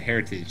Sakayan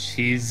heritage.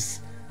 He's...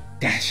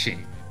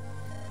 dashing.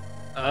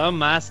 Oh,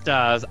 my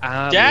stars.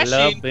 I Dashing,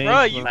 love being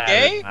bruh, you flattered,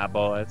 gay? my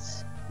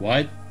boys.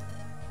 What?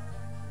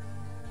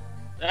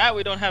 That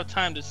we don't have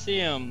time to see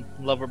him,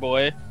 lover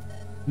boy.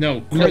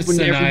 No, Chris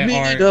Loving and every I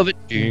minute are... of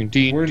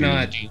it. We're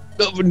not...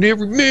 Loving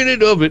every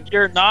minute of it.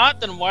 You're not?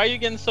 Then why are you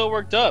getting so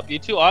worked up? You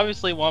two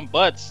obviously want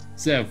butts.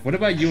 Zev, what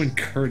about you and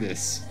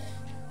Curtis?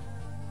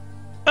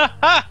 Ha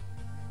ha!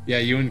 Yeah,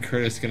 you and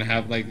Curtis gonna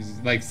have like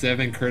Zev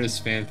and Curtis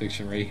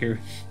fanfiction right here.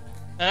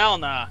 Hell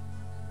nah.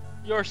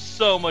 You're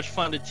so much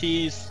fun to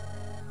tease.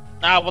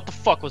 Ah, what the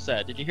fuck was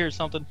that? Did you hear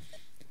something?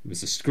 It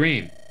was a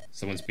scream.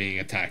 Someone's being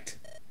attacked.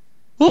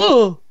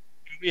 Oh,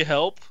 Can we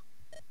help?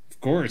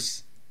 Of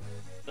course.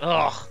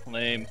 Ugh,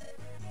 lame.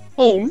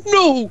 oh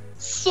no!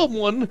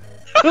 Someone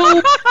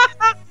help!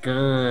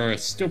 Grr,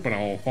 stupid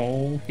old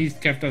fool. He's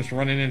kept us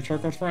running in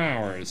circles for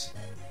hours.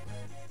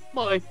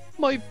 My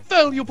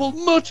valuable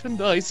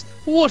merchandise!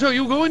 What are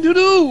you going to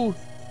do?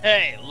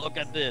 Hey, look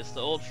at this. The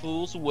old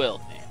fool's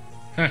wealthy.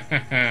 Ha ha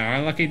ha,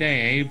 our lucky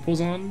day, eh,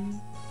 Pouzon?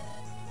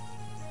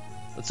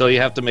 So you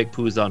have to make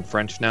poos on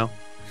French now?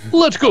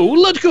 Let go!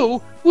 Let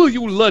go! Will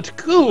you let I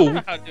don't go?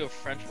 know how to do a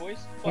French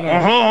voice. What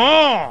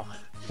Uh-huh.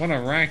 What a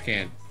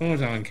racket.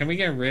 Pouzon, can we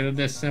get rid of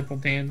this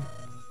simpleton?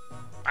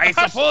 I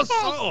suppose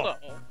so.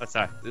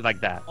 Sorry,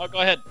 like that. Oh, go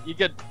ahead. You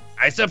get.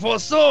 I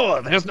suppose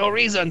so. There's no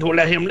reason to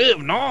let him live,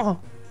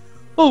 no?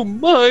 Oh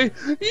my!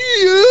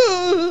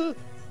 Yeah!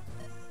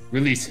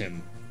 Release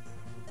him.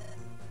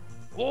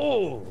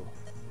 Oh!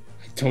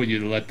 I told you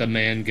to let the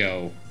man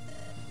go.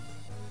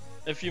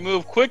 If you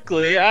move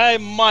quickly, I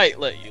might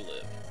let you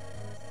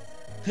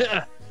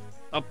live.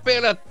 A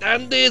pair of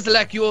dandies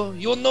like you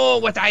know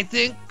what I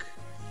think?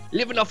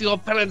 Living off your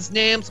parents'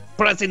 names,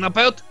 prancing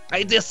about.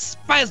 I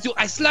despise you.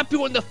 I slap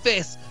you in the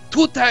face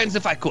 2 times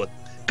if I could.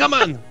 Come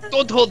on,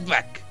 don't hold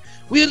back.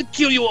 We'll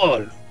kill you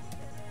all.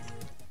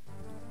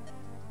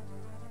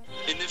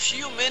 In a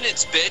few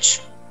minutes,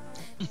 bitch.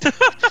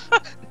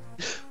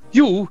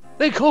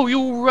 They call you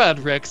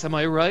Radrex, am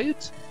I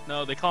right?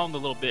 No, they call him the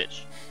little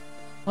bitch.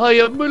 I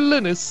am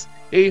Merlinus,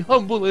 a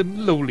humble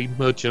and lowly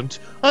merchant.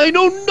 I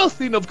know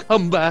nothing of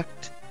combat.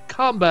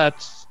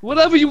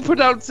 Whatever you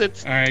pronounce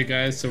it. Alright,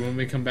 guys, so when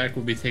we come back,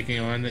 we'll be taking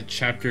on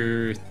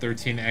Chapter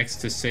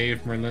 13X to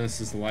save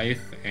Merlinus'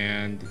 life,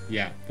 and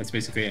yeah, that's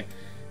basically it.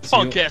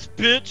 Punk ass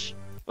bitch.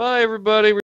 Bye, everybody.